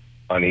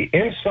 On the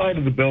inside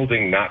of the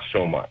building, not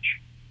so much.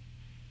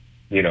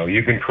 You know,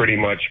 you can pretty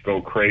much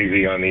go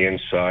crazy on the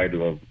inside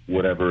of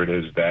whatever it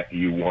is that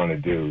you want to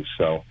do.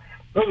 So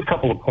those are a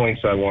couple of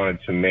points I wanted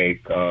to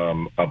make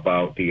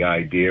about the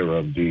idea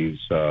of these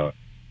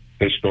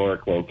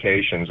historic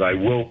locations. I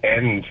will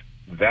end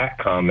that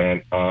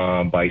comment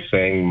by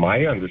saying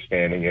my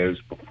understanding is,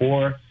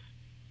 before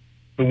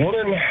the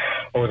woman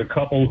or the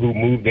couple who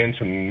moved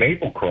into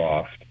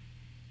Maplecroft,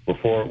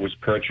 before it was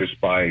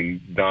purchased by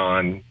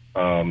Don,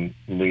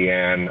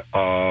 Leanne,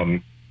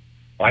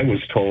 I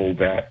was told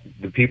that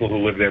the people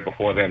who lived there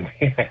before them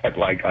had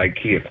like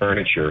IKEA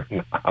furniture in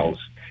the house.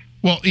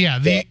 Well, yeah.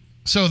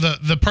 So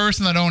the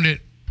person that owned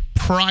it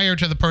prior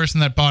to the person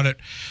that bought it.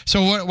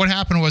 So what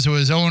happened was, it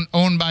was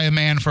owned by a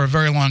man for a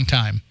very long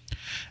time,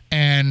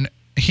 and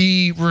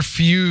he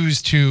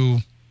refused to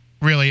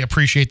really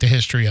appreciate the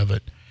history of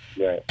it.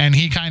 Right. And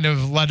he kind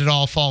of let it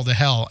all fall to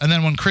hell. And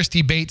then when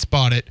Christy Bates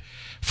bought it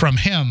from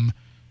him,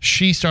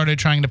 she started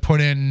trying to put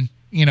in,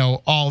 you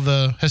know, all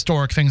the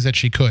historic things that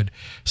she could.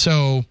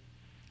 So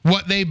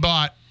what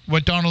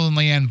Donald and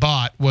Leanne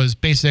bought, was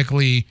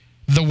basically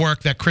the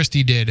work that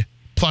Christy did,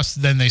 plus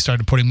then they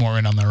started putting more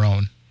in on their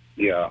own.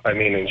 Yeah, I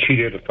mean, and she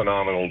did a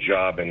phenomenal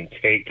job in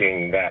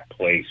taking that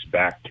place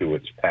back to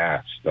its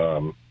past,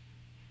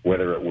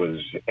 whether it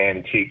was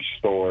antique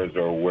stores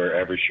or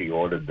wherever she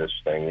ordered this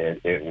thing.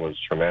 It was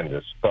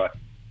tremendous. But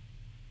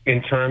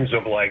in terms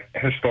of like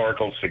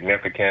historical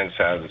significance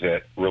as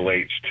it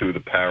relates to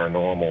the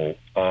paranormal,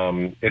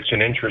 it's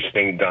an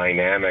interesting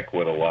dynamic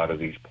with a lot of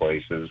these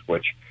places,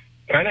 which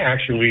kind of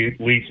actually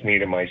leads me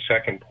to my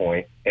second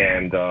point,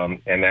 and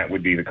that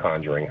would be the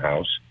Conjuring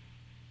House.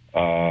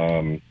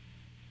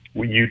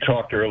 You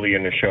talked early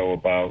in the show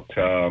about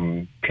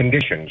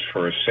conditions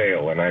for a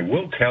sale, and I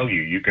will tell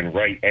you, you can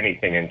write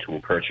anything into a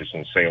purchase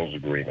and sales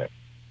agreement.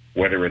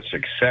 Whether it's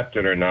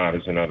accepted or not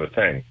is another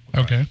thing.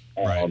 Okay.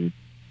 Right.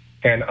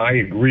 And I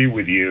agree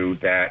with you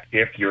that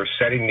if you're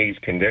setting these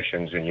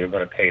conditions and you're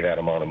going to pay that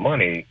amount of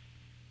money,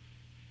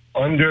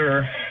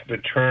 under the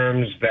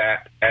terms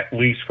that, at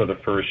least for the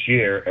first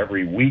year,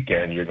 every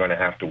weekend you're going to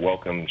have to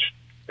welcome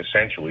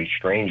essentially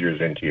strangers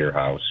into your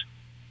house.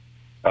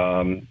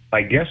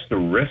 I guess the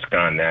risk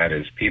on that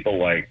is people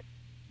like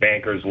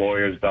bankers,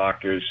 lawyers,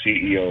 doctors,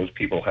 CEOs,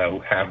 people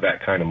who have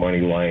that kind of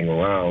money lying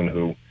around,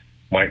 who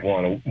might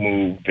want to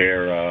move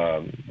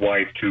their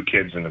wife, 2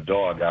 kids, and a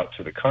dog out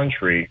to the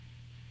country,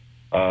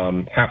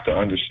 have to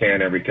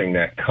understand everything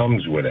that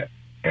comes with it.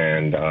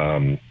 And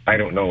I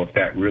don't know if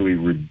that really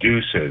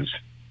reduces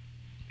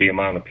the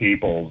amount of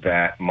people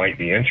that might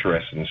be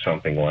interested in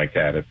something like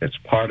that, if it's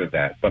part of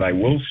that. But I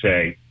will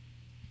say,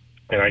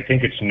 and I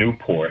think it's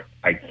Newport,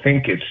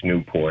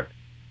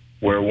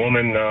 where a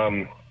woman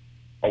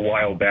a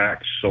while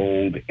back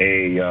sold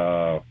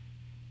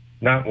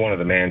not one of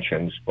the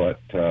mansions,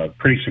 but a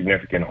pretty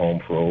significant home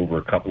for over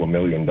a couple of $1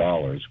 million,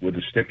 with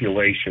the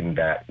stipulation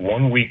that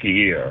 1 week a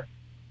year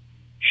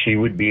she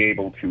would be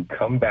able to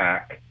come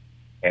back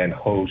and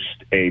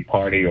host a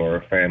party or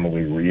a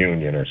family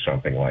reunion or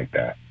something like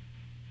that.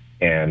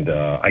 And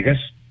I guess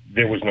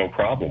there was no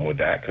problem with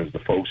that, because the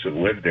folks that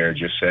lived there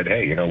just said,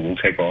 hey, you know, we'll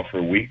take off for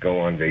a week, go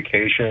on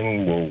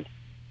vacation, we'll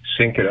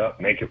sync it up,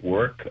 make it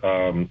work.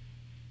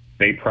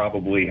 They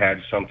probably had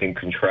something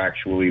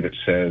contractually that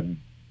said,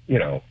 you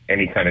know,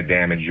 any kind of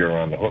damage, you're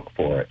on the hook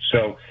for it.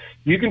 So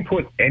you can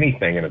put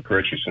anything in a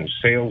purchase and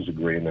sales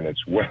agreement.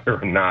 It's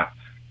whether or not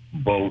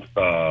both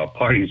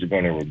parties are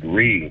going to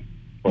agree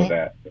for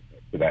that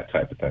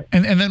type of thing.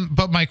 And then,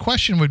 but my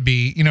question would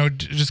be, you know,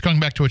 just going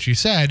back to what you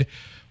said,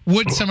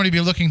 would somebody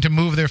be looking to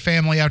move their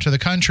family out to the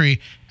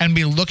country and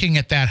be looking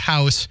at that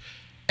house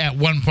at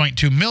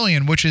 $1.2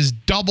 million, which is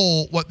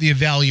double what the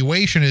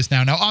evaluation is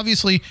now. Now,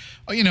 obviously,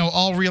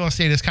 all real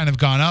estate has kind of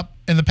gone up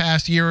in the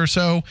past year or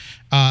so.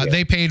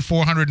 They paid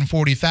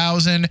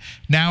 $440,000.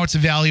 Now it's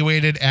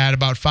evaluated at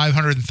about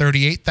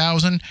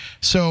 $538,000.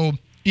 So,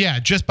 yeah,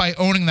 just by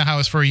owning the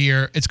house for a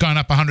year, it's gone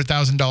up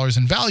 $100,000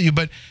 in value,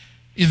 but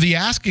the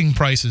asking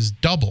price is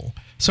double.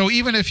 So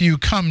even if you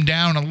come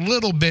down a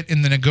little bit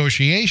in the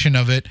negotiation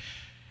of it,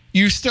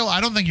 I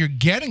don't think you're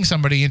getting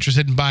somebody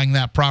interested in buying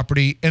that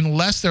property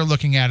unless they're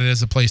looking at it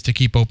as a place to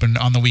keep open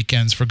on the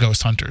weekends for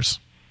ghost hunters.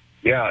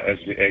 Yeah, that's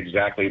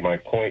exactly my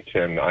point,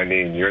 Tim. I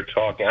mean,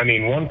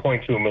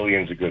 $1.2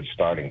 million is a good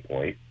starting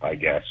point, I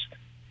guess.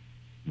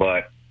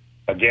 But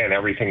again,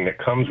 everything that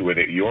comes with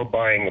it, you're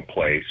buying a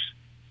place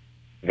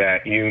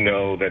that you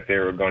know that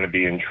there are going to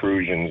be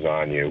intrusions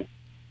on you.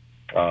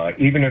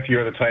 Even if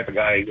you're the type of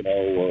guy,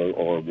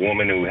 or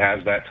woman who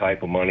has that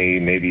type of money,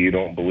 maybe you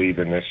don't believe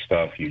in this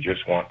stuff, you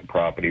just want the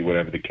property,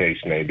 whatever the case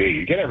may be.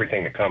 You get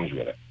everything that comes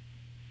with it.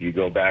 You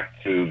go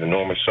back to the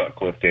Norma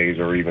Sutcliffe days,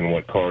 or even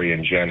what Corey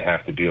and Jen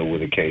have to deal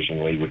with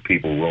occasionally with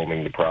people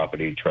roaming the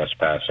property,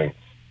 trespassing.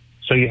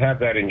 So you have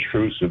that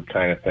intrusive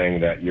kind of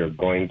thing that you're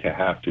going to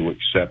have to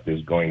accept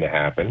is going to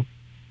happen.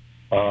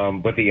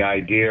 But the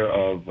idea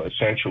of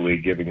essentially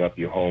giving up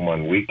your home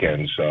on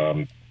weekends,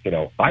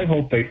 I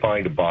hope they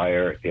find a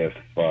buyer. If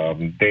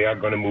they are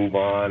going to move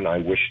on, I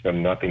wish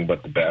them nothing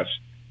but the best.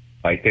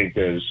 I think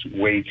there's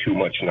way too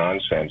much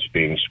nonsense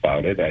being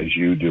spouted, as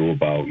you do,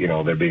 about,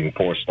 they're being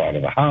forced out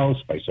of the house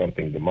by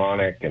something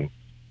demonic, and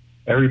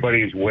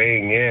everybody's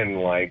weighing in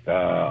like,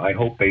 I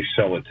hope they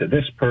sell it to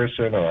this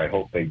person, or I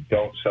hope they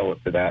don't sell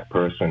it to that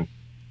person.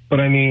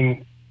 But, I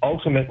mean,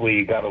 ultimately,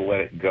 you got to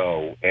let it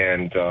go.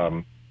 And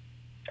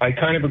I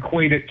kind of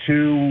equate it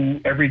to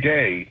every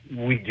day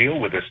we deal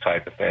with this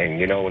type of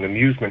thing. An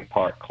amusement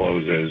park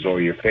closes,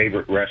 or your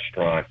favorite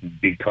restaurant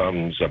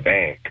becomes a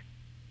bank.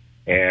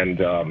 And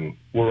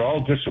we're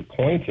all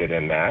disappointed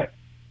in that.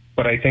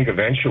 But I think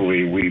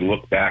eventually we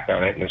look back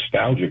on it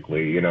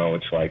nostalgically.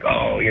 It's like,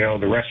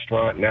 the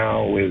restaurant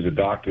now is a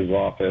doctor's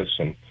office,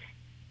 and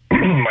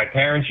my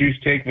parents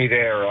used to take me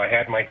there, or I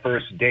had my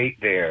first date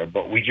there.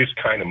 But we just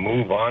kind of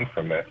move on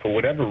from it. For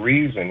whatever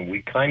reason,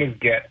 we kind of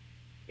get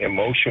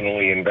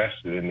emotionally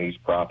invested in these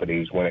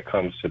properties when it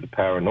comes to the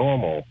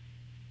paranormal,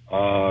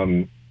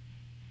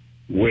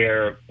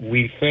 where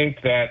we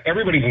think that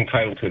everybody's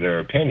entitled to their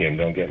opinion,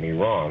 don't get me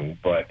wrong,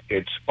 but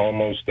it's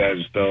almost as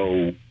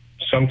though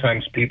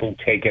sometimes people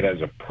take it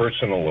as a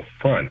personal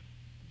affront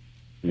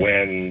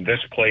when this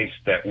place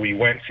that we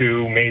went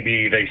to,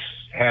 maybe they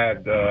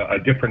had a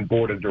different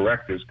board of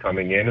directors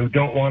coming in who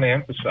don't want to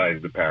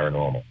emphasize the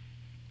paranormal.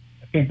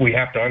 I think we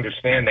have to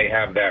understand they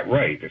have that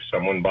right. If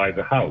someone buys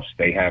a house,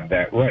 they have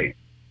that right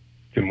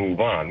to move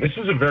on. This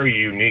is a very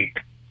unique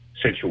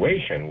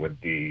situation with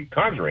the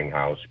Conjuring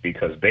house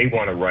because they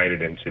want to write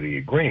it into the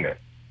agreement.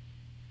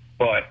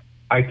 But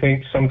I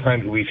think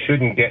sometimes we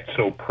shouldn't get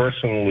so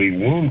personally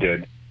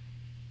wounded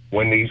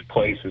when these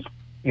places,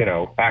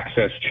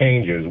 access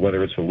changes,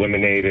 whether it's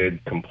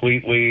eliminated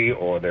completely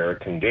or there are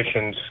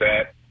conditions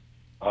set.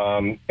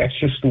 That's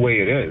just the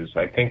way it is.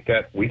 I think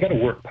that we got to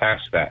work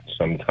past that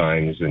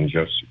sometimes and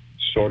just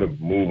sort of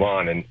move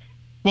on. And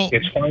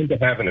it's fine to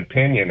have an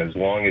opinion as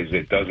long as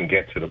it doesn't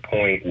get to the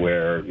point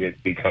where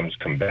it becomes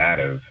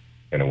combative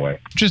in a way.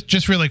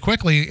 Just really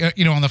quickly,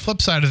 on the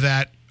flip side of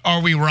that,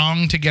 are we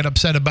wrong to get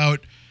upset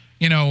about,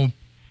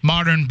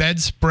 modern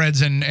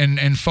bedspreads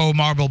and faux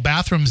marble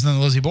bathrooms in the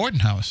Lizzie Borden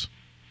house?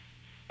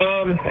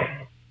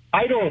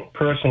 I don't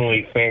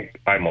personally think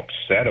I'm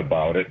upset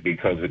about it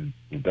because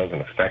it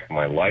doesn't affect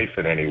my life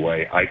in any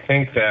way. I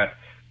think that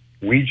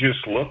we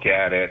just look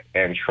at it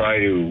and try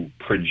to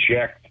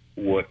project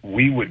what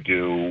we would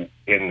do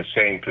in the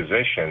same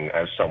position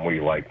as somebody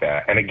like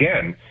that. And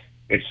again,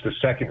 it's the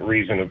second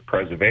reason of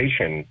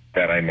preservation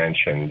that I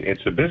mentioned.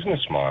 It's a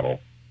business model.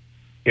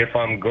 If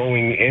I'm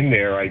going in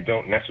there, I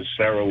don't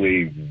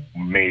necessarily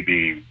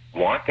maybe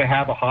want to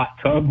have a hot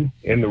tub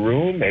in the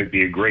room. It'd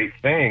be a great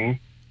thing.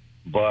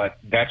 But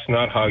that's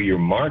not how you're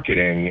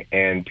marketing,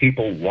 and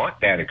people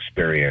want that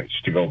experience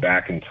to go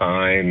back in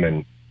time.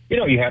 And,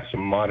 you have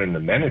some modern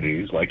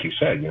amenities, like you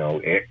said,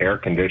 air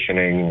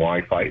conditioning,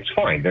 Wi-Fi. It's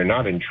fine. They're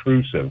not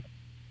intrusive.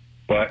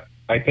 But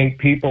I think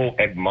people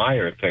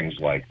admire things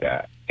like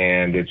that.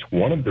 And it's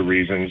one of the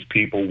reasons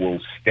people will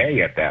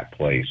stay at that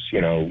place.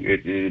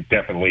 It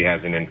definitely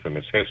has an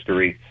infamous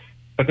history.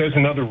 But there's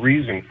another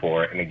reason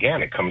for it. And,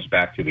 again, it comes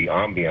back to the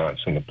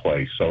ambiance in the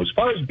place. So as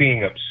far as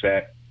being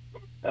upset,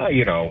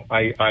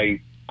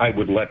 I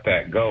would let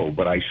that go,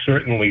 but I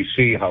certainly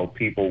see how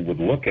people would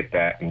look at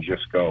that and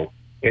just go,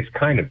 it's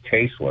kind of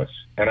tasteless.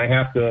 And I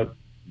have to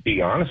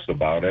be honest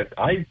about it.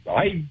 I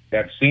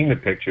have seen the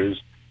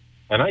pictures,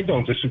 and I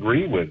don't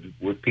disagree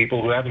with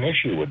people who have an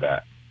issue with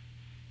that.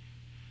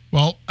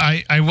 Well,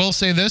 I will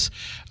say this.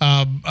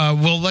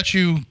 We'll let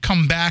you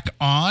come back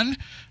on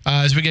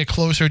as we get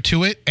closer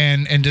to it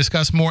and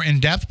discuss more in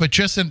depth. But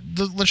let's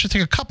just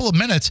take a couple of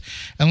minutes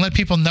and let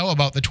people know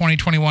about the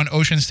 2021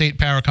 Ocean State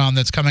Paracon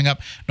that's coming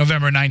up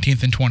November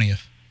 19th and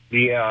 20th.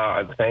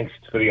 Yeah, thanks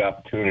for the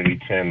opportunity,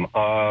 Tim.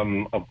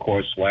 Of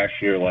course, last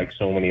year, like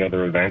so many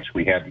other events,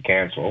 we had to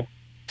cancel.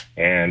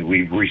 And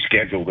we've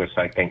rescheduled this,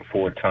 I think,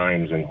 4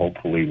 times, and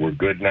hopefully we're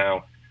good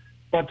now.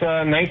 But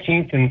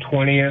 19th and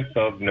 20th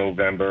of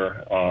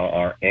November,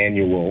 our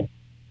annual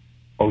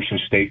Ocean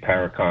State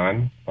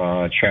Paracon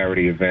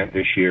charity event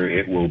this year.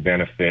 It will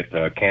benefit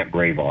Camp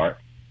Braveheart,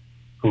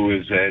 who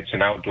is it's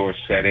an outdoor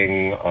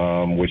setting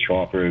which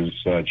offers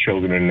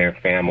children and their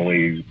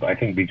families, I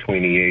think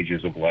between the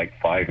ages of like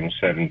 5 and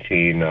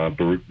 17,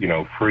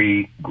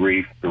 free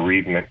grief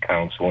bereavement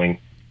counseling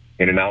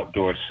in an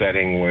outdoor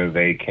setting where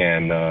they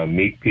can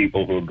meet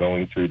people who are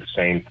going through the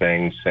same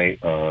thing,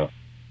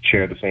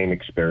 share the same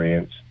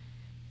experience.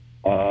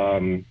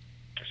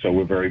 So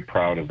we're very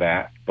proud of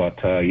that. But,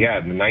 the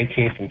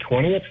 19th and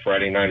 20th,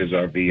 Friday night is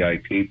our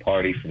VIP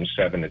party from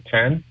 7 to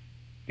 10.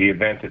 The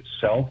event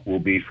itself will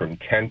be from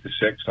 10 to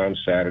 6 on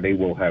Saturday.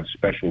 We'll have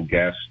special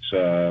guests,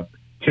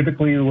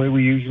 typically the way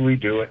we usually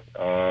do it.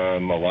 A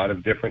lot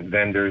of different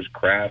vendors,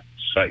 crafts,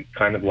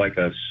 kind of like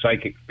a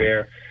psychic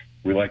fair.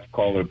 We like to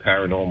call it a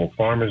paranormal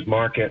farmers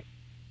market.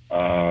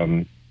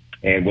 And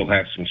we'll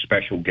have some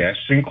special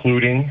guests,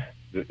 including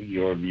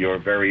your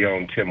very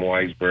own Tim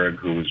Weisberg,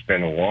 who has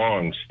been a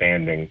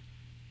long-standing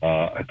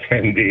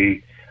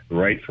attendee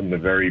right from the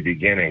very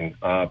beginning.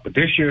 But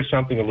this year,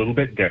 something a little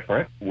bit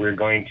different. We're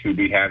going to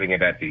be having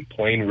it at the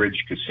Plain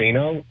Ridge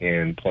Casino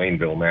in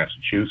Plainville,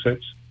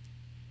 Massachusetts.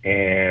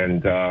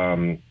 And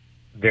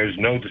there's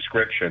no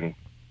description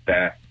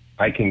that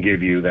I can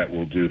give you that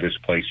will do this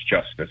place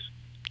justice.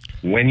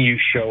 When you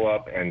show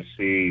up and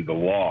see the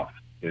Loft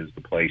is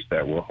the place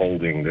that we're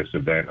holding this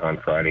event on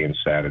Friday and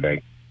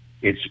Saturday,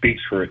 it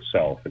speaks for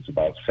itself. It's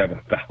about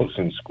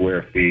 7,000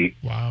 square feet.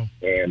 Wow.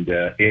 And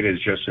it is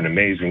just an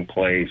amazing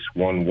place.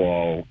 One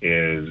wall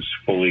is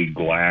fully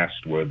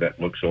glassed where that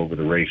looks over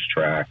the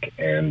racetrack.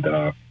 And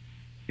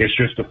it's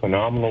just a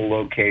phenomenal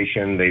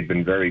location. They've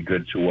been very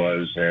good to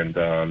us. And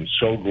I'm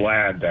so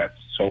glad that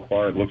so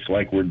far it looks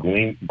like we're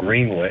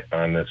greenlit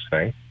on this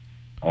thing.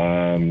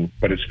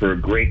 But it's for a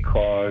great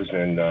cause.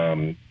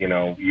 And,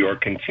 your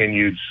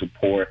continued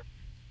support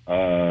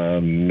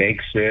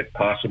makes it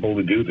possible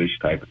to do this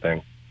type of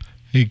thing.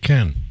 Hey,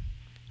 Ken.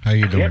 How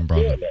you doing,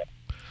 brother? Yeah.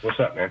 What's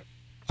up, man?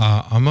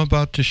 I'm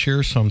about to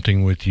share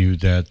something with you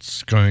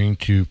that's going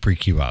to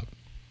freak you out.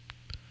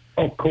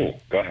 Oh,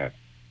 cool. Go ahead.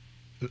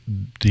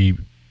 The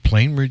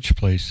Plain Ridge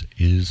place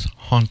is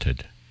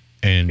haunted.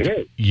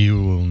 And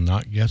you will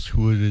not guess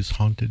who it is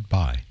haunted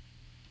by.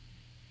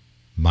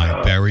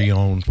 My very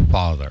own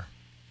father.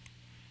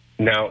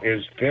 Now,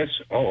 is this...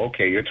 Oh,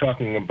 okay. You're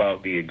talking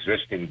about the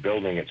existing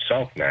building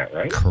itself, Matt,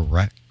 right?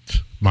 Correct.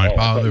 My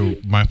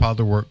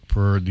father worked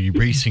for the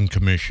Racing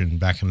Commission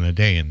back in the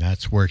day, and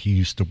that's where he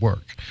used to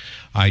work.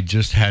 I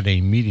just had a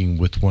meeting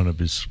with one of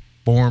his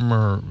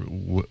former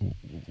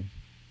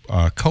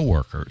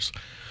co-workers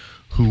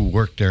who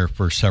worked there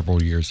for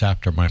several years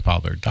after my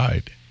father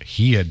died.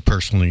 He had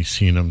personally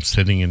seen him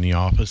sitting in the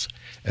office,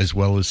 as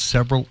well as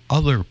several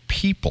other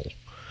people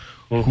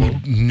who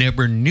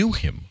never knew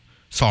him.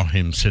 Saw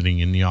him sitting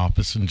in the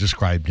office and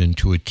described him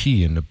to a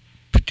T in the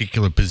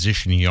particular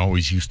position he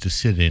always used to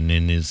sit in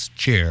his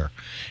chair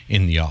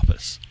in the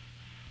office.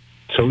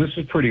 So this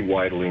is pretty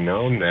widely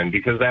known then,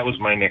 because that was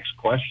my next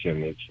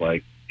question. It's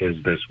like,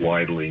 is this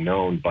widely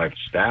known by the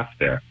staff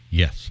there?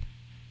 Yes.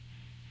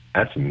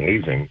 That's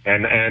amazing.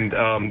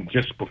 And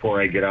just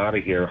before I get out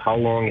of here, how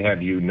long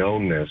have you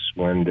known this?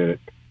 When did it...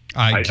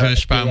 I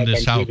just found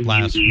this out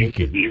last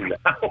weekend.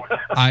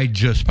 I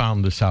just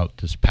found this out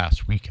this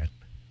past weekend.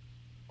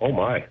 Oh,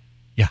 my.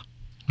 Yeah.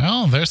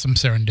 Well, there's some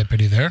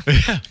serendipity there.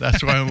 Yeah,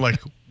 that's why I'm like,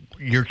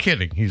 you're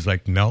kidding. He's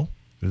like, no,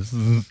 this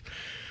is...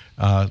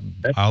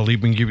 I'll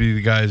even give you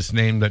the guy's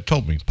name that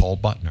told me, Paul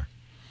Butner.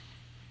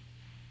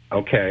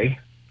 Okay.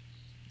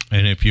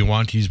 And if you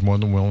want, he's more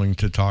than willing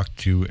to talk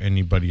to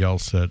anybody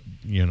else that,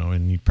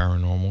 in the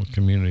paranormal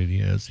community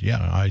is,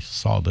 yeah, I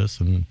saw this.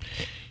 And,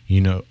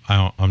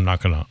 I'm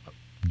not going to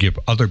give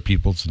other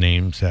people's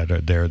names that are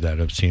there that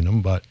have seen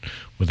them, but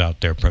without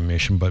their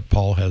permission. But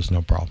Paul has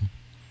no problem.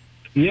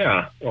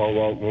 Yeah.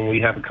 Well, when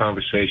we have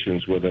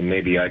conversations with him,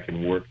 maybe I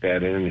can work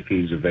that in if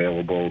he's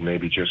available.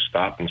 Maybe just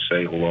stop and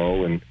say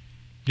hello and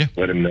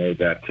let him know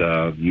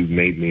that you've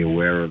made me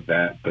aware of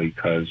that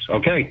because,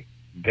 okay,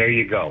 there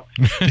you go.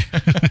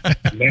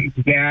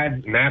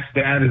 Matt's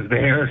dad is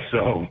there,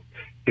 so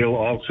he'll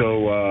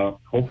also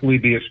hopefully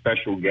be a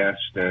special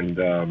guest.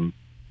 And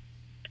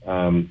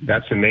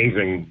that's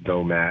amazing,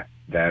 though, Matt,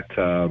 that...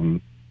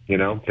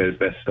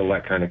 there's still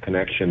that kind of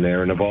connection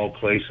there. And of all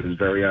places,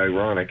 very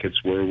ironic,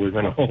 it's where we're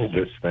going to hold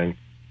this thing.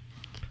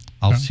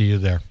 I'll see you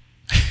there.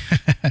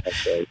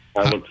 Okay.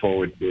 I look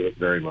forward to it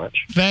very much.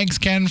 Thanks,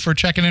 Ken, for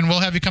checking in. We'll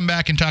have you come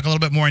back and talk a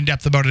little bit more in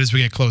depth about it as we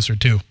get closer,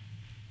 too.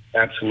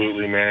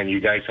 Absolutely, man.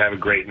 You guys have a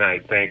great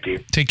night. Thank you.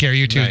 Take care.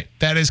 You too. Right.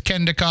 That is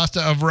Ken DaCosta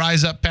of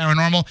Rise Up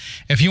Paranormal.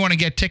 If you want to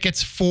get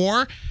tickets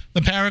for the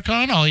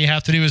Paracon, all you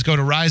have to do is go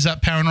to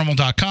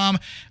riseupparanormal.com.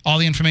 All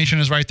the information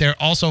is right there.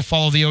 Also,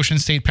 follow the Ocean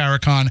State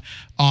Paracon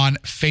on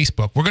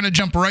Facebook. We're going to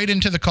jump right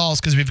into the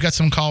calls because we've got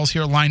some calls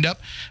here lined up.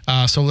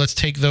 So let's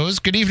take those.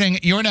 Good evening.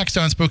 You're next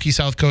on Spooky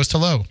South Coast.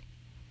 Hello.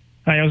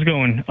 Hi, how's it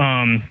going?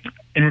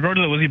 In regard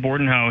to the Lizzie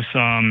Borden house,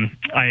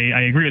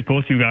 I agree with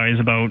both you guys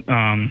about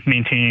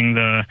maintaining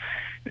the.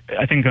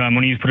 I think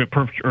Moniz put it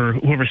perfect, or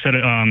whoever said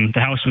it.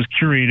 The house was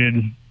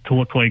curated to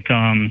look like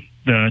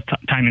the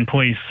time and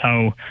place,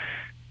 how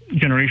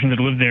generations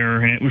had lived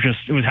there, and it was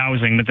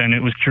housing, but then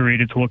it was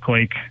curated to look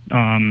like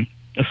a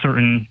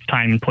certain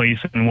time and place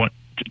and what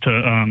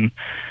to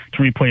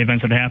replay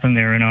events that happened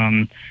there.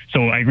 And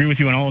so I agree with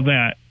you on all of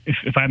that.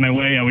 If I had my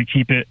way, I would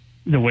keep it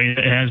the way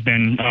it has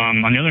been.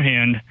 On the other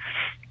hand,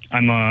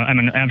 I'm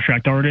an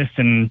abstract artist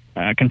and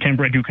I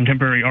do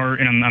contemporary art,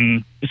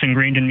 and it's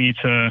ingrained in me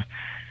to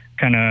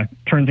kind of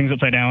turn things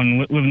upside down,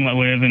 live and let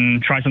live,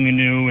 and try something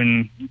new,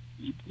 and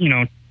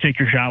take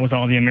your shot with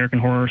all the American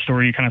Horror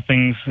Story kind of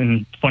things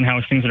and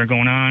funhouse things that are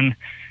going on.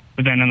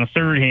 But then on the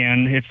third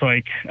hand, it's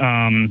like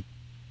I'm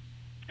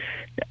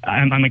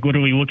like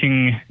literally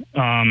looking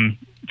to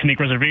make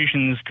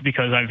reservations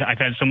because I've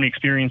had so many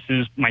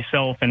experiences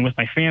myself and with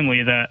my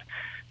family that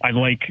I'd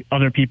like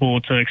other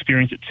people to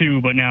experience it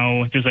too. But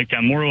now there's like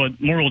that moral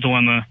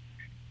dilemma.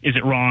 Is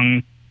it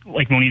wrong,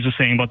 like Moniz was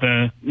saying about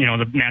the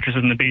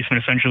mattresses in the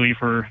basement essentially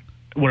for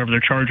whatever they're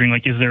charging?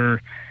 Like, is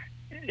there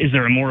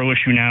a moral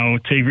issue now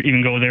to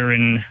even go there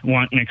and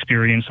want an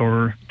experience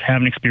or to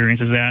have an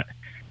experience? Is that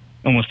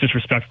almost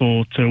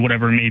disrespectful to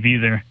whatever may be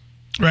there?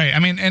 Right. I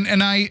mean,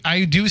 and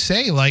I do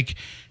say, like,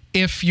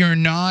 if you're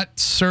not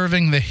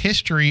serving the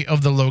history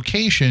of the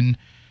location,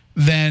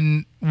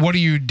 then what are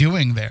you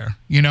doing there?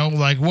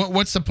 Like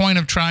what's the point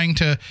of trying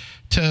to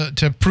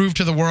prove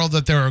to the world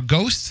that there are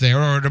ghosts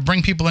there, or to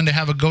bring people in to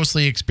have a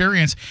ghostly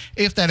experience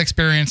if that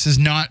experience is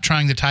not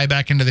trying to tie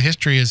back into the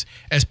history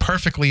as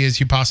perfectly as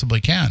you possibly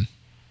can?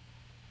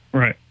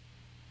 Right.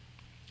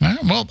 All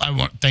right. Well,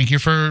 thank you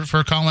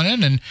for calling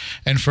in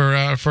and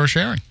for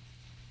sharing.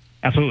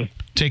 Absolutely.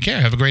 Take care.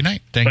 Have a great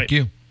night. Thank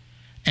you.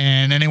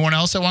 And anyone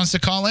else that wants to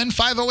call in,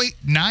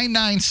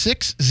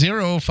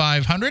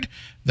 508-996-0500.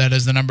 That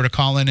is the number to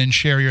call in and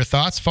share your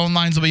thoughts. Phone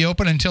lines will be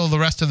open until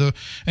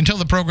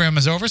the program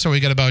is over. So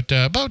we got about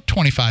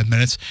 25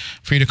 minutes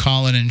for you to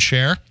call in and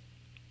share.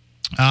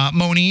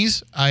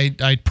 Moniz,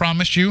 I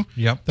promised you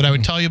that I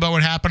would tell you about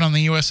what happened on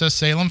the USS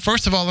Salem.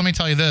 First of all, let me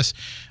tell you this.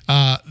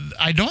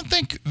 I don't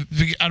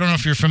know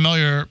if you're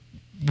familiar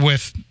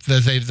with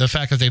the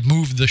fact that they've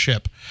moved the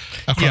ship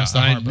across the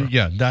harbor.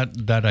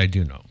 That I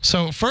do know.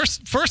 So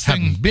first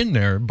thing, haven't been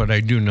there, but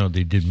I do know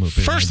they did move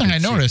it. First thing I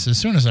noticed as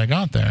soon as I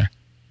got there,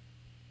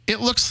 it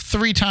looks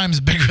 3 times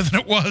bigger than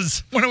it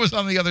was when it was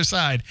on the other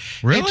side.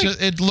 Really?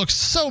 It looks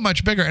so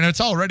much bigger, and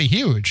it's already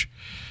huge.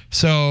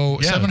 So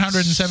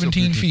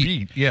 717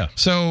 feet. Yeah.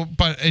 So,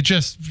 but it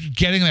just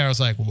getting there, I was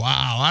like,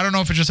 wow. I don't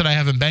know if it's just that I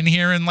haven't been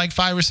here in like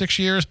 5 or 6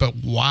 years, but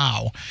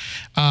wow.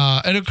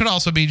 And it could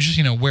also be just,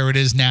 where it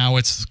is now,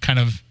 it's kind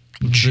of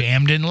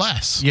jammed in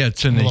less. Yeah,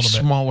 it's in a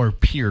smaller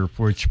pier,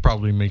 which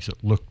probably makes it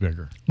look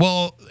bigger.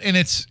 Well, and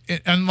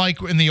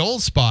unlike in the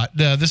old spot,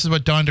 this is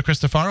what Don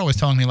DeCristofaro was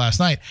telling me last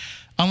night.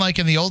 Unlike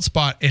in the old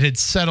spot, it had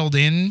settled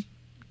in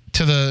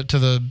to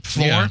the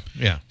floor.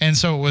 Yeah. And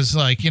so it was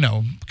like,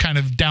 kind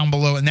of down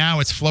below, and now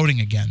it's floating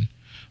again.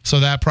 So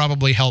that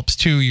probably helps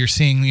too. You're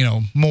seeing,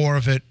 more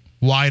of it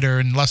wider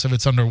and less of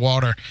it's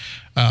underwater.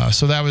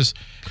 So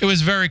it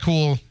was very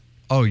cool.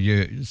 Oh,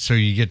 yeah. So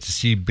you get to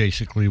see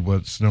basically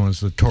what's known as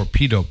the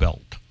torpedo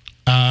belt.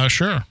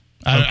 Sure.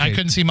 Okay. I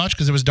couldn't see much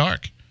because it was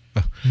dark.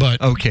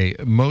 But okay,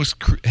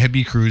 most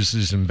heavy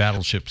cruises and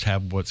battleships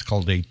have what's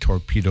called a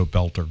torpedo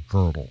belt or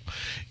girdle.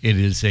 It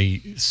is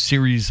a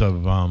series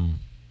of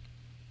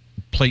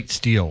plate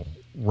steel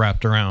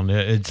wrapped around.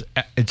 It's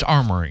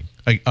armoring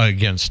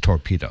against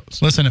torpedoes.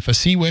 Listen, if a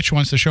sea witch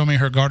wants to show me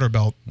her garter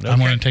belt, I'm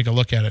going to take a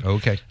look at it.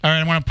 Okay. All right,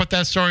 I want to put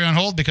that story on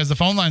hold because the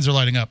phone lines are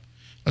lighting up.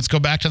 Let's go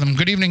back to them.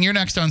 Good evening. You're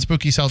next on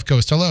Spooky South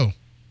Coast. Hello.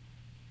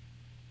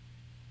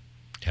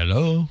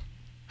 Hello.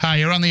 Hi,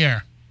 you're on the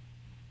air.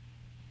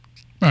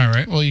 All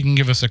right. Well, you can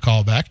give us a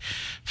call back.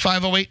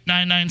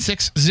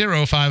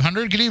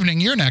 508-996-0500. Good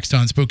evening. You're next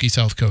on Spooky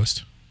South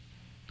Coast.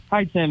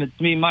 Hi, Tim. It's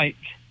me, Mike.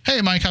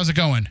 Hey, Mike. How's it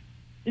going?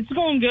 It's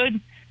going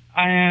good.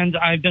 And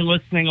I've been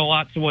listening a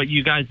lot to what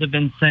you guys have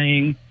been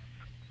saying.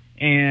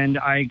 And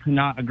I could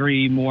not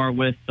agree more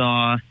with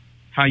how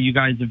you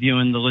guys are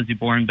viewing the Lizzie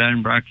Borden bed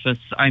and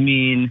breakfast. I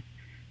mean,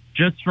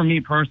 just for me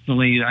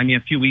personally, a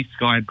few weeks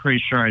ago, I'm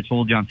pretty sure I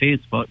told you on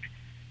Facebook,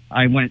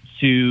 I went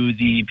to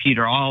the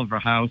Peter Oliver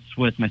house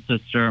with my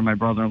sister, my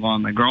brother-in-law,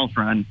 and my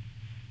girlfriend.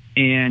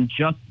 And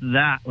just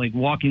that, like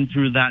walking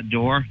through that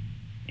door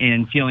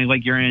and feeling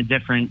like you're in a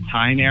different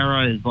time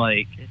era is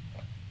like,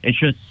 it's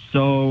just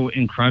so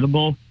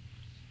incredible.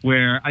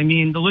 Where,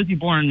 the Lizzie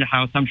Borden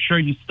house, I'm sure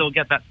you still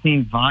get that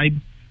same vibe,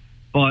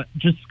 but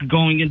just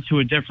going into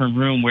a different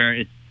room where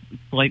it's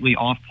slightly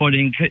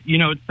off-putting.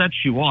 It sets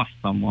you off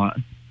somewhat.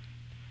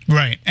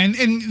 Right. And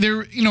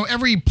there,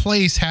 every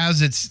place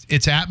has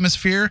its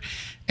atmosphere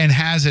and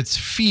has its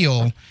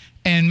feel.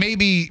 And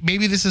maybe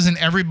this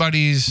isn't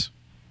everybody's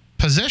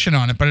position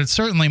on it, but it's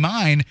certainly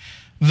mine.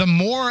 The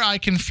more I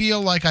can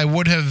feel like I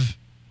would have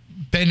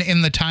been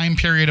in the time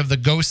period of the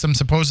ghosts I'm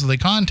supposedly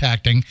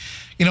contacting,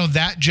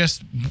 that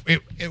just,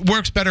 it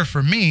works better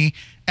for me.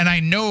 And I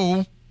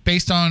know,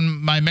 based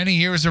on my many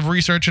years of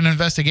research and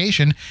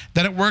investigation,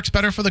 that it works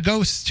better for the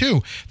ghosts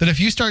too. That if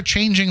you start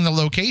changing the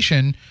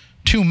location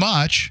too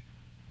much,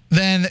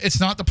 then it's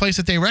not the place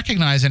that they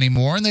recognize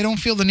anymore, and they don't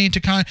feel the need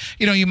to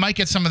you might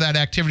get some of that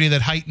activity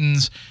that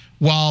heightens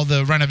while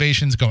the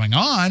renovation's going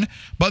on,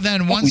 but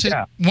then once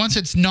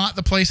it's not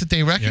the place that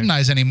they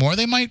recognize anymore,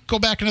 they might go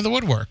back into the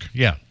woodwork.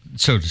 Yeah,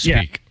 so to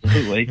speak. Yeah,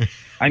 absolutely.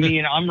 I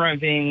mean, I'm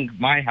renovating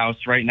my house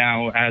right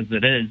now as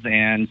it is,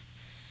 and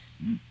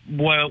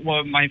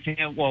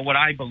what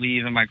I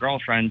believe and my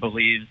girlfriend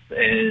believes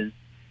is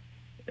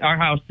our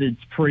house is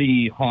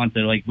pretty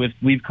haunted. Like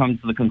we've come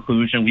to the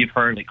conclusion, we've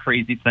heard like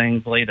crazy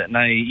things late at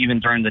night, even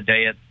during the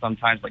day. It's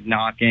sometimes like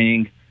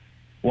knocking,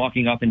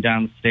 walking up and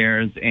down the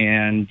stairs,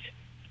 and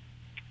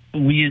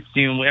we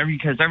assume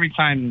because every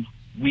time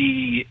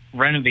we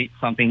renovate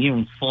something,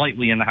 even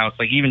slightly in the house,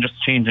 like even just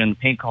changing the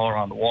paint color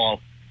on the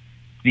wall,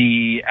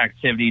 the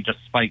activity just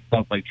spikes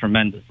up like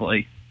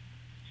tremendously.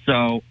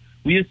 So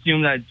we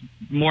assume that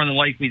it's more than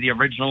likely the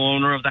original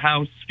owner of the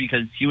house,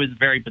 because he was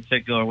very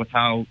particular with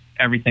how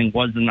everything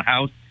was in the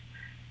house.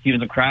 He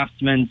was a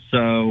craftsman,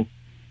 so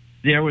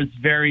there was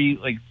very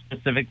like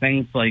specific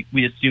things like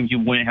we assumed he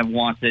wouldn't have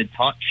wanted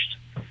touched.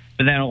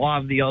 But then a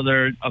lot of the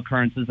other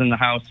occurrences in the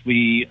house,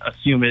 we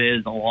assume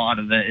a lot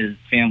of it is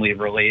family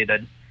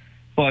related.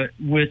 But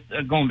with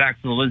going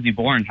back to the Lizzie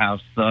Borden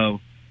house, though,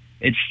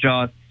 it's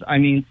just,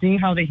 seeing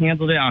how they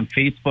handled it on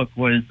Facebook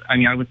was,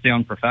 I would say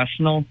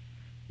unprofessional,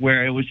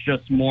 where it was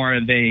just more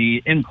of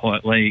a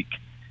input. Like,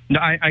 no,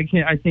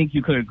 I think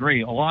you could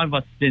agree. A lot of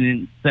us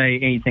didn't say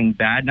anything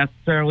bad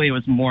necessarily. It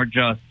was more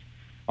just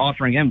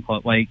offering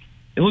input. Like,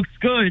 it looks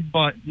good,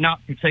 but not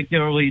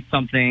particularly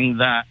something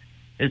that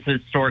is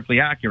historically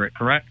accurate,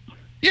 correct?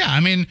 Yeah,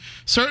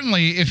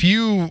 certainly if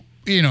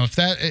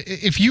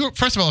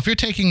first of all, if you're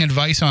taking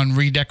advice on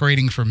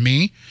redecorating from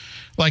me,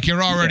 like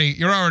you're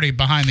already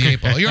behind the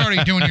eight ball. You're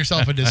already doing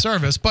yourself a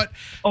disservice. But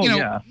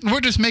we're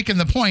just making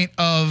the point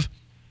of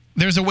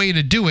there's a way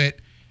to do it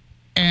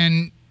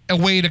and a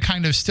way to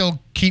kind of still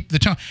keep the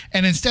tone.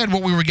 And instead,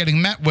 what we were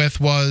getting met with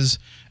was,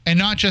 and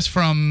not just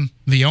from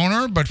the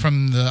owner, but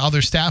from the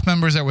other staff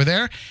members that were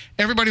there,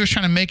 everybody was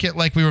trying to make it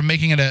like we were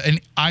making it an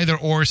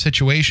either-or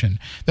situation,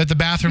 that the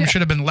bathroom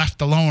should have been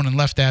left alone and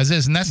left as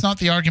is. And that's not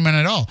the argument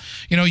at all.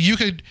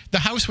 The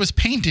house was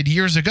painted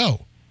years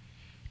ago.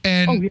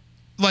 And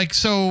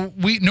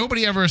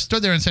nobody ever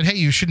stood there and said, hey,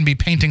 you shouldn't be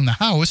painting the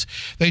house.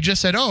 They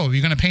just said, oh,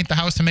 you're going to paint the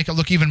house to make it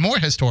look even more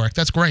historic.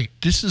 That's great.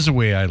 This is the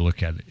way I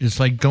look at it. It's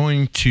like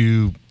going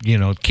to,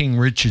 King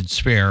Richard's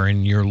Fair,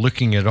 and you're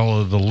looking at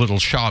all of the little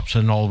shops,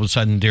 and all of a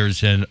sudden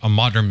there's a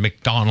modern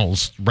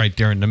McDonald's right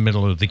there in the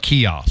middle of the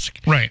kiosk.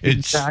 Right.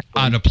 It's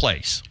out of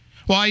place.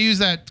 Well, I use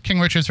that King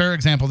Richard's Fair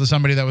example to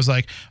somebody that was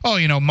like, "Oh,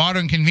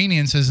 modern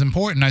convenience is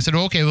important." I said,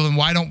 "Okay, well then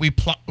why don't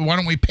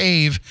we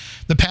pave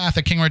the path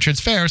at King Richard's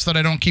Fair so that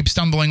I don't keep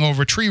stumbling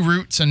over tree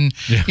roots and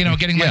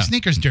getting my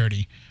sneakers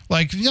dirty?"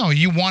 Like,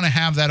 you want to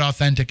have that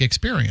authentic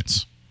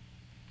experience.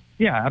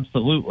 Yeah,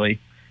 absolutely,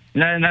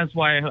 and that's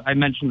why I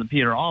mentioned the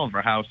Peter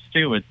Oliver house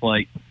too. It's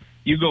like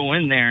you go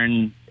in there,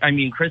 and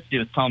Christy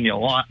was telling me a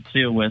lot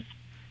too with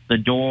the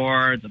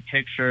door, the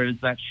pictures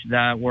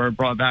that were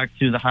brought back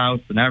to the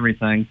house, and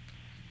everything.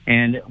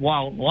 And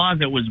while a lot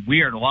of it was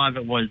weird, a lot of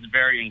it was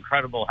very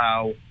incredible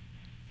how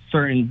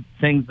certain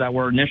things that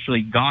were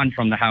initially gone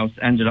from the house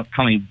ended up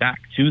coming back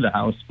to the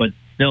house. But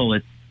still,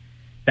 it's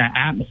that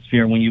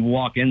atmosphere when you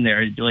walk in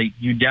there, like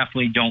you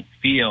definitely don't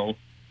feel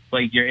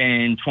like you're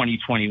in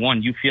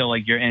 2021. You feel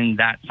like you're in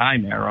that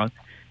time era.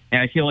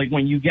 And I feel like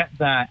when you get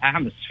that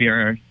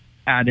atmosphere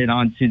added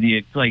onto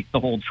the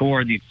whole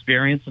tour, the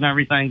experience and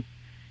everything,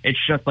 it's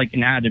just like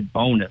an added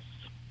bonus.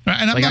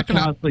 And I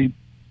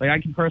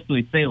can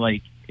personally say,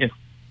 like, if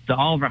the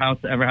Oliver House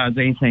ever has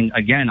anything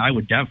again, I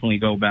would definitely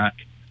go back.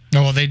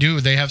 Oh, well, they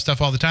do. They have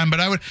stuff all the time. But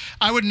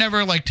I would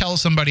never tell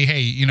somebody, hey,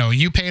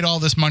 you paid all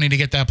this money to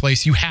get that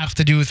place. You have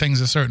to do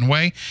things a certain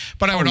way.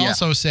 But I would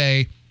also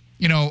say,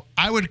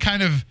 I would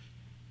kind of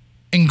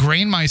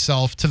ingrain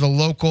myself to the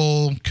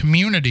local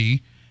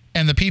community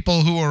and the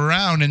people who are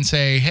around and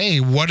say, hey,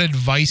 what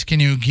advice can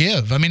you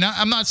give? I'm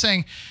not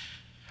saying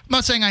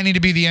I need to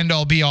be the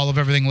end-all, be-all of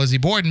everything Lizzie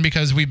Borden,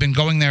 because we've been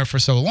going there for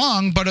so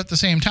long, but at the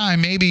same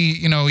time, maybe,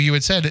 you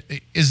had said,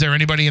 is there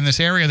anybody in this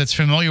area that's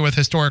familiar with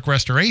historic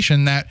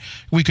restoration that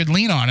we could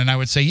lean on? And I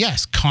would say,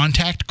 yes,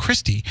 contact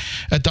Christy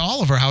at the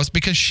Oliver House,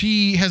 because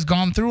she has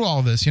gone through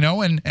all this,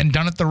 and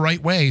done it the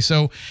right way.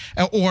 So,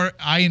 or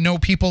I know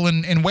people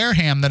in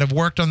Wareham that have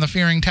worked on the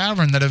Fearing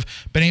Tavern that have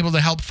been able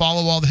to help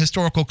follow all the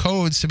historical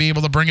codes to be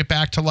able to bring it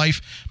back to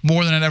life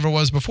more than it ever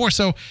was before.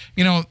 So,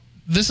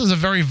 this is a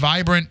very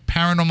vibrant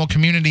paranormal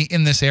community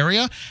in this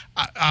area.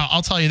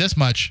 I'll tell you this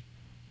much.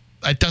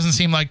 It doesn't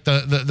seem like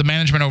the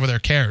management over there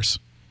cares.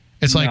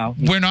 It's like,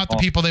 we're not the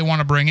people they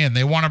want to bring in.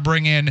 They want to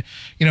bring in,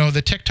 you know,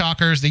 the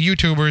TikTokers, the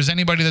YouTubers,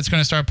 anybody that's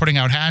going to start putting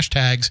out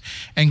hashtags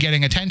and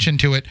getting attention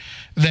to it,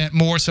 that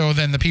more so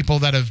than the people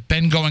that have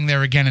been going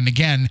there again and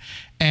again.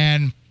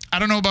 And I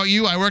don't know about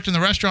you. I worked in the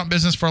restaurant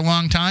business for a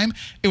long time.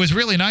 It was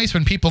really nice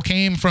when people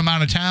came from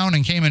out of town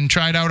and came and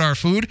tried out our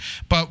food,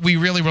 but we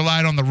really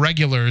relied on the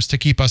regulars to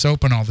keep us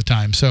open all the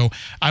time. So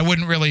I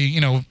wouldn't really,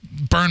 you know,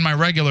 burn my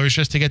regulars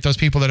just to get those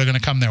people that are going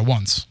to come there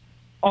once.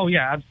 Oh,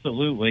 yeah,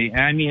 absolutely. And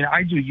I mean,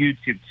 I do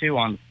YouTube, too,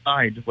 on the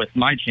side with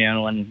my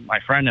channel and my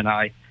friend and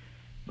I.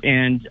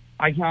 And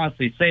I can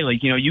honestly say,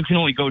 like, you know, you can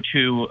only go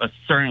to a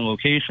certain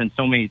location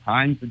so many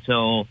times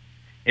until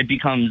it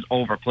becomes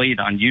overplayed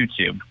on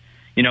YouTube.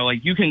 You know,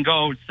 like, you can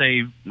go,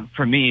 say,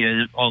 for me,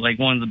 like,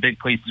 one of the big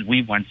places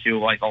we went to,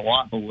 like, a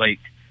lot, but, like,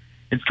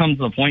 it's come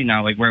to the point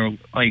now, like, where,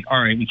 like,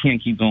 all right, we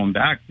can't keep going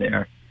back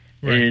there,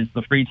 is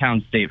the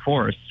Freetown State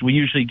Forest. We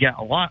usually get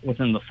a lot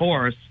within the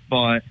forest,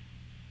 but...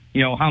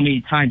 you know, how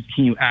many times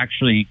can you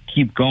actually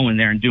keep going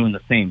there and doing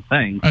the same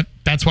thing?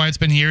 That's why it's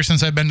been years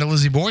since I've been to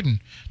Lizzie Borden,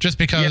 just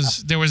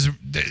because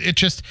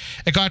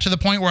it got to the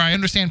point where I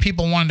understand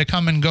people wanted to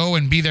come and go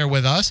and be there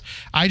with us.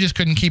 I just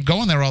couldn't keep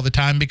going there all the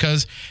time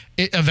because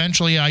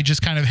eventually I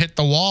just kind of hit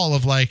the wall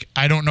of like,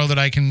 I don't know that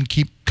I can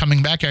keep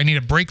coming back. I need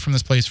a break from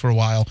this place for a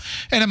while.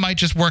 And it might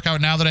just work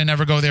out now that I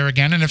never go there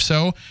again. And if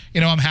so,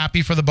 you know, I'm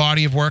happy for the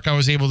body of work I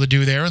was able to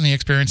do there and the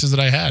experiences that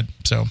I had.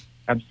 So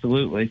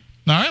absolutely.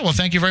 All right. Well,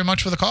 thank you very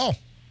much for the call.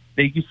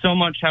 Thank you so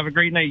much. Have a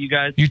great night, you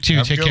guys. You too.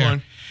 Have Take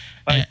care.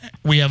 Bye.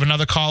 We have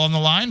another call on the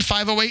line,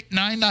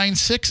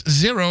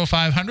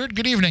 508-996-0500.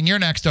 Good evening. You're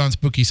next on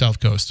Spooky South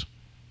Coast.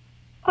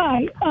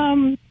 Hi.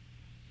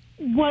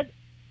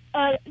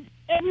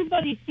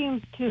 Everybody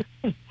seems to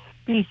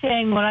be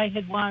saying what I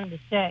had wanted to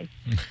say,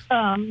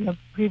 the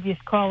previous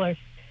callers,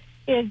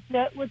 is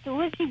that with the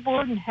Lizzie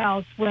Borden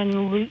house, when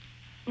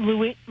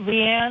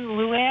Leanne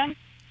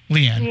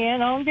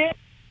owned it,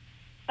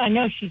 I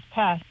know she's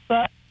passed,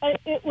 but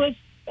it was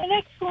an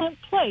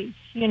excellent place,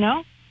 you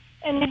know,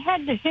 and it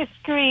had the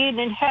history and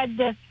it had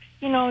the,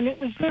 you know, and it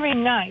was very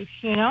nice,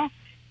 you know,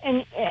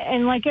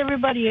 and like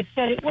everybody had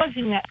said, it was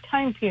in that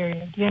time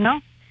period, you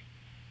know,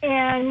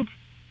 and,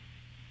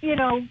 you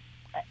know,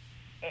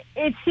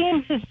 it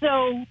seems as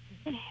though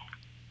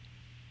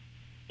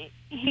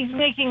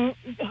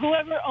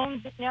whoever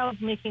owns it now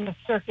is making a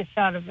circus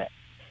out of it.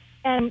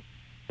 And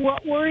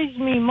what worries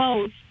me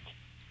most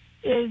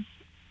is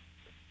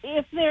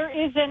if there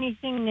is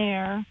anything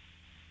there,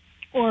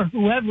 or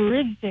whoever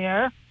is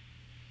there,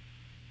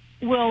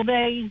 will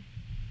they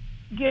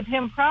give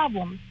him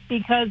problems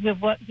because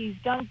of what he's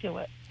done to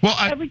it? Well,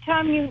 every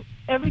time you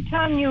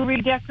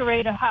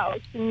redecorate a house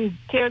and you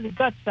tear the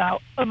guts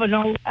out of an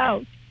old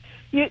house,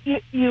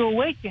 you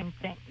awaken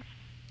things.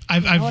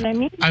 You know what I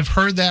mean? I've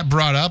heard that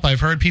brought up. I've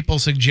heard people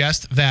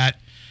suggest that,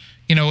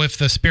 you know, if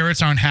the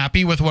spirits aren't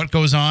happy with what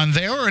goes on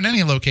there or in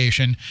any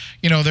location,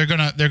 you know, they're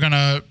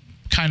gonna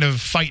kind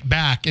of fight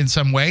back in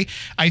some way.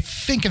 I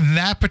think in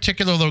that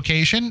particular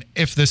location,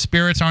 if the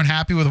spirits aren't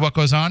happy with what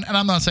goes on, and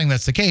I'm not saying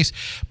that's the case,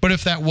 but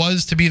if that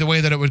was to be the way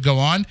that it would go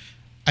on,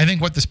 I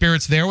think what the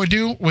spirits there would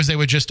do was they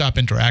would just stop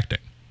interacting.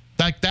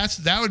 Like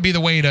that would be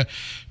the way to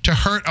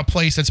hurt a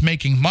place that's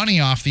making money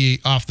off the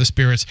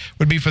spirits,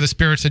 would be for the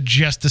spirits to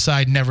just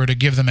decide never to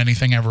give them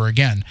anything ever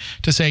again.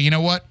 To say, you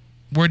know what,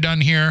 we're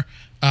done here.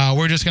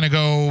 We're just going to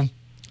go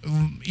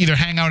either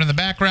hang out in the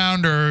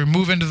background or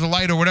move into the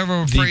light or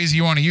whatever phrase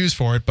you want to use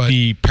for it. But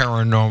the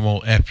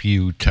paranormal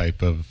FU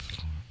type of...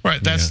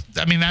 Right. That's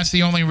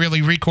the only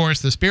really recourse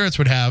the spirits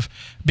would have,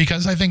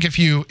 because I think if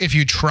you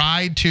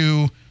tried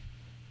to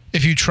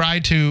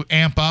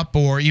amp up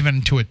or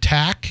even to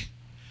attack,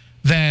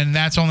 then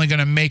that's only going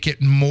to make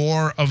it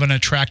more of an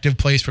attractive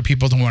place for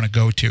people to want to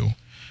go to.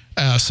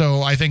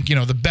 So I think, you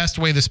know, the best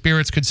way the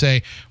spirits could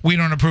say, we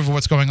don't approve of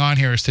what's going on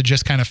here, is to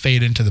just kind of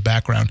fade into the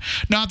background.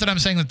 Not that I'm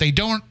saying that they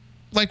don't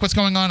like what's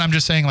going on. I'm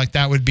just saying, like,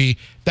 that would be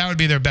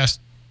their best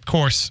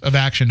course of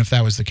action if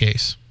that was the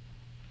case.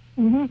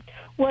 Mm-hmm.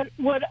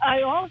 What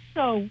I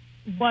also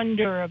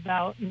wonder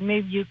about, and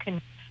maybe you can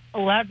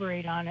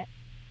elaborate on it,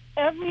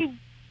 every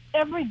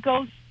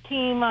ghost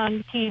team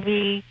on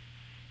TV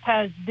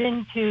has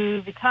been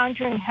to the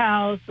Conjuring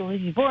House, the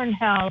Lizzie Borden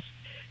house.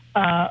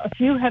 A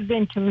few have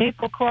been to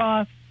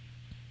Maplecroft,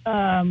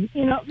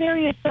 you know,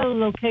 various other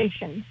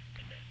locations.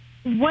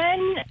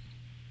 When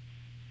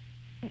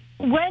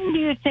do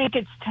you think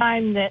it's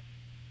time that,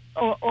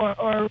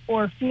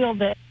 or feel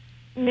that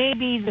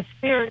maybe the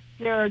spirits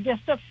there are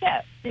just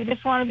upset? They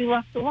just want to be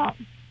left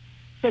alone,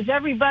 because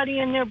everybody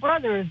and their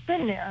brother has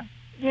been there,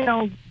 you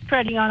know,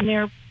 treading on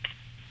their.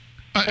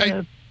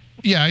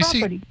 Yeah, I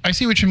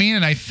see what you mean,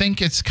 and I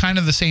think it's kind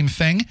of the same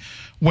thing,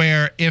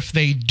 where if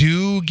they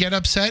do get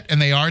upset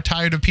and they are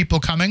tired of people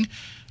coming,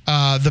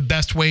 the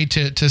best way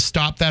to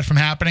stop that from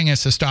happening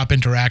is to stop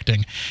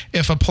interacting.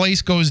 If a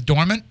place goes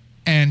dormant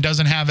and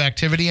doesn't have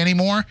activity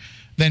anymore,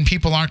 then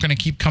people aren't going to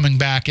keep coming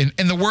back. And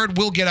the word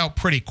will get out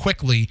pretty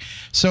quickly.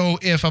 So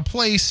if a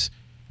place,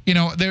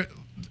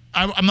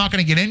 I'm not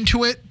going to get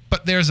into it,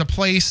 but there's a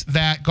place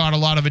that got a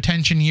lot of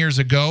attention years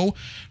ago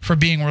for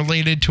being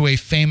related to a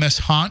famous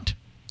haunt,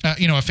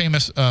 a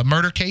famous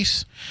murder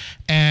case.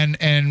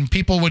 And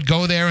people would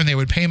go there and they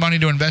would pay money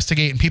to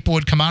investigate, and people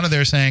would come out of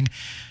there saying,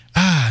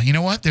 you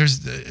know what?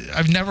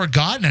 I've never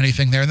gotten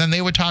anything there. And then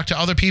they would talk to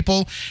other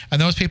people, and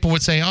those people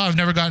would say, I've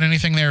never gotten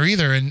anything there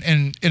either.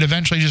 And it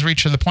eventually just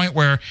reached to the point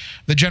where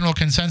the general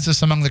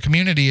consensus among the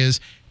community is,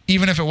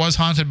 even if it was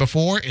haunted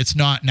before, it's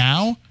not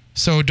now.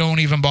 So don't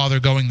even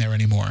bother going there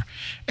anymore.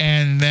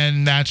 And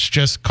then that's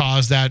just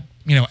caused that,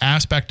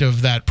 aspect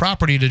of that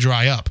property to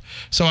dry up.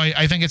 So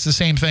I think it's the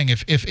same thing.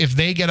 If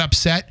they get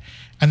upset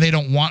and they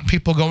don't want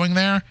people going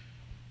there,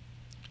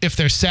 if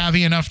they're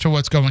savvy enough to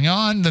what's going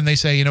on, then they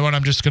say, you know what,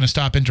 I'm just going to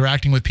stop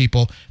interacting with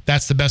people.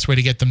 That's the best way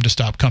to get them to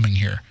stop coming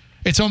here.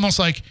 It's almost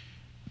like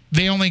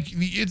they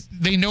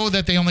know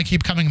that they only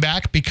keep coming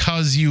back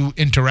because you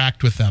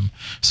interact with them.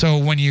 So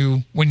when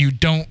you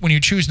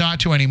choose not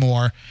to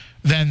anymore,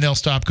 then they'll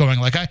stop going.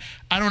 Like I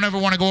don't ever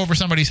want to go over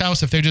somebody's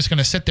house if they're just going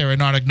to sit there and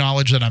not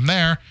acknowledge that I'm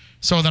there.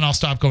 So then I'll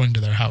stop going to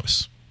their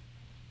house.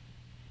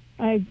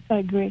 I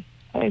agree.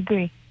 All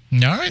right.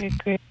 I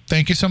agree.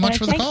 Thank you so much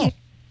for the call.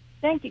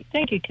 Thank you,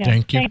 Tim.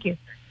 Thank you. Thank you.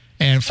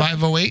 And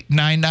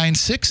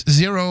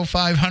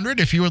 508-996-0500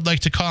 if you would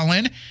like to call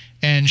in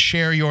and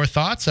share your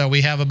thoughts.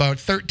 We have about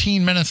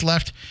 13 minutes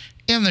left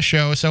in the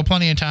show, so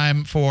plenty of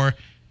time for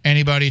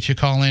anybody to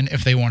call in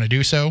if they want to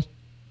do so.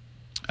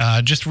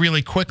 Just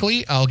really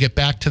quickly, I'll get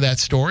back to that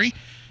story.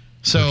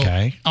 So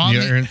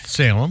you're in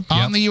Salem.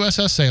 On the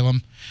USS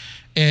Salem,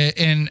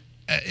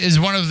 is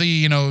one of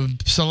the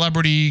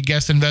celebrity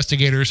guest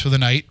investigators for the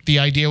night. The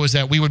idea was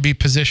that we would be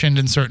positioned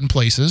in certain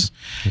places,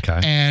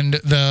 and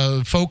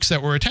the folks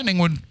that were attending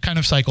would kind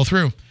of cycle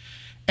through.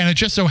 And it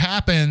just so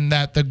happened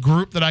that the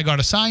group that I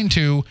got assigned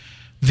to,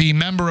 the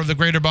member of the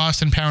Greater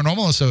Boston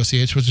Paranormal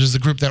Associates, which is the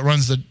group that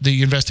runs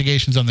the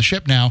investigations on the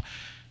ship now,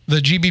 the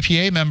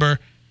GBPA member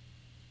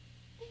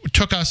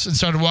took us and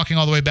started walking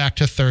all the way back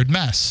to Third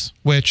Mess,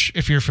 which,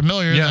 if you're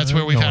familiar, that's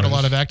where we've had a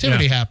lot of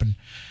activity happen.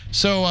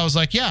 So I was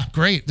like, yeah,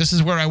 great. This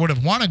is where I would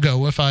have wanted to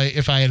go if I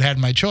had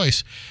my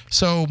choice.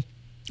 So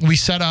we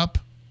set up.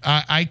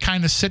 I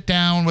kind of sit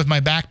down with my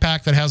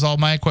backpack that has all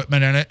my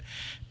equipment in it,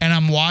 and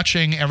I'm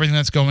watching everything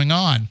that's going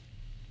on.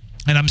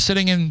 And I'm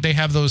sitting in, they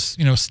have those,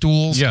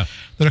 stools that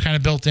are kind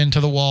of built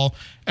into the wall.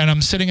 And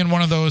I'm sitting in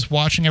one of those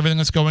watching everything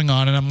that's going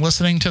on. And I'm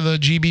listening to the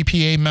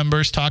GBPA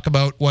members talk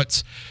about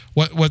what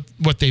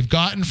they've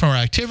gotten from our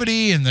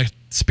activity and the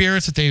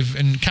spirits that they've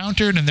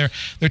encountered. And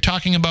they're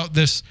talking about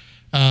this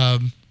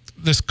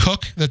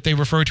cook that they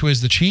refer to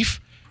as the chief,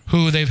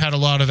 who they've had a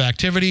lot of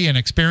activity and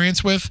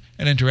experience with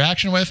and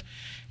interaction with.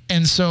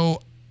 And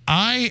so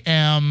I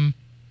am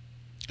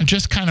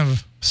just kind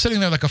of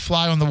sitting there like a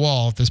fly on the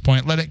wall at this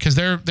point, because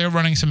they're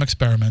running some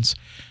experiments.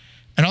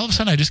 And all of a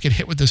sudden I just get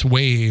hit with this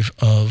wave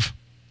of,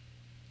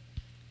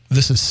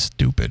 this is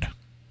stupid.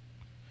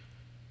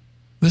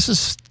 This is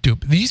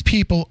stupid. These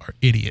people are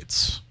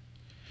idiots.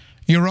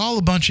 You're all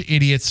a bunch of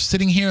idiots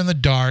sitting here in the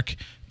dark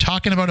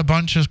talking about a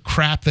bunch of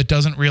crap that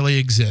doesn't really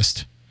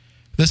exist.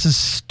 This is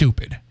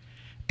stupid.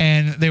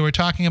 And they were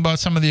talking about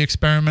some of the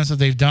experiments that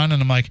they've done,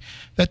 and I'm like,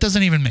 that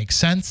doesn't even make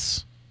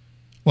sense.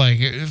 Like,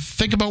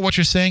 think about what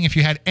you're saying. If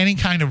you had any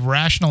kind of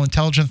rational,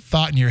 intelligent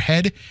thought in your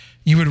head,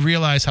 you would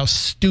realize how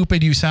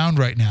stupid you sound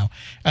right now.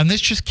 And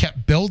this just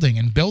kept building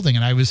and building,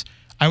 and I was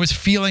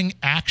feeling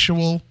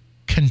actual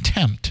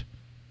contempt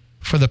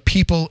for the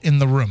people in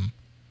the room.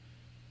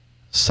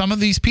 Some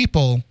of these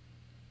people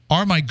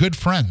are my good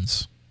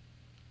friends,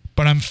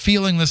 but I'm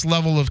feeling this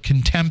level of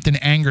contempt and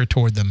anger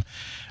toward them.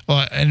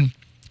 And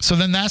so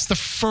then that's the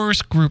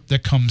first group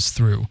that comes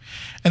through.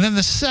 And then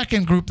the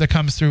second group that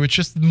comes through, it's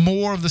just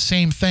more of the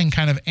same thing,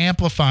 kind of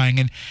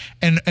amplifying.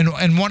 And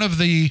one of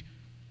the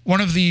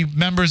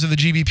members of the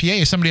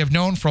GBPA is somebody I've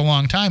known for a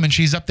long time, and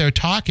she's up there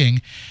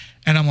talking,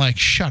 and I'm like,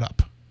 shut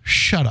up.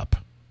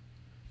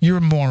 You're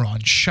a moron.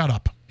 Shut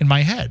up, in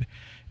my head.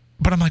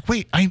 But I'm like,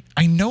 wait, I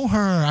know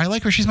her. I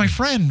like her. She's my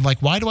friend.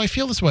 Like, why do I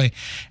feel this way?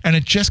 And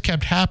it just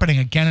kept happening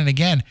again and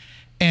again.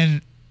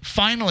 And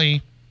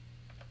finally,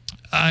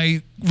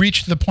 I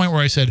reached the point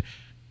where I said,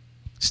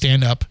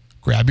 stand up,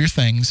 grab your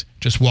things,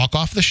 just walk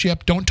off the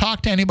ship. Don't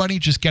talk to anybody.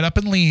 Just get up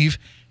and leave.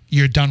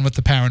 You're done with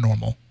the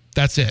paranormal.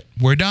 That's it.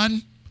 We're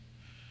done.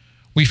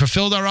 We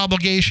fulfilled our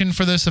obligation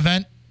for this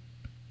event.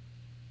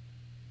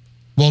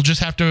 We'll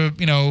just have to,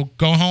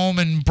 go home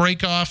and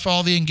break off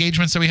all the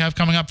engagements that we have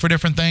coming up for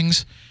different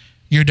things.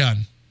 You're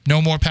done.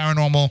 No more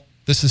paranormal.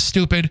 This is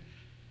stupid.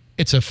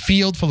 It's a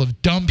field full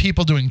of dumb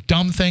people doing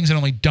dumb things, and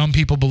only dumb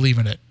people believe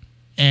in it.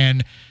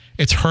 And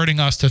it's hurting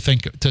us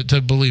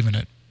to believe in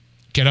it.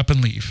 Get up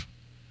and leave.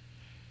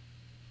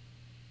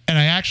 And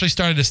I actually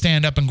started to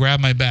stand up and grab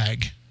my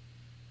bag.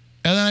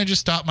 And then I just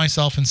stopped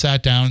myself and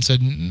sat down and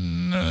said,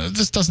 no,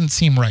 this doesn't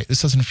seem right.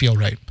 This doesn't feel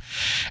right.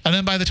 And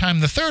then by the time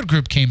the third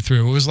group came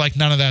through, it was like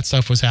none of that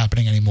stuff was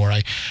happening anymore.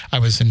 I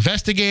was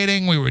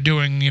investigating. We were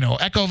doing,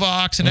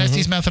 Echovox and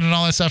Estes method and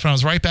all that stuff, and I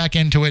was right back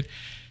into it.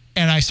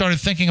 And I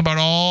started thinking about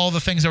all the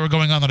things that were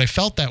going on that I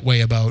felt that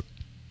way about.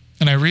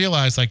 And I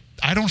realized,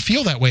 I don't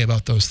feel that way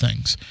about those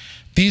things.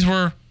 These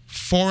were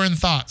foreign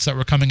thoughts that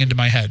were coming into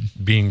my head.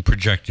 Being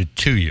projected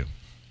to you.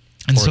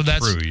 And or so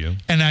that's through you.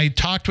 And I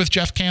talked with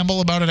Jeff Campbell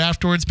about it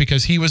afterwards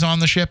because he was on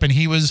the ship and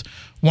he was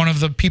one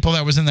of the people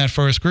that was in that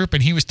first group,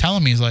 and he was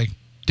telling me, he's like,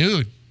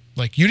 dude,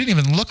 you didn't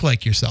even look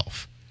like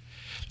yourself.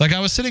 I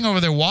was sitting over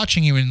there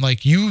watching you and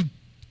you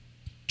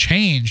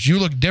changed, you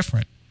look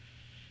different.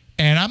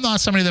 And I'm not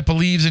somebody that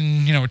believes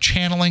in,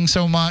 channeling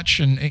so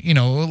much and,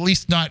 at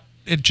least not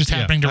it just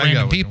happening to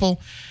random people.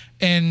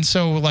 And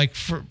so,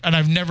 and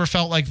I've never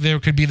felt like there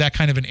could be that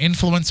kind of an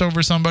influence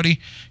over somebody.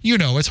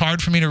 It's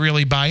hard for me to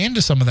really buy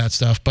into some of that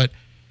stuff. But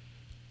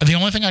the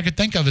only thing I could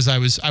think of is I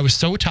was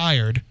so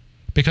tired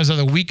because of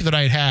the week that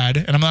I had,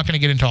 and I'm not going to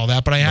get into all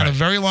that, but I had a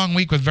very long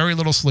week with very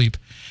little sleep.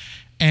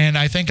 And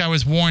I think I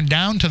was worn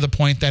down to the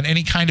point that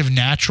any kind of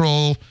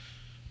natural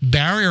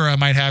barrier I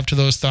might have to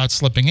those thoughts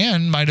slipping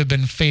in might have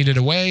been faded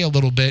away a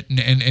little bit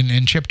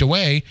and chipped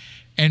away.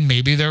 And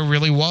maybe there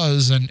really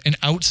was an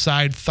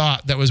outside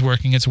thought that was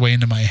working its way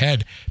into my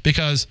head,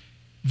 because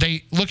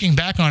looking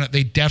back on it,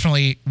 they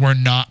definitely were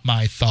not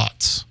my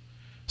thoughts.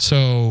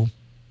 So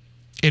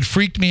it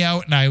freaked me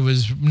out, and I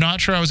was not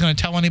sure I was going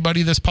to tell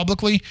anybody this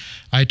publicly.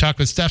 I talked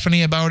with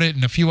Stephanie about it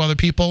and a few other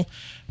people.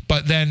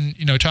 But then,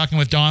 talking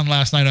with Don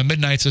last night on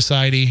Midnight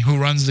Society, who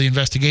runs the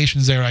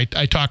investigations there, I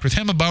talked with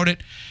him about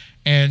it.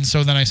 And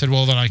so then I said,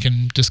 well, then I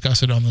can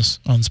discuss it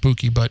on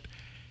Spooky. But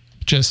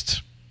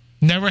just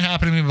never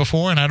happened to me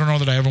before, and I don't know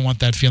that I ever want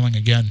that feeling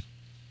again.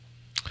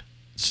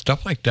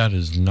 Stuff like that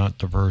is not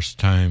the first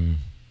time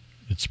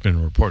it's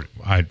been reported.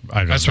 I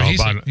don't That's know what he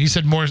about said.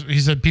 it. He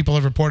said people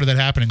have reported that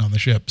happening on the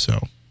ship. So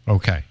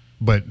okay,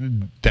 but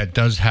that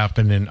does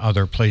happen in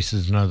other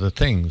places and other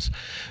things.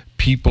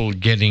 People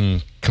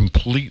getting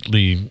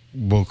completely,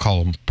 we'll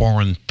call them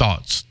foreign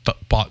thoughts,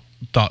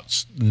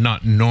 thoughts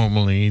not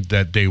normally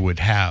that they would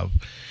have,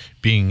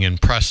 being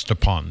impressed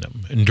upon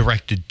them and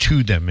directed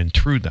to them and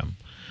through them.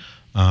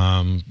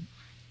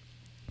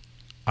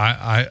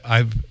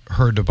 I've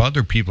heard of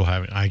other people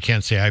having. I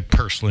can't say I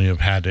personally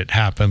have had it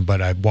happen,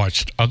 but I've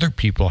watched other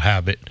people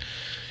have it.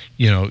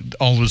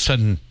 All of a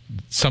sudden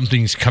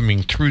something's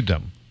coming through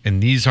them,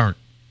 and these aren't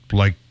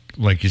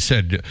like you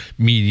said,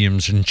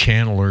 mediums and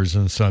channelers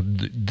and stuff.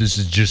 This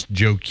is just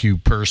Joe Q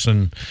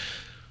person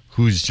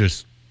who's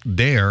just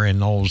there,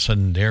 and all of a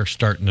sudden they're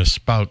starting to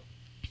spout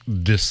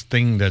this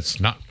thing that's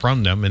not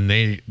from them, and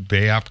they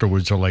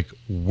afterwards are like,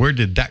 where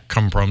did that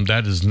come from?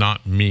 That is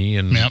not me.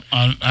 And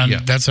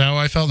that's how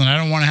I felt, and I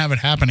don't want to have it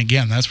happen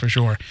again, that's for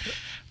sure.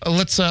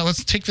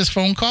 Let's take this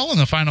phone call in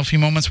the final few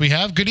moments we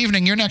have. Good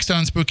evening, you're next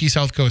on Spooky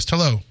South Coast.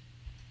 Hello.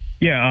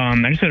 Yeah,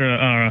 I just had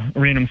a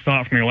random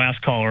thought from your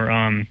last caller.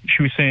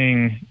 She was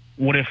saying,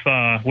 what if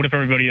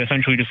everybody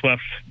essentially just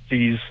left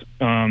these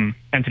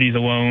entities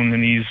alone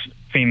in these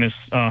famous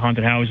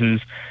haunted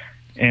houses,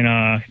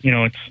 and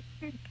it's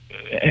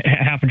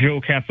half a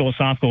joke, half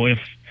philosophical.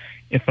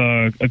 If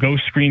a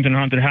ghost screams in a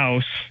haunted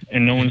house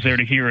and no one's there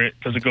to hear it,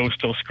 does a ghost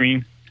still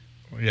scream?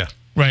 Yeah.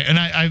 Right. And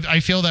I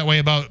feel that way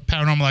about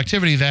paranormal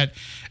activity, that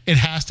it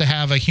has to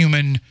have a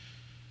human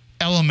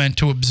element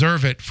to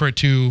observe it for it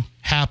to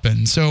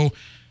happen. So,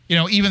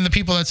 even the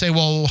people that say,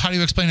 well, how do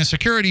you explain a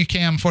security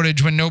cam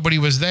footage when nobody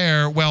was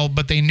there? Well,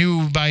 but they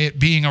knew by it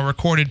being a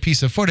recorded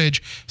piece of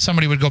footage,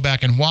 somebody would go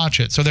back and watch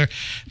it. So there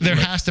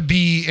has to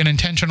be an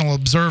intentional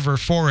observer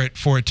for it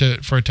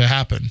to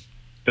happen.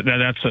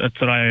 That's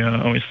what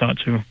I always thought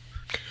too.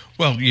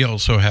 Well, you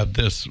also have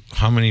this.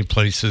 How many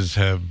places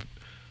have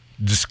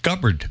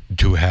discovered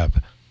to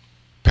have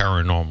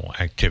paranormal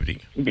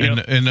activity?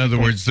 Yep. In other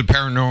words, the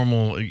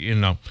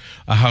paranormal,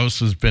 a house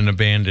has been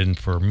abandoned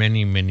for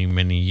many, many,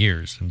 many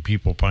years, and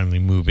people finally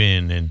move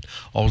in, and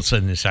all of a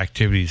sudden this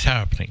activity is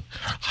happening.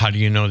 How do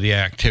you know the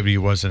activity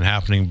wasn't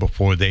happening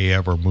before they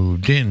ever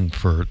moved in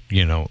for,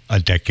 a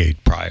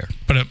decade prior?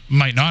 But it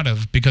might not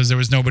have, because there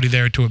was nobody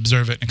there to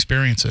observe it and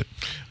experience it.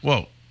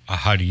 Well,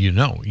 how do you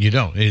know? You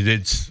don't.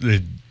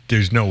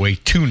 There's no way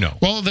to know.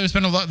 Well, there's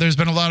been a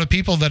lot of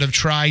people that have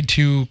tried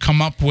to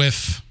come up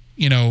with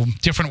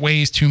different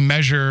ways to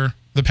measure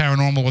the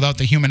paranormal without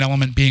the human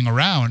element being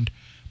around.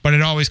 But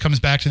it always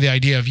comes back to the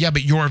idea of,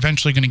 but you're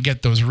eventually going to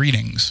get those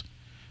readings.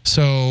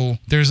 So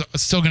there's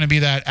still going to be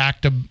that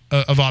act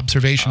of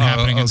observation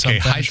happening in some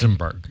fashion.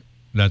 Heisenberg.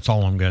 That's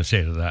all I'm going to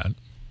say to that.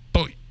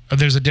 But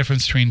there's a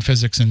difference between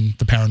physics and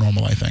the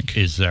paranormal, I think.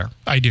 Is there?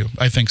 I do.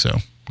 I think so.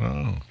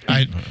 Oh.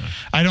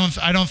 I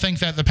don't think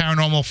that the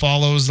paranormal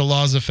follows the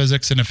laws of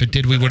physics, and if it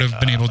did, we would have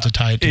been able to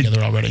tie it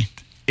together already.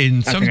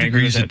 In some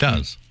degrees, it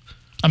does.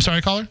 I'm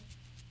sorry, caller?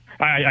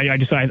 I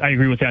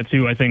agree with that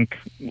too. I think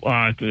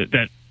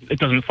that it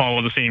doesn't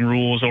follow the same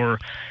rules, or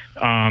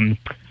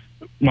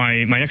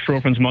my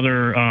ex-girlfriend's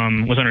mother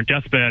was on her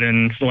deathbed,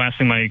 and the last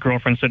thing my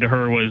girlfriend said to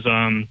her was,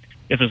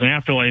 if there's an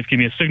afterlife, give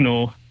me a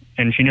signal,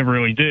 and she never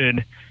really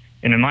did.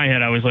 And in my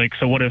head, I was like,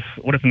 so what if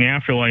in the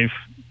afterlife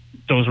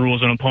those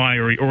rules don't apply,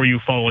 or you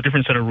follow a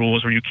different set of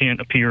rules, or you can't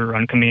appear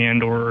on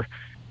command, or,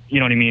 you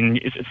know what I mean?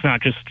 It's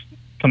not just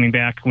coming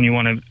back when you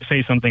want to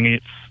say something.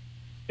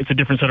 It's a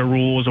different set of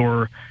rules,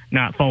 or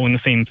not following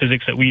the same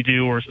physics that we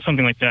do, or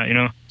something like that, you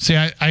know? See,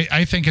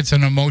 I think it's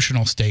an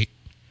emotional state.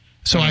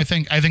 So I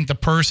think the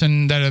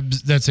person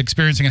that's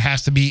experiencing it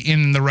has to be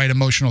in the right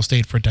emotional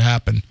state for it to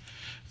happen.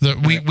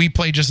 We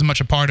play just as much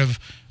a part of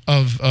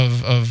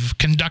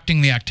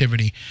conducting the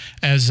activity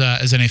as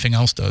anything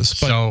else does.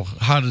 But, so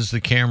how does the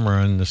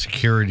camera and the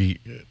security,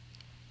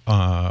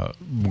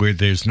 where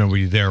there's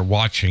nobody there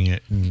watching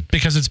it?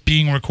 Because it's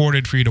being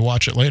recorded for you to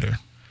watch it later.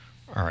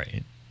 All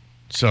right.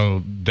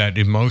 So that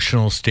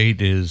emotional state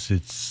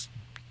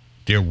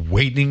they're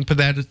waiting for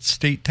that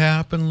state to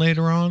happen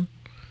later on?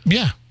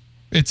 Yeah.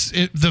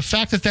 The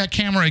fact that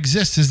camera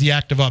exists is the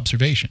act of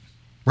observation.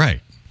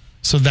 Right.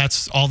 So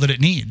that's all that it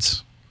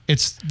needs.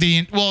 It's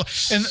so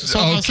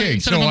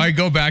I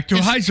go back to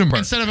Heisenberg.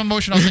 Instead of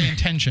emotion, I'll say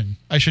intention.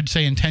 I should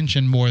say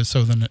intention more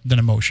so than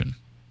emotion.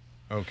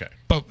 Okay.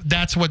 But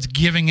that's what's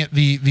giving it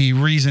the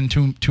reason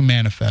to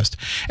manifest.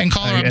 And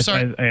caller, I'm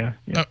sorry.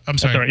 I'm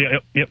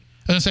sorry. Yep.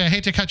 I was going to say, I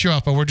hate to cut you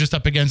off, but we're just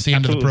up against the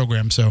end of the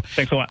program. So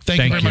thanks a lot.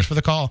 Thank you very much for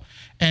the call.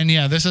 And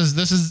yeah, this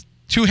is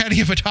too heady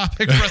of a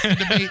topic for us to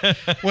debate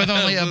with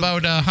only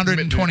about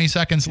 120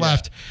 seconds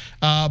left.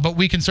 But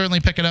we can certainly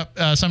pick it up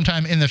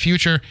sometime in the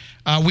future.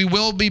 We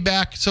will be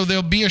back. So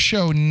there'll be a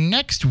show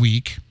next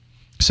week.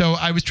 So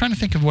I was trying to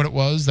think of what it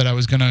was that I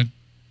was going to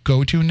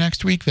go to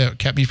next week that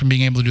kept me from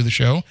being able to do the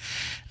show.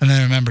 And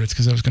then I remembered it's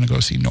because I was going to go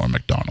see Norm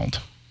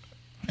Macdonald.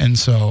 And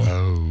so,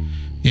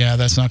 yeah,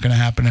 that's not going to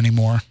happen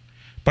anymore.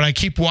 But I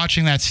keep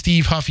watching that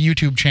Steve Huff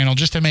YouTube channel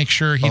just to make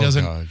sure he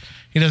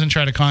doesn't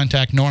try to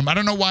contact Norm. I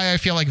don't know why I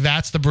feel like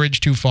that's the bridge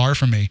too far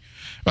for me.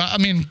 I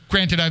mean,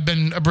 granted, I've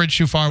been a bridge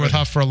too far with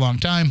Huff for a long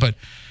time, but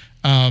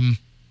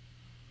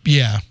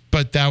yeah.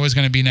 But that was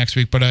going to be next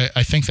week. But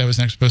I think that was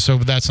next week. So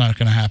but that's not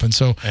going to happen.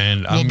 So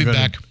we'll be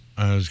back.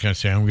 I was going to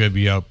say I'm going to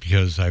be out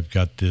because I've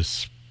got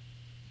this.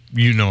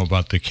 You know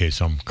about the case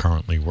I'm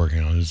currently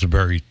working on. It's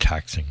very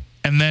taxing.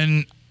 And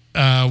then.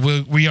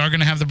 We are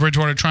going to have the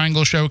Bridgewater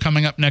Triangle show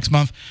coming up next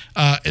month.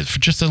 For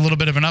just a little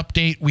bit of an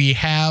update, we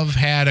have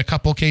had a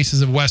couple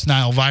cases of West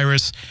Nile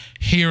virus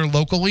here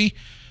locally.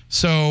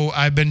 So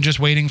I've been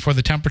just waiting for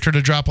the temperature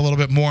to drop a little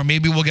bit more.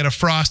 Maybe we'll get a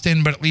frost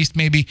in, but at least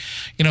maybe,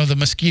 the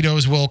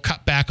mosquitoes will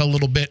cut back a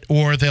little bit,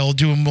 or they'll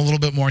do a little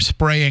bit more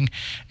spraying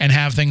and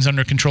have things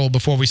under control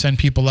before we send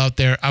people out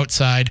there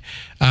outside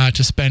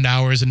to spend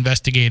hours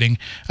investigating.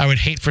 I would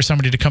hate for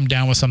somebody to come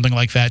down with something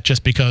like that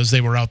just because they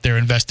were out there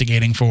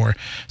investigating for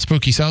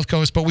Spooky South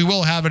Coast. But we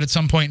will have it at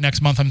some point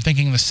next month. I'm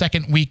thinking the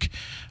second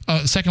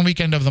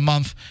weekend of the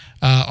month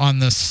on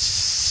the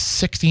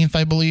 16th,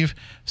 I believe.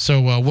 So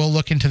we'll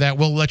look into that.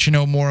 We'll let you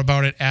know more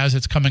about it as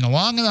it's coming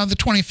along. And on the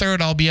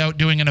 23rd, I'll be out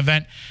doing an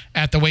event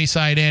at the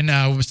Wayside Inn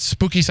with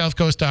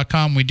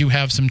SpookySouthCoast.com. We do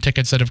have some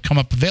tickets that have come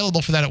up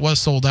available for that. It was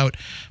sold out,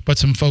 but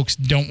some folks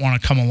don't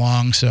want to come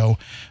along. So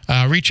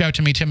reach out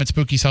to me, Tim, at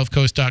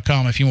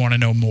SpookySouthCoast.com if you want to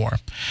know more.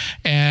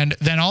 And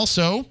then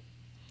also,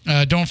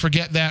 don't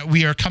forget that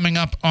we are coming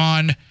up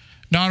on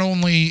not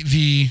only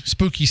the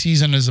spooky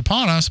season is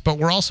upon us, but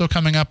we're also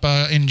coming up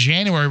in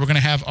January. We're going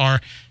to have our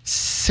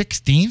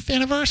 16th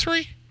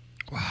anniversary.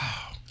 Wow.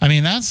 I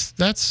mean,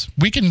 that's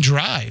we can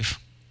drive.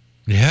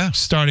 Yeah.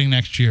 Starting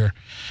next year.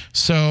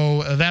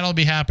 So that'll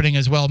be happening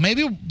as well.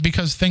 Maybe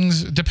because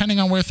depending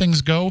on where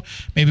things go,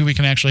 maybe we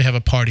can actually have a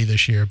party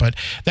this year. But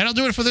that'll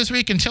do it for this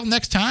week. Until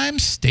next time,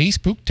 stay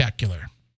spooktacular.